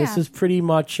 though. I mean, this is pretty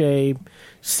much a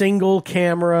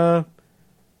single-camera,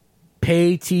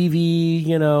 pay TV,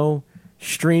 you know,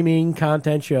 streaming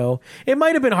content show. It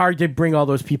might have been hard to bring all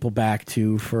those people back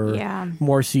too for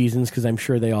more seasons because I'm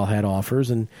sure they all had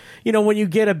offers. And you know, when you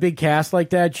get a big cast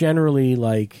like that, generally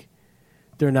like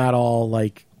they're not all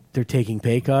like they're taking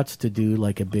pay cuts to do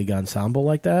like a big ensemble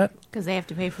like that because they have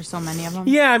to pay for so many of them.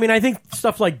 Yeah, I mean, I think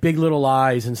stuff like Big Little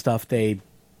Lies and stuff, they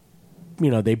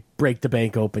break the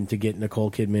bank open to get Nicole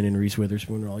Kidman and Reese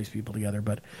Witherspoon and all these people together.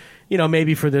 But, you know,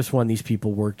 maybe for this one, these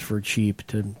people worked for cheap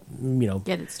to, you know,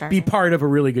 get it started, be part of a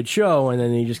really good show, and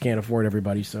then they just can't afford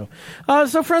everybody. So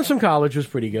Friends from College was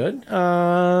pretty good.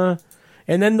 And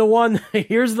then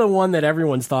here's the one that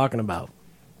everyone's talking about.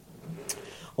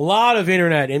 A lot of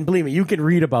internet, and believe me, you can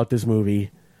read about this movie.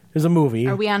 There's a movie.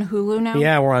 Are we on Hulu now?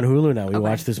 Yeah, we're on Hulu now. We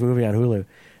watched this movie on Hulu.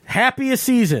 Happiest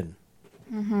Season.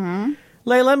 Mm-hmm.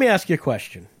 Leigh, let me ask you a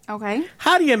question. Okay.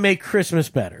 How do you make Christmas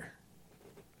better?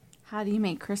 How do you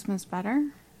make Christmas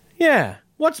better? Yeah.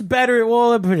 What's better?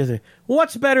 Well,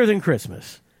 what's better than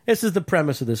Christmas? This is the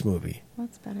premise of this movie.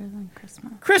 What's better than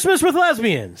Christmas? Christmas with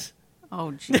lesbians.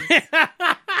 Oh, jeez.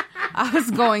 I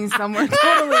was going somewhere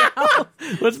totally else.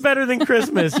 What's better than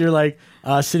Christmas? You're like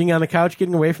sitting on the couch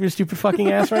getting away from your stupid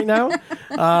fucking ass right now?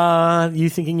 You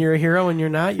thinking you're a hero and you're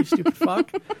not, you stupid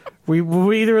fuck?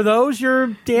 Were either of those your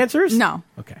dancers? No.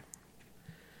 Okay.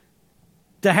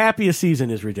 The happiest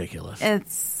season is ridiculous.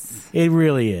 It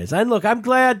really is. And look, I'm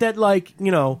glad that, like,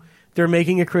 you know, they're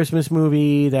making a Christmas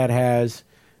movie that has,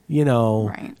 you know,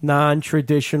 right.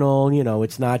 non-traditional, you know,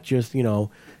 it's not just, you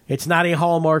know, it's not a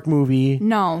Hallmark movie.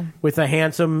 No. With a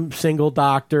handsome single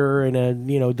doctor and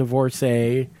a, you know,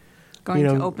 divorcee. Going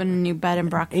to open a new bed and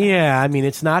breakfast. Yeah, I mean,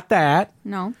 it's not that.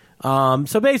 No.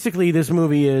 So basically, this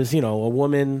movie is, you know, a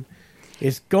woman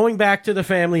is going back to the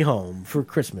family home for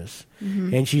Christmas.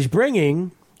 Mm-hmm. And she's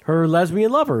bringing her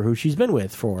lesbian lover, who she's been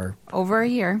with for over a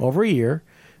year,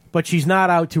 but she's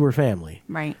not out to her family.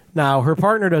 Right. Now, her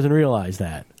partner doesn't realize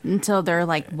that. Until they're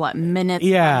like, what, minutes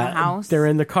from the house? They're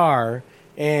in the car.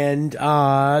 And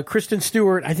Kristen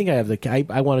Stewart, I think I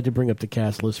have I wanted to bring up the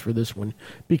cast list for this one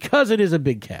because it is a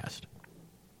big cast.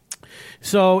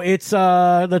 So it's,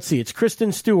 let's see, it's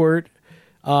Kristen Stewart.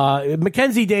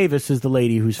 Mackenzie Davis is the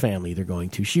lady whose family they're going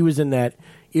to. She was in that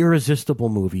Irresistible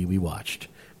movie we watched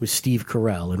with Steve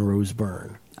Carell and Rose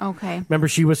Byrne. Okay. Remember,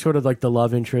 she was sort of like the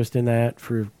love interest in that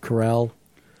for Carell.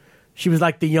 She was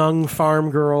like the young farm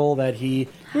girl that he...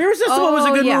 Irresistible was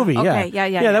a good movie. Okay.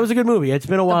 Yeah, that was a good movie. It's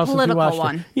been a while since we watched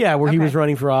one. it. Yeah, where he was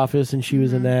running for office and she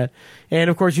was in that. And,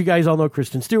 of course, you guys all know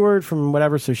Kristen Stewart from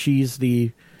whatever, so she's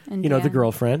the, the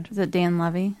girlfriend. Is it Dan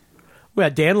Levy? Well,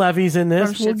 Dan Levy's in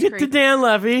this. We'll get to Dan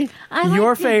Levy.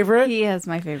 Your favorite. He is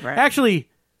my favorite. Actually,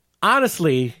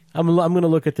 honestly, I'm going to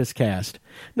look at this cast.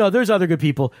 No, there's other good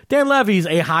people. Dan Levy's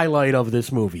a highlight of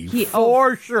this movie.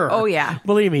 For sure. Oh, yeah.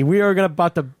 Believe me, we are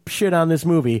about to shit on this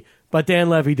movie, but Dan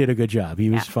Levy did a good job. He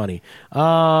was funny.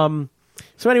 So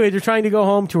anyway, they're trying to go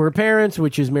home to her parents,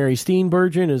 which is Mary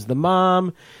Steenburgen is the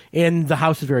mom, and the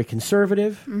house is very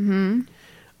conservative. Mm-hmm.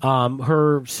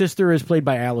 Her sister is played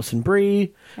by Alison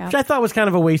Brie, which I thought was kind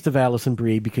of a waste of Alison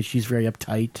Brie because she's very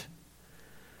uptight.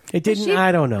 It didn't.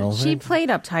 I don't know. She played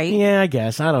uptight. Yeah, I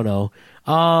guess. I don't know.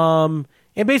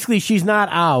 And basically, she's not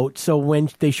out. So when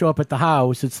they show up at the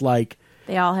house, it's like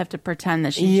they all have to pretend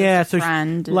that she's just a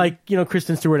friend. Like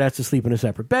Kristen Stewart has to sleep in a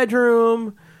separate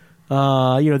bedroom.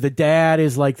 The dad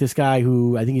is like this guy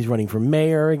who I think he's running for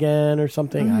mayor again or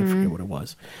something. Mm-hmm. I forget what it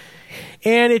was.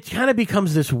 And it kind of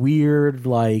becomes this weird,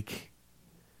 like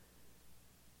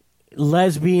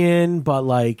lesbian, but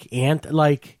like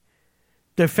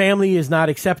the family is not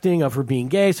accepting of her being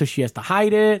gay, so she has to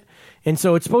hide it. And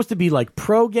so it's supposed to be like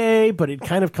pro-gay, but it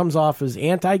kind of comes off as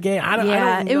anti-gay. I don't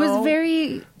know. It was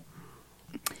very...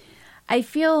 I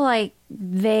feel like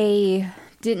they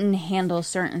didn't handle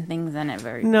certain things in it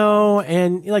very well. No,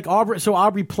 and like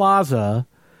Aubrey Plaza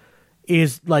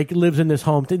is like lives in this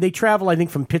home. They travel, I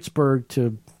think, from Pittsburgh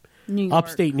to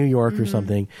upstate New York or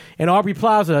something. And Aubrey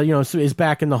Plaza, is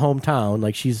back in the hometown.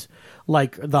 Like she's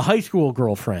like the high school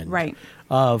girlfriend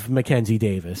of Mackenzie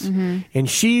Davis. Mm-hmm. And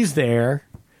she's there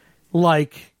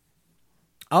like,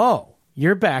 oh,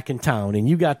 you're back in town and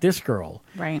you got this girl.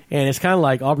 Right. And it's kind of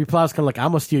like Aubrey Plaza's kind of like, I'm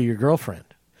going to steal your girlfriend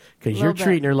because you're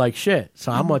treating her like shit.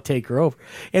 So I'm going to take her over.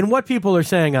 And what people are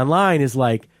saying online is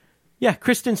like, yeah,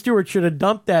 Kristen Stewart should have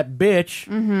dumped that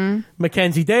bitch,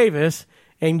 Mackenzie Davis,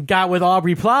 and got with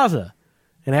Aubrey Plaza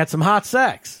and had some hot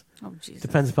sex. Oh, Jesus.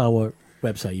 Depends upon what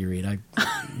website you read.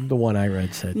 The one I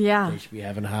read said they should be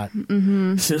having hot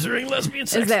scissoring lesbian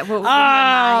sex. Is that what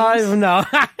was in your mind? No.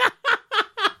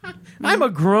 I'm a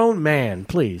grown man,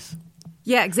 please.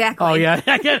 Yeah, exactly. Oh, yeah.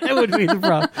 That would be the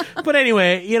problem. But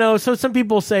anyway, so some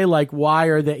people say, like, why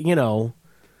are they, the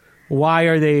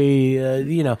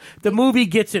movie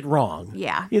gets it wrong.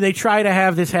 Yeah. They try to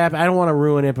have this happen. I don't want to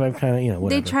ruin it, but I'm kind of,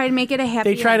 whatever. They try to make it a happy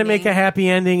ending. They try to make a happy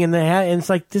ending, and it's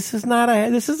like, this is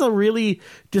a really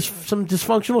some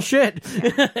dysfunctional shit.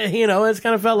 It's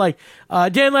kind of felt like,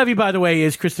 Dan Levy, by the way,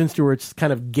 is Kristen Stewart's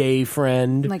kind of gay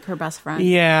friend. Like her best friend.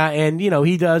 Yeah, and,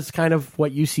 he does kind of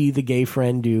what you see the gay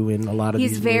friend do in a lot of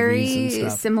these movies and stuff. He's very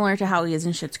similar to how he is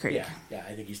in Schitt's Creek. Yeah,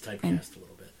 I think he's typecast a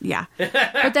little bit. Yeah,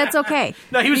 but that's okay.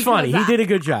 No, he was funny. He did a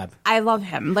good job. I love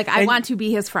him. Like, I want to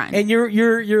be his friend. And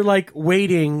you're like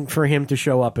waiting for him to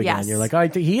show up again. Yes. You're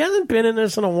like, he hasn't been in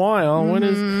this in a while.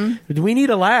 Do we need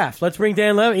a laugh? Let's bring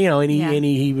Dan Levy. And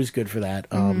he was good for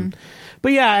that.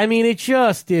 But yeah, I mean, it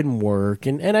just didn't work.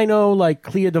 And I know like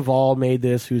Clea Duvall made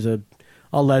this, who's a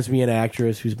a lesbian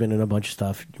actress who's been in a bunch of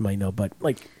stuff you might know, but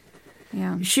like,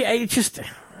 yeah,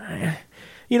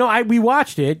 we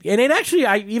watched it, and it actually,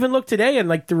 I even looked today, and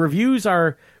like the reviews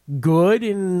are good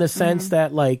in the sense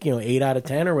that like 8 out of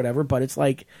 10 or whatever, but it's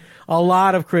like a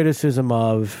lot of criticism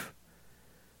of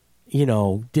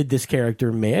did this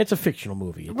character it's a fictional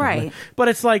movie, right? But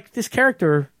it's like this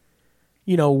character,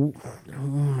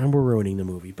 and we're ruining the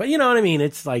movie, but you know what I mean.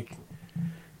 It's like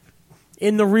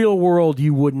in the real world,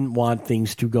 you wouldn't want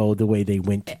things to go the way they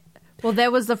went. Well,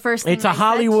 that was the first thing it's a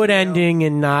Hollywood ending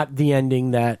and not the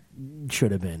ending that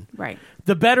should have been. Right.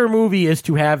 The better movie is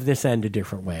to have this end a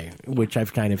different way, which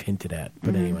I've kind of hinted at.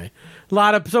 But anyway,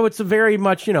 so it's a very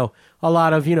much, a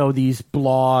lot of, these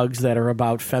blogs that are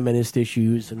about feminist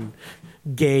issues and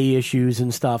gay issues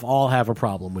and stuff all have a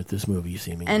problem with this movie,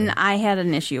 seemingly. And I had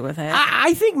an issue with it.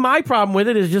 I think my problem with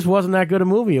it is just wasn't that good a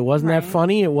movie. It wasn't that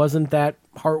funny. It wasn't that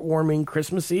heartwarming,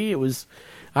 Christmassy. It was,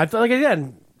 I thought, like,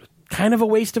 again, kind of a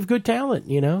waste of good talent,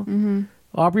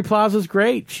 Aubrey Plaza's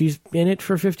great. She's in it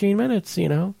for 15 minutes,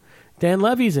 Dan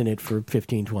Levy's in it for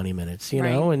 15, 20 minutes,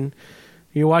 know, and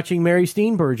you're watching Mary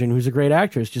Steenburgen, who's a great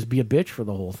actress, just be a bitch for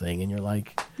the whole thing, and you're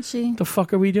like, what the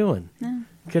fuck are we doing? Yeah.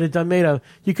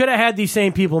 You could have had these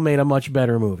same people made a much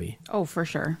better movie. Oh, for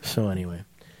sure. So anyway.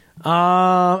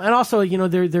 And also,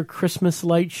 their Christmas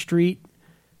Light Street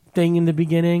thing in the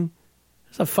beginning.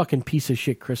 It's a fucking piece of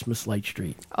shit Christmas Light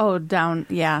Street. Oh, down,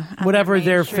 yeah. Whatever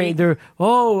they're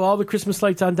all the Christmas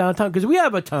lights on downtown. Because we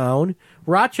have a town,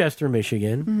 Rochester,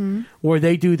 Michigan, where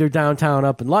they do their downtown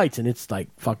up in lights, and it's like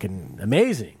fucking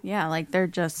amazing. Yeah, like they're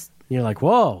just... You're like,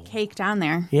 whoa. Cake down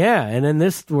there. Yeah, and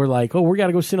then we're like, we got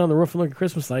to go sit on the roof and look at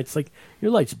Christmas lights. Like,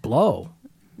 your lights blow.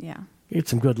 Yeah. You get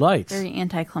some good lights. Very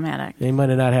anticlimactic. They might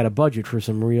have not had a budget for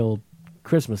some real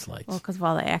Christmas lights. Well, because of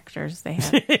all the actors they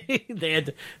had. they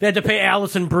had to pay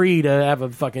Alison Brie to have a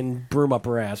fucking broom up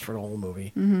her ass for the whole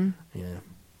movie. Mm-hmm. Yeah.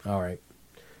 All right.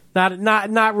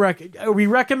 Are we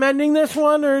recommending this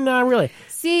one or not really?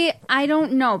 See, I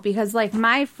don't know because like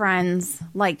my friends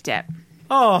liked it.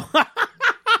 Oh.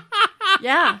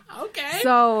 Yeah. Okay.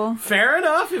 So fair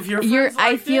enough. If your friends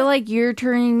I feel like you're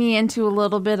turning me into a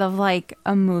little bit of like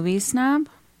a movie snob.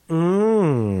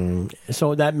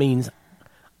 So that means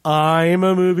I'm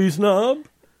a movie snob?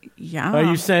 Yeah. Are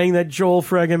you saying that Joel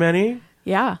Fregemeny?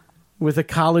 Yeah. With a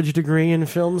college degree in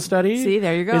film studies? See,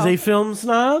 there you go. Is a film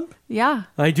snob? Yeah.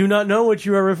 I do not know what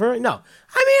you are referring. No. I mean,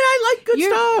 I like good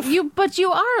stuff. But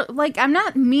you are, like, I'm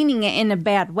not meaning it in a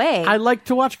bad way. I like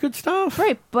to watch good stuff.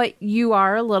 Right, but you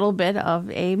are a little bit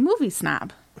of a movie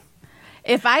snob.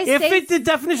 The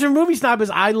definition of movie snob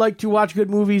is I like to watch good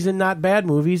movies and not bad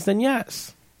movies, then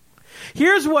yes.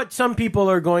 Here's what some people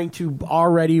are going to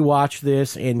already watch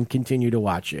this and continue to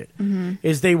watch it,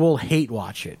 is they will hate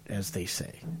watch it, as they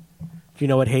say. Do you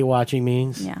know what hate watching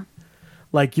means? Yeah.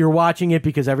 Like you're watching it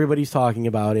because everybody's talking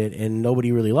about it and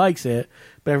nobody really likes it,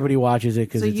 but everybody watches it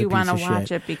because it's a piece of shit. So you want to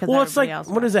watch it because everybody else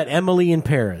like, what is that? Emily in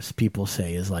Paris, people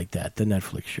say, is like that, the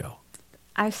Netflix show.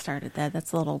 I started that.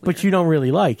 That's a little weird. But you don't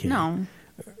really like it. No.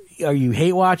 Are you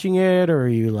hate watching it, or are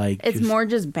you like? It's more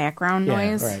just background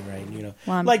noise. Yeah,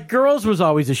 right. Like Girls was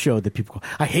always a show that people go,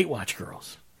 I hate watch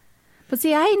Girls. But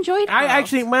see, I enjoyed Girls. I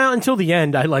actually, until the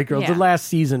end, I like Girls. Yeah. The last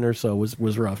season or so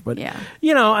was rough, but I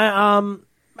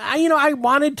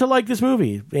wanted to like this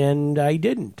movie, and I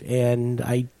didn't.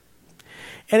 And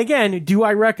again, do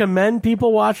I recommend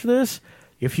people watch this?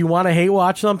 If you want to hate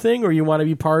watch something, or you want to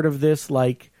be part of this,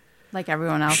 like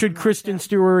everyone else. Should Kristen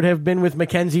Stewart have been with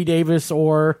Mackenzie Davis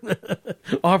or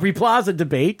Aubrey Plaza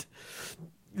debate,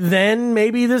 then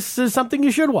maybe this is something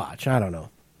you should watch. I don't know.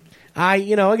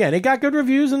 Again, it got good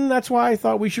reviews, and that's why I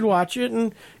thought we should watch it.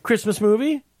 And Christmas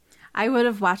movie. I would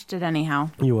have watched it anyhow.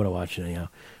 You would have watched it anyhow.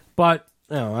 But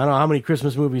I don't know how many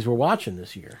Christmas movies we're watching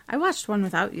this year. I watched one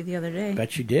without you the other day.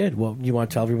 Bet you did. Well, you want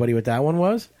to tell everybody what that one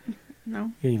was?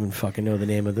 No. You don't even fucking know the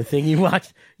name of the thing you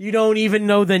watched. You don't even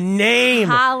know the name.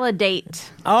 Holiday.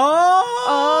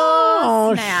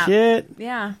 Oh, snap. Shit.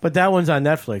 Yeah. But that one's on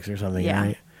Netflix or something, yeah.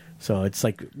 Right? So it's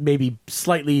like maybe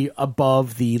slightly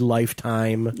above the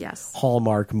Lifetime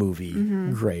Hallmark movie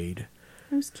grade.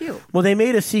 It was cute. Well, they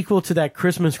made a sequel to that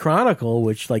Christmas Chronicle,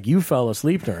 which like you fell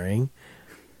asleep during,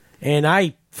 and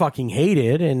I fucking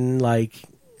hated, and like,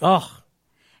 ugh.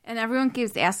 And everyone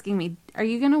keeps asking me, are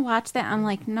you going to watch that? I'm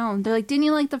like, no. They're like, didn't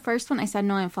you like the first one? I said,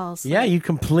 no, I fell asleep. Yeah, you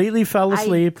completely fell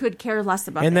asleep. I could care less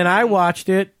about it. And then I watched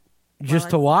it just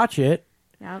to watch it.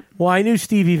 Yep. Well, I knew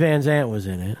Stevie Van Zandt was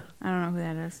in it. I don't know who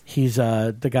that is. He's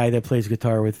the guy that plays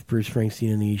guitar with Bruce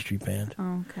Springsteen in the E Street Band.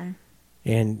 Oh, okay.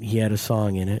 And he had a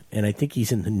song in it, and I think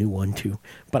he's in the new one, too.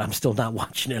 But I'm still not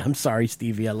watching it. I'm sorry,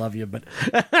 Stevie. I love you, but...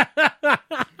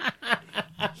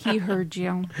 He heard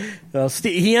you. Well,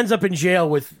 he ends up in jail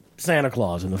with Santa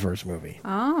Claus in the first movie.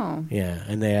 Oh. Yeah,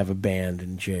 and they have a band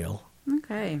in jail.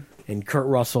 Okay. And Kurt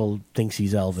Russell thinks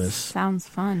he's Elvis. Sounds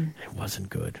fun. It wasn't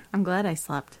good. I'm glad I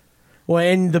slept. Well,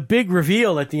 and the big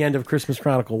reveal at the end of Christmas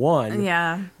Chronicle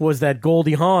 1 was that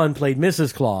Goldie Hawn played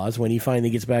Mrs. Claus when he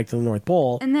finally gets back to the North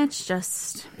Pole. And that's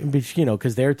just... You know,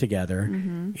 because they're together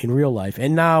in real life.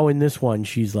 And now in this one,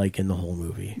 she's like in the whole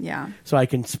movie. Yeah. So I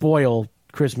can spoil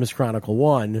Christmas Chronicle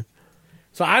 1.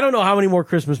 So I don't know how many more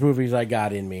Christmas movies I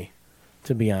got in me,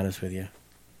 to be honest with you.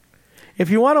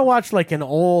 If you want to watch like an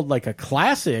old, like a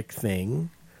classic thing...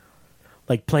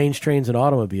 like Planes, Trains, and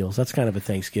Automobiles. That's kind of a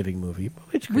Thanksgiving movie.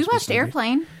 We watched movie.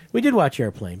 Airplane. We did watch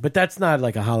Airplane, but that's not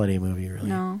like a holiday movie, really.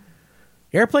 No.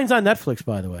 Airplane's on Netflix,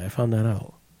 by the way. I found that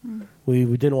out. We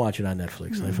didn't watch it on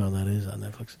Netflix, and I found that it is on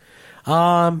Netflix.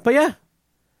 But yeah.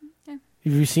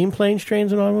 Have you seen Planes,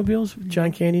 Trains, and Automobiles with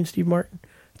John Candy and Steve Martin?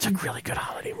 It's a really good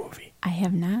holiday movie. I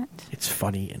have not. It's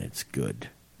funny, and it's good.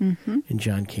 And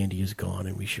John Candy is gone,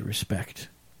 and we should respect...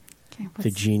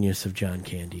 the genius of John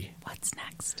Candy. What's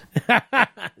next?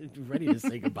 Ready to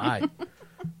say goodbye.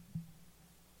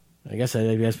 I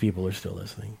guess people are still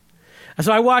listening.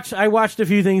 So I watched a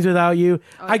few things without you.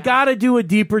 Oh, yeah. I gotta do a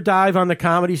deeper dive on the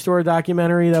Comedy Store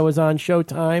documentary that was on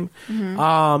Showtime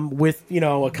with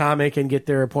a comic and get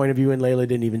their point of view. And Layla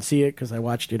didn't even see it because I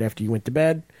watched it after you went to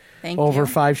bed. Over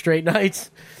 5 straight nights.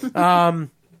 It's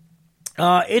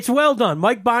well done.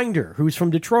 Mike Binder, who's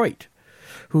from Detroit,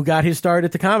 who got his start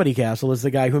at the Comedy Castle, is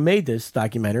the guy who made this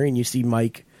documentary. And you see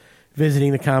Mike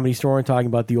visiting the Comedy Store and talking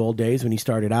about the old days when he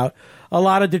started out. A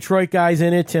lot of Detroit guys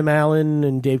in it, Tim Allen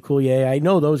and Dave Coulier. I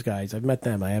know those guys. I've met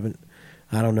them. I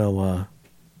don't know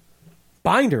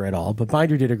Binder at all, but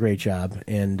Binder did a great job.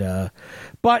 And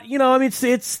but,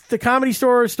 it's the Comedy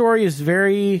Store story is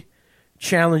very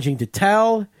challenging to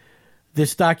tell.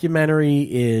 This documentary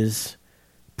is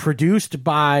produced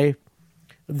by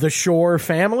the Shore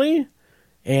family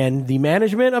and the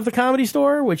management of the Comedy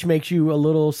Store, which makes you a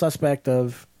little suspect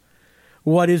of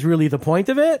what is really the point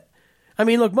of it. I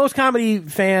mean, look, most comedy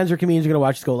fans or comedians are going to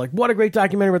watch this go like, what a great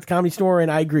documentary about the Comedy Store,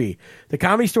 and I agree. The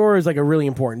Comedy Store is like a really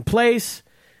important place.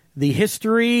 The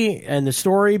history and the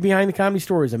story behind the Comedy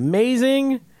Store is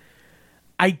amazing.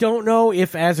 I don't know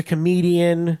if as a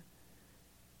comedian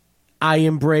I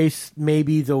embrace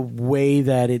maybe the way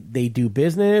that they do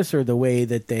business or the way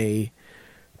that they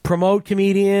promote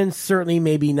comedians. Certainly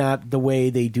maybe not the way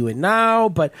they do it now,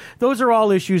 but those are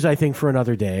all issues I think for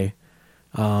another day.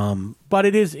 But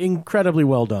it is incredibly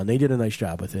well done. They did a nice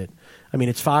job with it. I mean,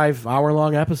 it's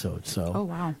 5-hour-long episodes,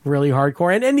 so really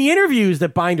hardcore. And the interviews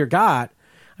that Binder got,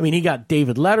 I mean, he got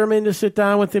David Letterman to sit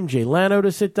down with him, Jay Leno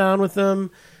to sit down with him,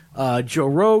 Joe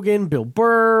Rogan, Bill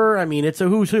Burr. I mean, it's a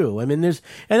who's who. I mean,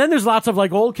 then there's lots of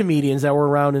like old comedians that were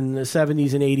around in the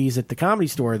 70s and 80s at the Comedy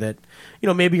Store that,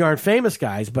 maybe aren't famous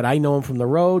guys, but I know them from the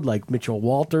road. Like Mitchell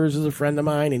Walters is a friend of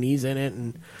mine, and he's in it,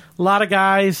 and a lot of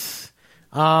guys.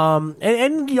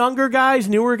 And younger guys,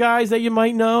 newer guys that you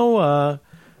might know,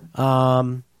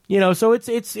 so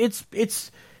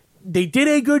it's they did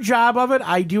a good job of it.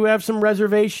 I do have some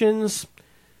reservations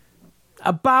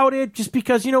about it just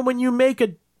because, when you make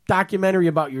a documentary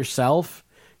about yourself,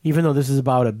 even though this is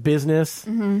about a business,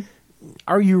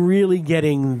 are you really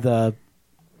getting the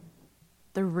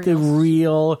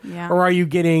real or are you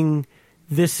getting,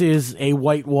 this is a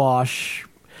whitewash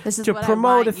to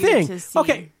promote a thing?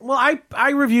 Okay, well, I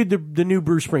reviewed the new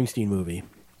Bruce Springsteen movie.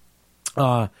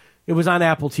 It was on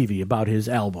Apple TV about his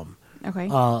album,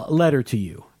 Letter to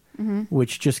You,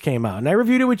 which just came out. And I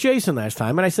reviewed it with Jason last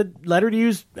time, and I said Letter to You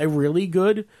is a really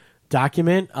good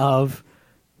document of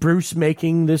Bruce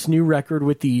making this new record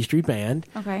with the E Street Band,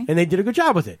 and they did a good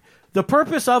job with it. The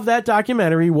purpose of that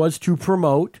documentary was to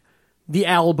promote the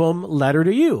album Letter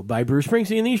to You by Bruce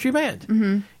Springsteen and the E Street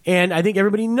Band. And I think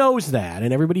everybody knows that,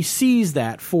 and everybody sees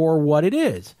that for what it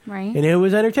is. Right. And it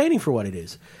was entertaining for what it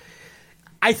is.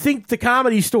 I think the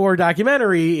Comedy Store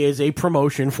documentary is a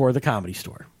promotion for the Comedy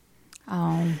Store.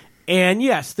 Oh. And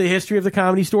yes, the history of the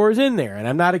Comedy Store is in there. And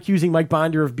I'm not accusing Mike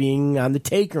Binder of being on the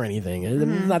take or anything.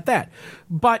 It's not that.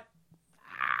 But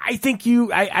I think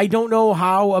I don't know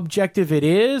how objective it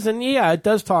is. And yeah, it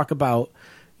does talk about,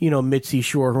 Mitzi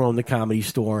Shore, who owned the Comedy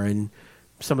Store, and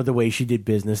some of the ways she did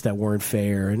business that weren't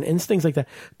fair and things like that.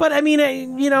 But I mean,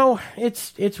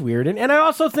 it's weird. And I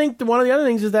also think one of the other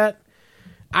things is that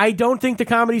I don't think the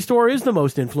Comedy Store is the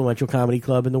most influential comedy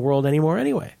club in the world anymore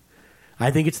anyway. I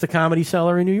think it's the Comedy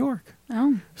Cellar in New York.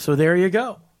 Oh. So there you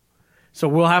go. So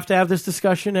we'll have to have this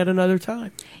discussion at another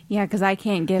time. Yeah, because I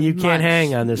can't give You can't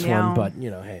hang on this one, but,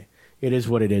 hey, it is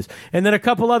what it is. And then a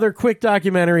couple other quick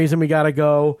documentaries, and we got to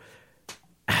go.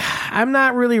 I'm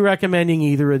not really recommending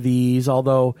either of these,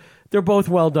 although they're both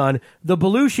well done. The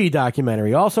Belushi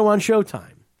documentary, also on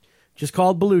Showtime, just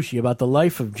called Belushi, about the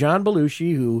life of John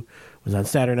Belushi, who was on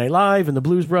Saturday Night Live and the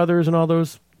Blues Brothers and all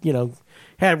those,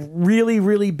 had really,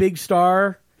 really big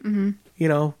star,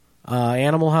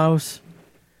 Animal House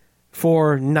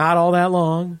for not all that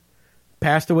long,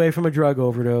 passed away from a drug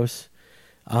overdose.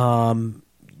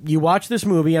 You watch this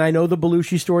movie, and I know the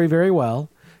Belushi story very well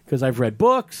because I've read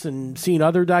books and seen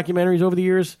other documentaries over the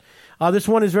years. This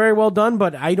one is very well done,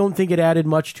 but I don't think it added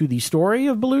much to the story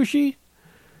of Belushi.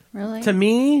 Really? To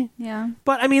me? Yeah.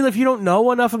 But, I mean, if you don't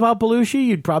know enough about Belushi,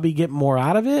 you'd probably get more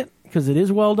out of it because it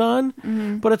is well done.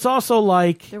 Mm-hmm. But it's also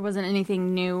like... There wasn't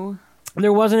anything new.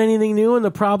 There wasn't anything new, and the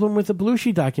problem with the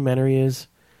Belushi documentary is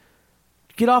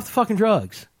get off the fucking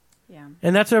drugs. Yeah.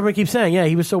 And that's what everyone keeps saying. Yeah,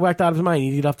 he was so whacked out of his mind. You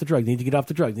need to get off the drugs. You need to get off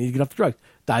the drugs. You need to get off the drugs.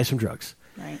 Dies from drugs.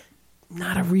 Right.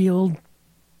 Not a real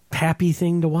happy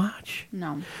thing to watch.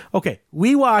 No. Okay,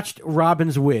 we watched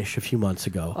Robin's Wish a few months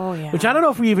ago. Oh, yeah. Which I don't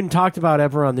know if we even talked about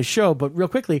ever on the show, but real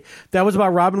quickly, that was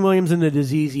about Robin Williams and the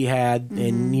disease he had,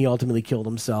 and he ultimately killed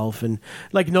himself. And,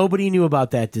 nobody knew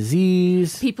about that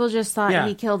disease. People just thought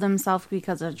he killed himself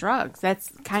because of drugs.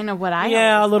 That's kind of what I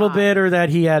a little thought. bit, or that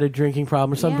he had a drinking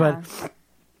problem or something.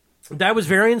 But that was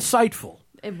very insightful.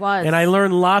 It was. And I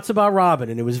learned lots about Robin,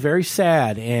 and it was very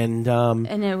sad. And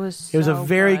it was it was a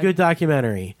very good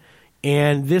documentary.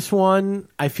 And this one,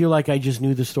 I feel like I just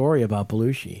knew the story about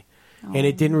Belushi. Oh. And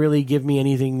it didn't really give me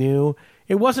anything new.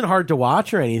 It wasn't hard to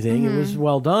watch or anything. It was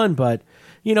well done. But,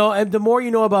 and the more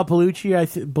you know about Belushi, I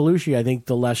think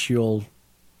the less you'll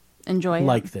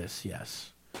enjoy this,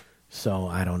 yes. So,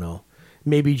 I don't know.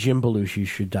 Maybe Jim Belushi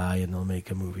should die and they'll make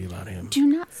a movie about him. Do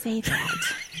not say that.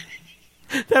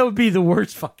 That would be the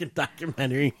worst fucking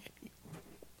documentary.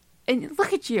 And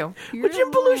look at you. But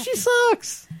Jim Belushi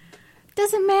sucks.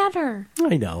 Doesn't matter.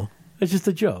 I know. It's just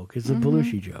a joke. It's a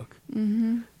Belushi joke.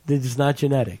 Mm-hmm. It's not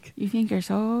genetic. You think you're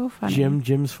so funny.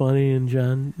 Jim's funny and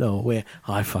John... No, wait.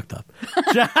 Oh, I fucked up.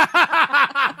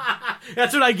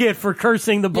 That's what I get for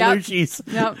cursing the Belushis.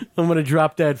 Yep. I'm going to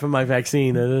drop dead from my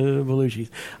vaccine, Belushis.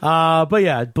 But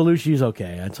yeah, Belushi's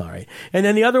okay. That's all right. And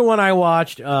then the other one I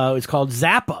watched is called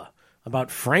Zappa,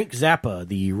 about Frank Zappa,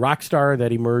 the rock star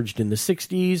that emerged in the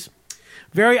 60s.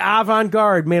 Very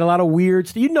avant-garde, made a lot of weird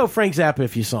stuff. You'd know Frank Zappa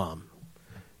if you saw him.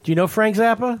 Do you know Frank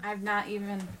Zappa? I've not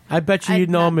even... I bet you'd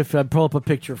know him if I pull up a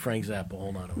picture of Frank Zappa.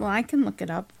 Hold on. Well, I can look it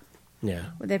up. Yeah.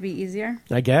 Would that be easier?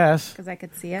 I guess. Because I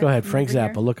could see it. Go ahead, Frank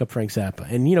Zappa. Look up Frank Zappa.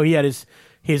 And, he had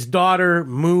his daughter,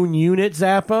 Moon Unit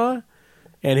Zappa,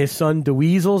 and his son,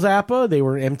 DeWeasel Zappa. They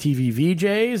were MTV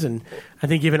VJs. And I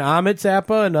think even Amit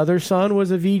Zappa, another son,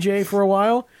 was a VJ for a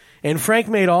while. And Frank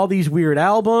made all these weird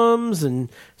albums, and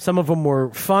some of them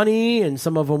were funny, and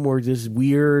some of them were just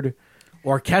weird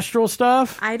orchestral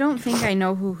stuff. I don't think I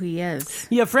know who he is.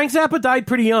 Yeah, Frank Zappa died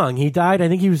pretty young. He died, I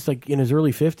think he was in his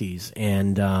early 50s.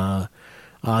 And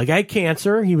he had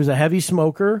cancer. He was a heavy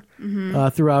smoker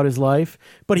throughout his life.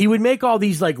 But he would make all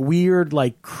these weird,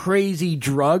 crazy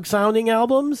drug-sounding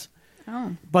albums.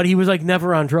 Oh. But he was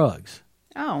never on drugs.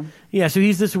 Oh. Yeah, so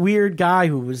he's this weird guy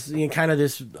who was kind of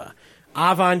this...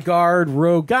 avant-garde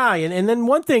rogue guy, and then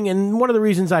one thing, and one of the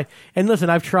reasons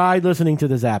I've tried listening to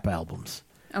the Zappa albums.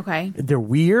 Okay. They're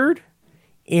weird,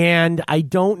 and I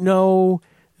don't know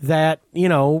that,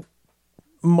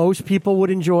 most people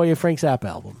would enjoy a Frank Zappa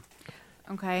album.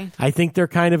 Okay. I think they're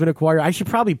kind of an acquired. I should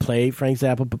probably play Frank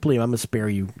Zappa, but please, I'm going to spare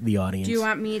you, the audience. Do you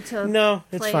want me to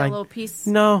it's play fine. a little piece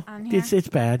No, on here? it's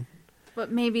bad. But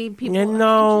maybe people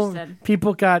are interested.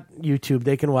 People got YouTube.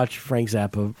 They can watch Frank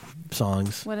Zappa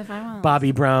songs. What if I want?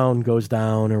 Bobby Brown Goes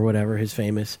Down or whatever, his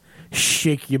famous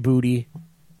Shake Your Booty.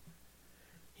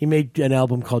 He made an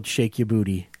album called Shake Your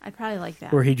Booty. I'd probably like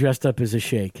that. Where he dressed up as a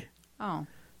shake. Oh.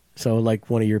 So like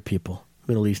one of your people,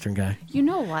 Middle Eastern guy. You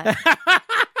know what?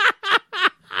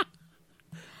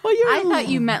 Well, I thought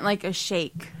you meant like a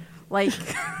shake. Like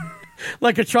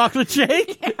like a chocolate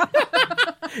shake? Yeah.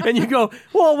 And you go,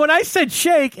 well, when I said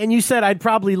shake and you said I'd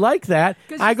probably like that,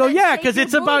 I go, yeah, because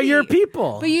it's about your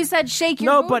people. But you said shake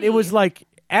your booty. No, but it was like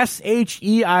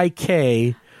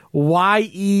SHEIKYER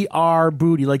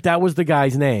booty. Like that was the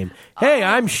guy's name. Hey,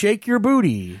 I'm Shake Your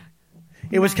Booty.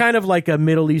 It was kind of like a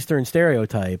Middle Eastern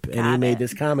stereotype, and he made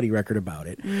this comedy record about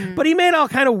it. But he made all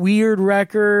kind of weird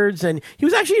records, and he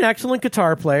was actually an excellent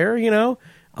guitar player,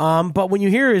 But when you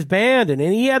hear his band, and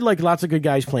he had lots of good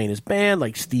guys playing his band,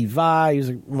 like Steve Vai,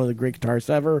 who's one of the great guitarists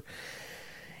ever.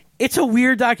 It's a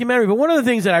weird documentary, but one of the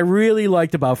things that I really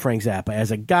liked about Frank Zappa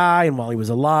as a guy and while he was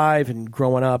alive and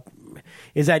growing up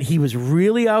is that he was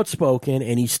really outspoken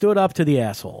and he stood up to the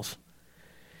assholes.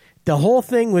 the whole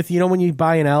thing with, when you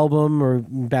buy an album or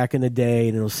back in the day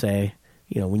and it'll say,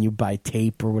 when you buy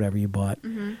tape or whatever you bought,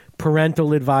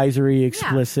 parental advisory,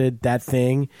 explicit, that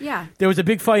thing. Yeah. There was a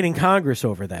big fight in Congress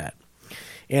over that.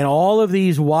 And all of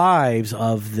these wives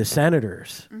of the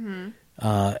senators,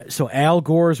 so Al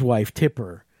Gore's wife,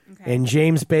 Tipper, and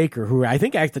James Baker, who I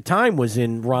think at the time was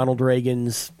in Ronald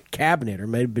Reagan's cabinet, or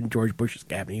might have been George Bush's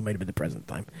cabinet, he might have been the president at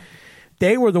the time.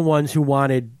 They were the ones who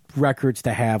wanted records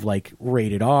to have like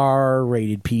rated R,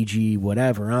 rated PG,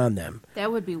 whatever on them.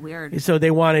 That would be weird. So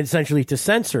they wanted essentially to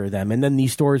censor them, and then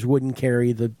these stores wouldn't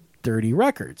carry the dirty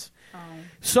records.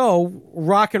 So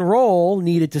rock and roll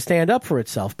needed to stand up for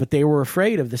itself, but they were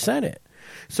afraid of the Senate.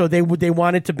 So they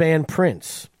wanted to ban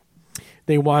Prince.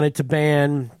 They wanted to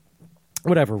ban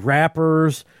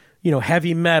rappers,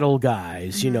 heavy metal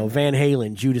guys, Van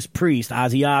Halen, Judas Priest,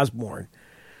 Ozzy Osbourne.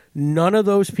 None of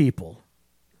those people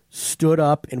stood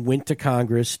up and went to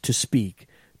Congress to speak,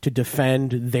 to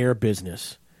defend their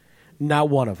business. Not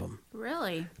one of them.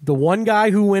 Really? The one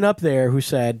guy who went up there who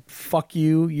said, fuck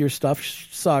you, your stuff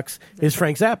sucks, is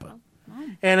Frank Zappa. Oh.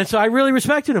 And so I really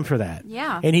respected him for that.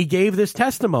 Yeah. And he gave this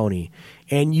testimony.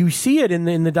 And you see it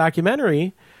in the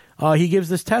documentary. He gives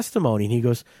this testimony. And he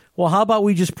goes, well, how about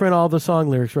we just print all the song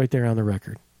lyrics right there on the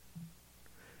record?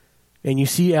 And you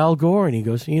see Al Gore, and he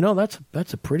goes,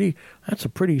 that's a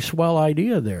pretty swell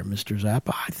idea there, Mr.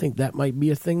 Zappa. I think that might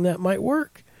be a thing that might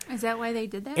work. Is that why they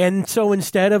did that? And so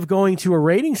instead of going to a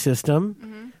rating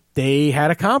system, they had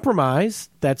a compromise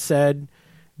that said,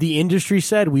 the industry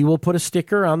said, we will put a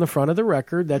sticker on the front of the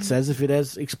record that says if it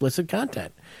has explicit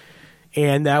content.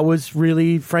 And that was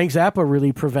really, Frank Zappa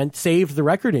really saved the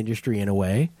record industry in a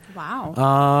way.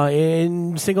 Wow.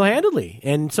 And single-handedly.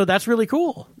 And so that's really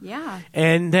cool. Yeah.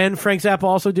 And then Frank Zappa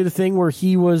also did a thing where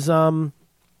he was...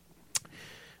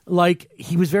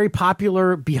 he was very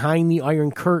popular behind the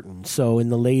Iron Curtain. So in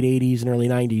the late 80s and early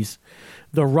 90s,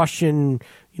 the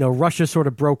Russia sort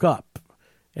of broke up.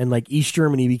 And like East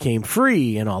Germany became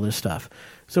free and all this stuff.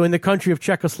 So in the country of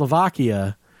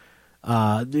Czechoslovakia,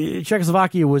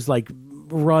 Czechoslovakia was like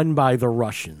run by the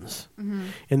Russians.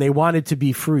 And they wanted to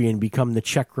be free and become the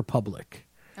Czech Republic.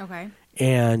 Okay.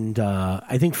 And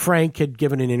I think Frank had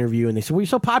given an interview, and they said, well, you're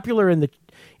so popular in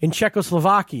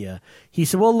Czechoslovakia. He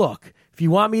said, well, look, if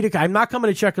you want me to, I'm not coming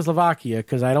to Czechoslovakia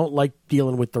because I don't like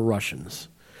dealing with the Russians.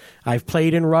 I've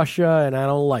played in Russia, and I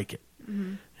don't like it.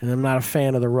 And I'm not a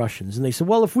fan of the Russians. And they said,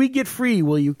 well, if we get free,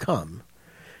 will you come?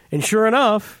 And sure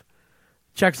enough,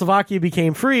 Czechoslovakia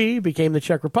became free, became the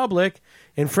Czech Republic,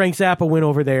 and Frank Zappa went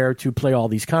over there to play all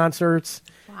these concerts.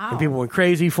 Wow. And people went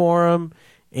crazy for him.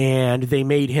 And they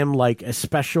made him like a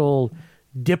special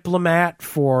diplomat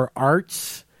for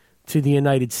arts to the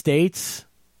United States.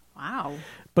 Wow.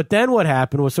 But then what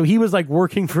happened was, so he was like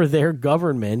working for their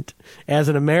government as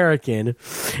an American.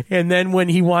 And then when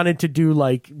he wanted to do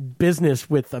like business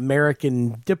with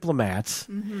American diplomats,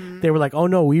 they were like, oh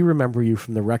no, we remember you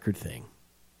from the record thing.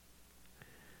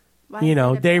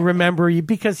 Why they remember you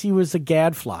because he was a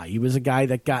gadfly. He was a guy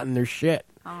that got in their shit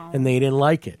and they didn't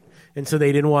like it. And so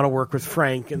they didn't want to work with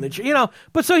Frank and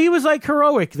but so he was like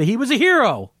heroic. He was a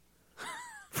hero.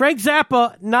 Frank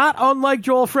Zappa, not unlike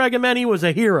Joel Fragomeni, was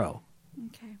a hero.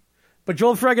 Okay. But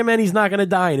Joel Fragomeni's not going to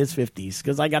die in his 50s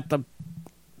because I got the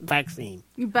vaccine.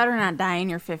 You better not die in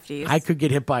your 50s. I could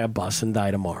get hit by a bus and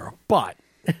die tomorrow. But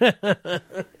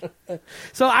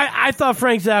so I thought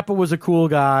Frank Zappa was a cool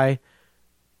guy.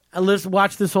 I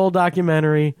watched this whole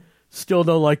documentary. Still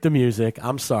don't like the music.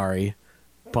 I'm sorry.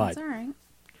 But that's all right.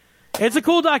 It's a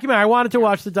cool documentary. I wanted to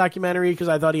watch the documentary because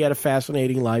I thought he had a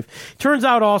fascinating life. Turns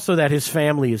out also that his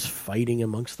family is fighting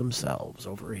amongst themselves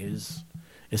over his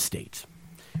estate,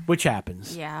 which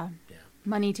happens. Yeah.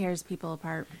 Money tears people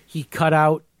apart. He cut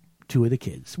out 2 of the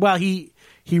kids. Well, he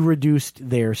reduced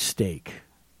their stake.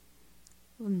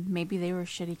 Maybe they were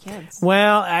shitty kids.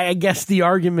 Well, I guess the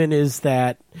argument is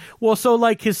that, so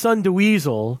like his son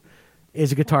DeWeasel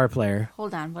is a guitar player.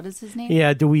 Hold on, what is his name?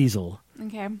 Yeah, DeWeasel.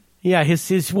 Okay. Yeah,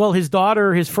 his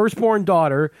daughter, his firstborn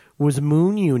daughter was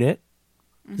Moon Unit,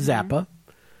 Zappa.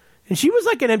 And she was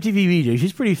like an MTV VJ.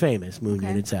 She's pretty famous, Moon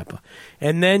Unit Zappa.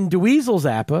 And then DeWeasel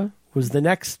Zappa was the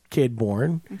next kid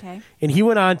born. Okay. And he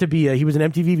went on to he was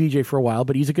an MTV VJ for a while,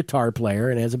 but he's a guitar player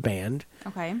and has a band.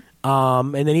 Okay.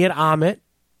 And then he had Amit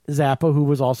Zappa, who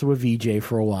was also a VJ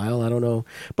for a while. I don't know.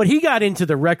 But he got into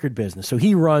the record business, so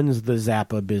he runs the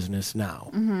Zappa business now.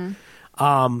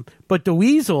 But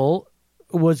DeWeasel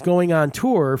was going on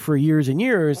tour for years and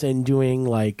years and doing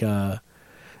like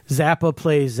Zappa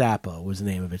Plays Zappa was the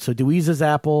name of it. So DeWeasel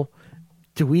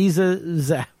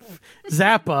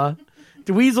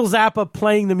Zappa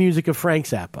playing the music of Frank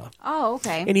Zappa. Oh,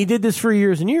 okay. And he did this for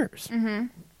years and years.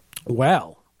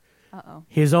 Well,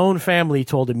 his own family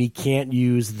told him he can't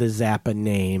use the Zappa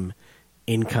name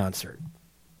in concert.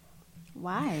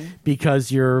 Why? Because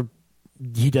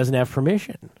he doesn't have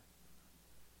permission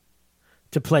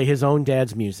to play his own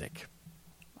dad's music.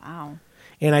 Wow.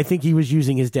 And I think he was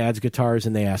using his dad's guitars,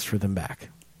 and they asked for them back.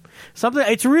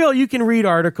 It's real. You can read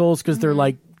articles because they're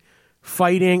like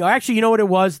fighting. Actually, you know what it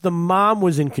was? The mom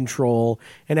was in control,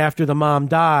 and after the mom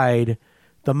died,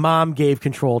 the mom gave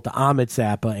control to Ahmet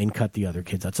Zappa and cut the other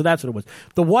kids out. So that's what it was.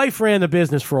 The wife ran the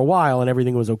business for a while, and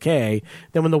everything was okay.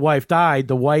 Then when the wife died,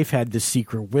 the wife had this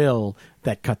secret will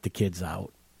that cut the kids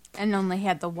out. And only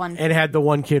had the one kid. And had the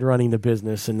one kid running the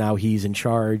business, and now he's in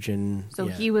charge. And so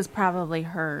he was probably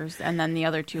hers, and then the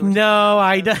other two. No,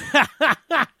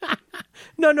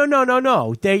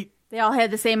 No. They all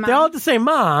had the same mom? They all had the same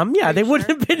mom. Yeah, they wouldn't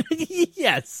have been.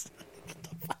 Yes.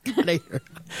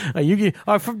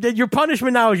 Your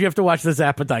punishment now is you have to watch the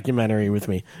Zappa documentary with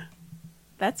me.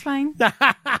 That's fine.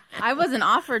 I wasn't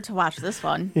offered to watch this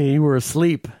one. Yeah, you were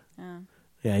asleep.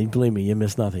 Yeah, believe me, you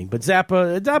missed nothing. But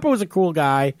Zappa was a cool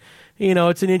guy. You know,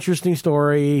 it's an interesting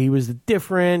story. He was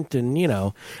different, and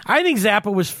I think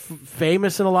Zappa was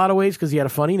famous in a lot of ways because he had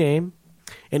a funny name,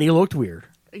 and he looked weird.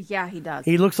 Yeah, he does.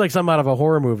 He looks like something out of a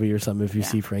horror movie or something if you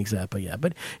see Frank Zappa, yeah.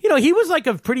 But, he was like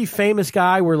a pretty famous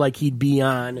guy where, like, he'd be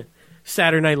on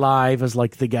Saturday Night Live as,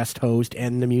 like, the guest host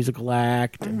and the musical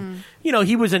act. And,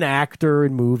 he was an actor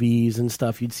in movies and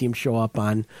stuff. You'd see him show up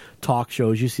on talk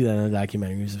shows. You see that in the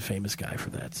documentary. He was a famous guy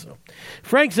for that. So,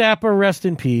 Frank Zappa, rest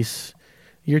in peace.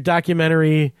 Your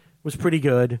documentary was pretty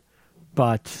good.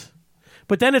 But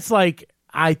then it's like,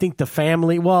 I think the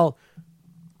family,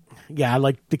 yeah,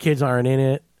 like the kids aren't in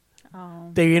it.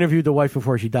 Oh. They interviewed the wife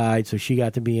before she died, so she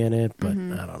got to be in it. But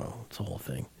I don't know. It's a whole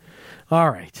thing. All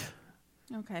right.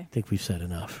 Okay. I think we've said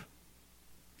enough.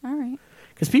 All right.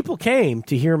 Because people came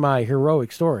to hear my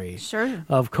heroic story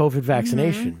of COVID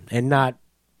vaccination and not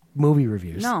movie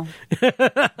reviews. No. They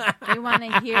want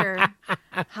to hear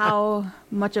how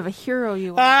much of a hero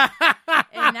you are.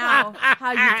 And now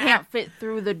how you can't fit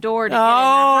through the door to get in the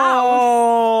house.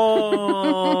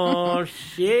 Oh,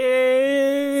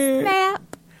 shit.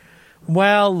 Snap.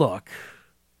 Well, look.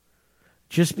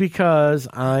 Just because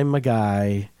I'm a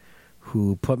guy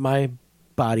who put my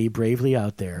body bravely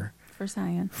out there for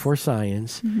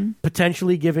science,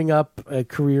 potentially giving up a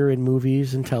career in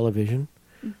movies and television,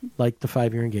 like the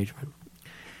 5-year engagement.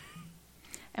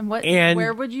 And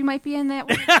where would you might be in that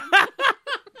one?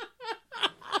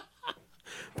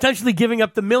 Potentially giving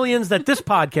up the millions that this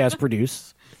podcast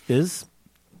produces. There's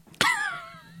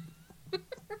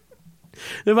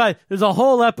a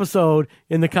whole episode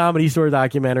in the Comedy Store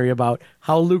documentary about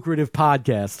how lucrative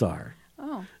podcasts are.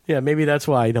 Oh. Yeah, maybe that's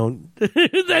why I don't.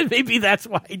 Maybe that's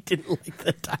why I didn't like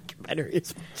the documentary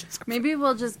as much. Maybe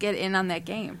we'll just get in on that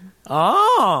game.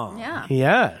 Oh. Yeah.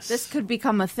 Yes. This could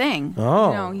become a thing.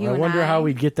 Oh. I wonder how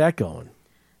we'd get that going.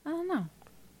 I don't know.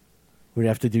 We'd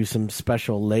have to do some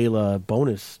special Layla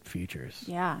bonus features.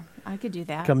 Yeah, I could do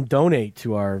that. Come donate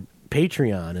to our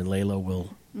Patreon, and Layla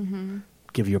will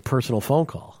give you a personal phone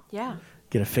call. Yeah.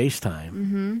 Get a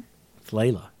FaceTime. It's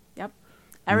Layla. Yep.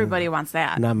 Everybody wants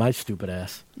that. Not my stupid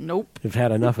ass. Nope. They've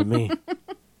had enough of me.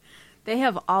 They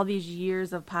have all these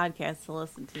years of podcasts to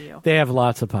listen to you. They have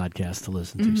lots of podcasts to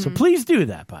listen to. So please do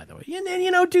that, by the way. And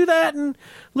then, do that and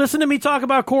listen to me talk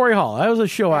about Corey Hall. That was a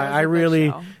show I'm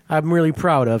really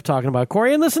proud of, talking about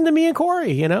Corey. And listen to me and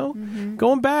Corey,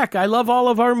 Going back, I love all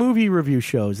of our movie review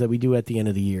shows that we do at the end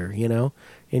of the year,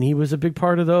 And he was a big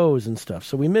part of those and stuff.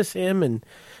 So we miss him and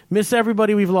miss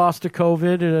everybody we've lost to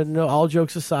COVID, and all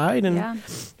jokes aside.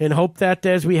 And hope that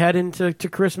as we head into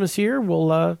Christmas here,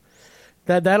 we'll...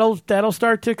 That'll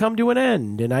start to come to an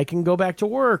end, and I can go back to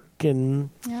work and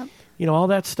all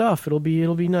that stuff. It'll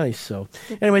be nice. So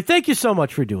anyway, thank you so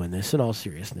much for doing this. In all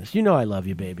seriousness, I love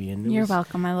you, baby. And you're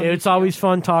welcome. I love you. It's always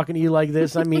fun talking to you like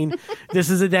this. I mean, this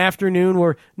is an afternoon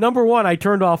where number one, I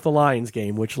turned off the Lions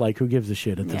game, which who gives a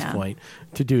shit at this point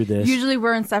to do this. Usually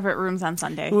we're in separate rooms on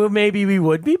Sunday. Well, maybe we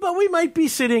would be, but we might be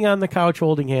sitting on the couch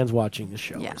holding hands watching the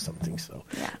show or something. So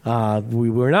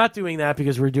we were not doing that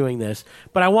because we're doing this.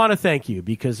 But I want to thank you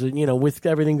because with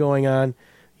everything going on,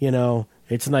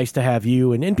 it's nice to have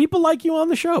you and people like you on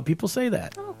the show. People say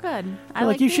that. Oh, good. I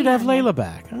like you should have Layla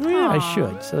back. Oh, yeah, I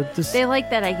should. So they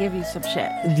like that I give you some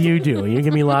shit. You do. You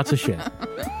give me lots of shit.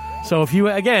 So if you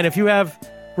have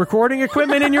recording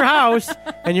equipment in your house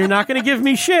and you're not going to give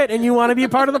me shit and you want to be a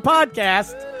part of the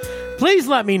podcast, Please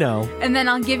let me know. And then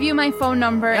I'll give you my phone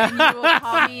number and you will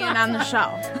call me in on the show.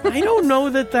 I don't know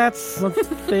that that's a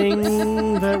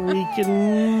thing that we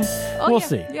can... We'll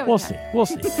see. We'll see.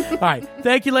 All right.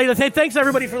 Thank you, ladies. Hey, thanks,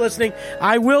 everybody, for listening.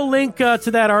 I will link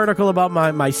to that article about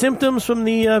my symptoms from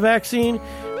the vaccine.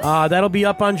 That'll be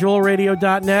up on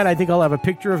joelradio.net. I think I'll have a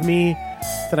picture of me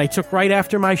that I took right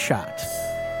after my shot.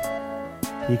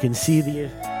 You can see the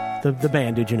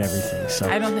bandage and everything. So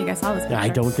I don't think I saw this picture. I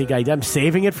don't think I'm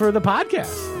saving it for the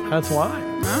podcast. That's why.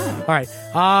 Oh. All right.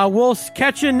 We'll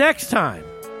catch you next time.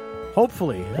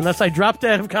 Hopefully. Unless I drop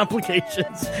dead of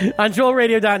complications on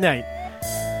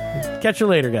joelradio.net. Catch you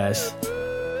later, guys.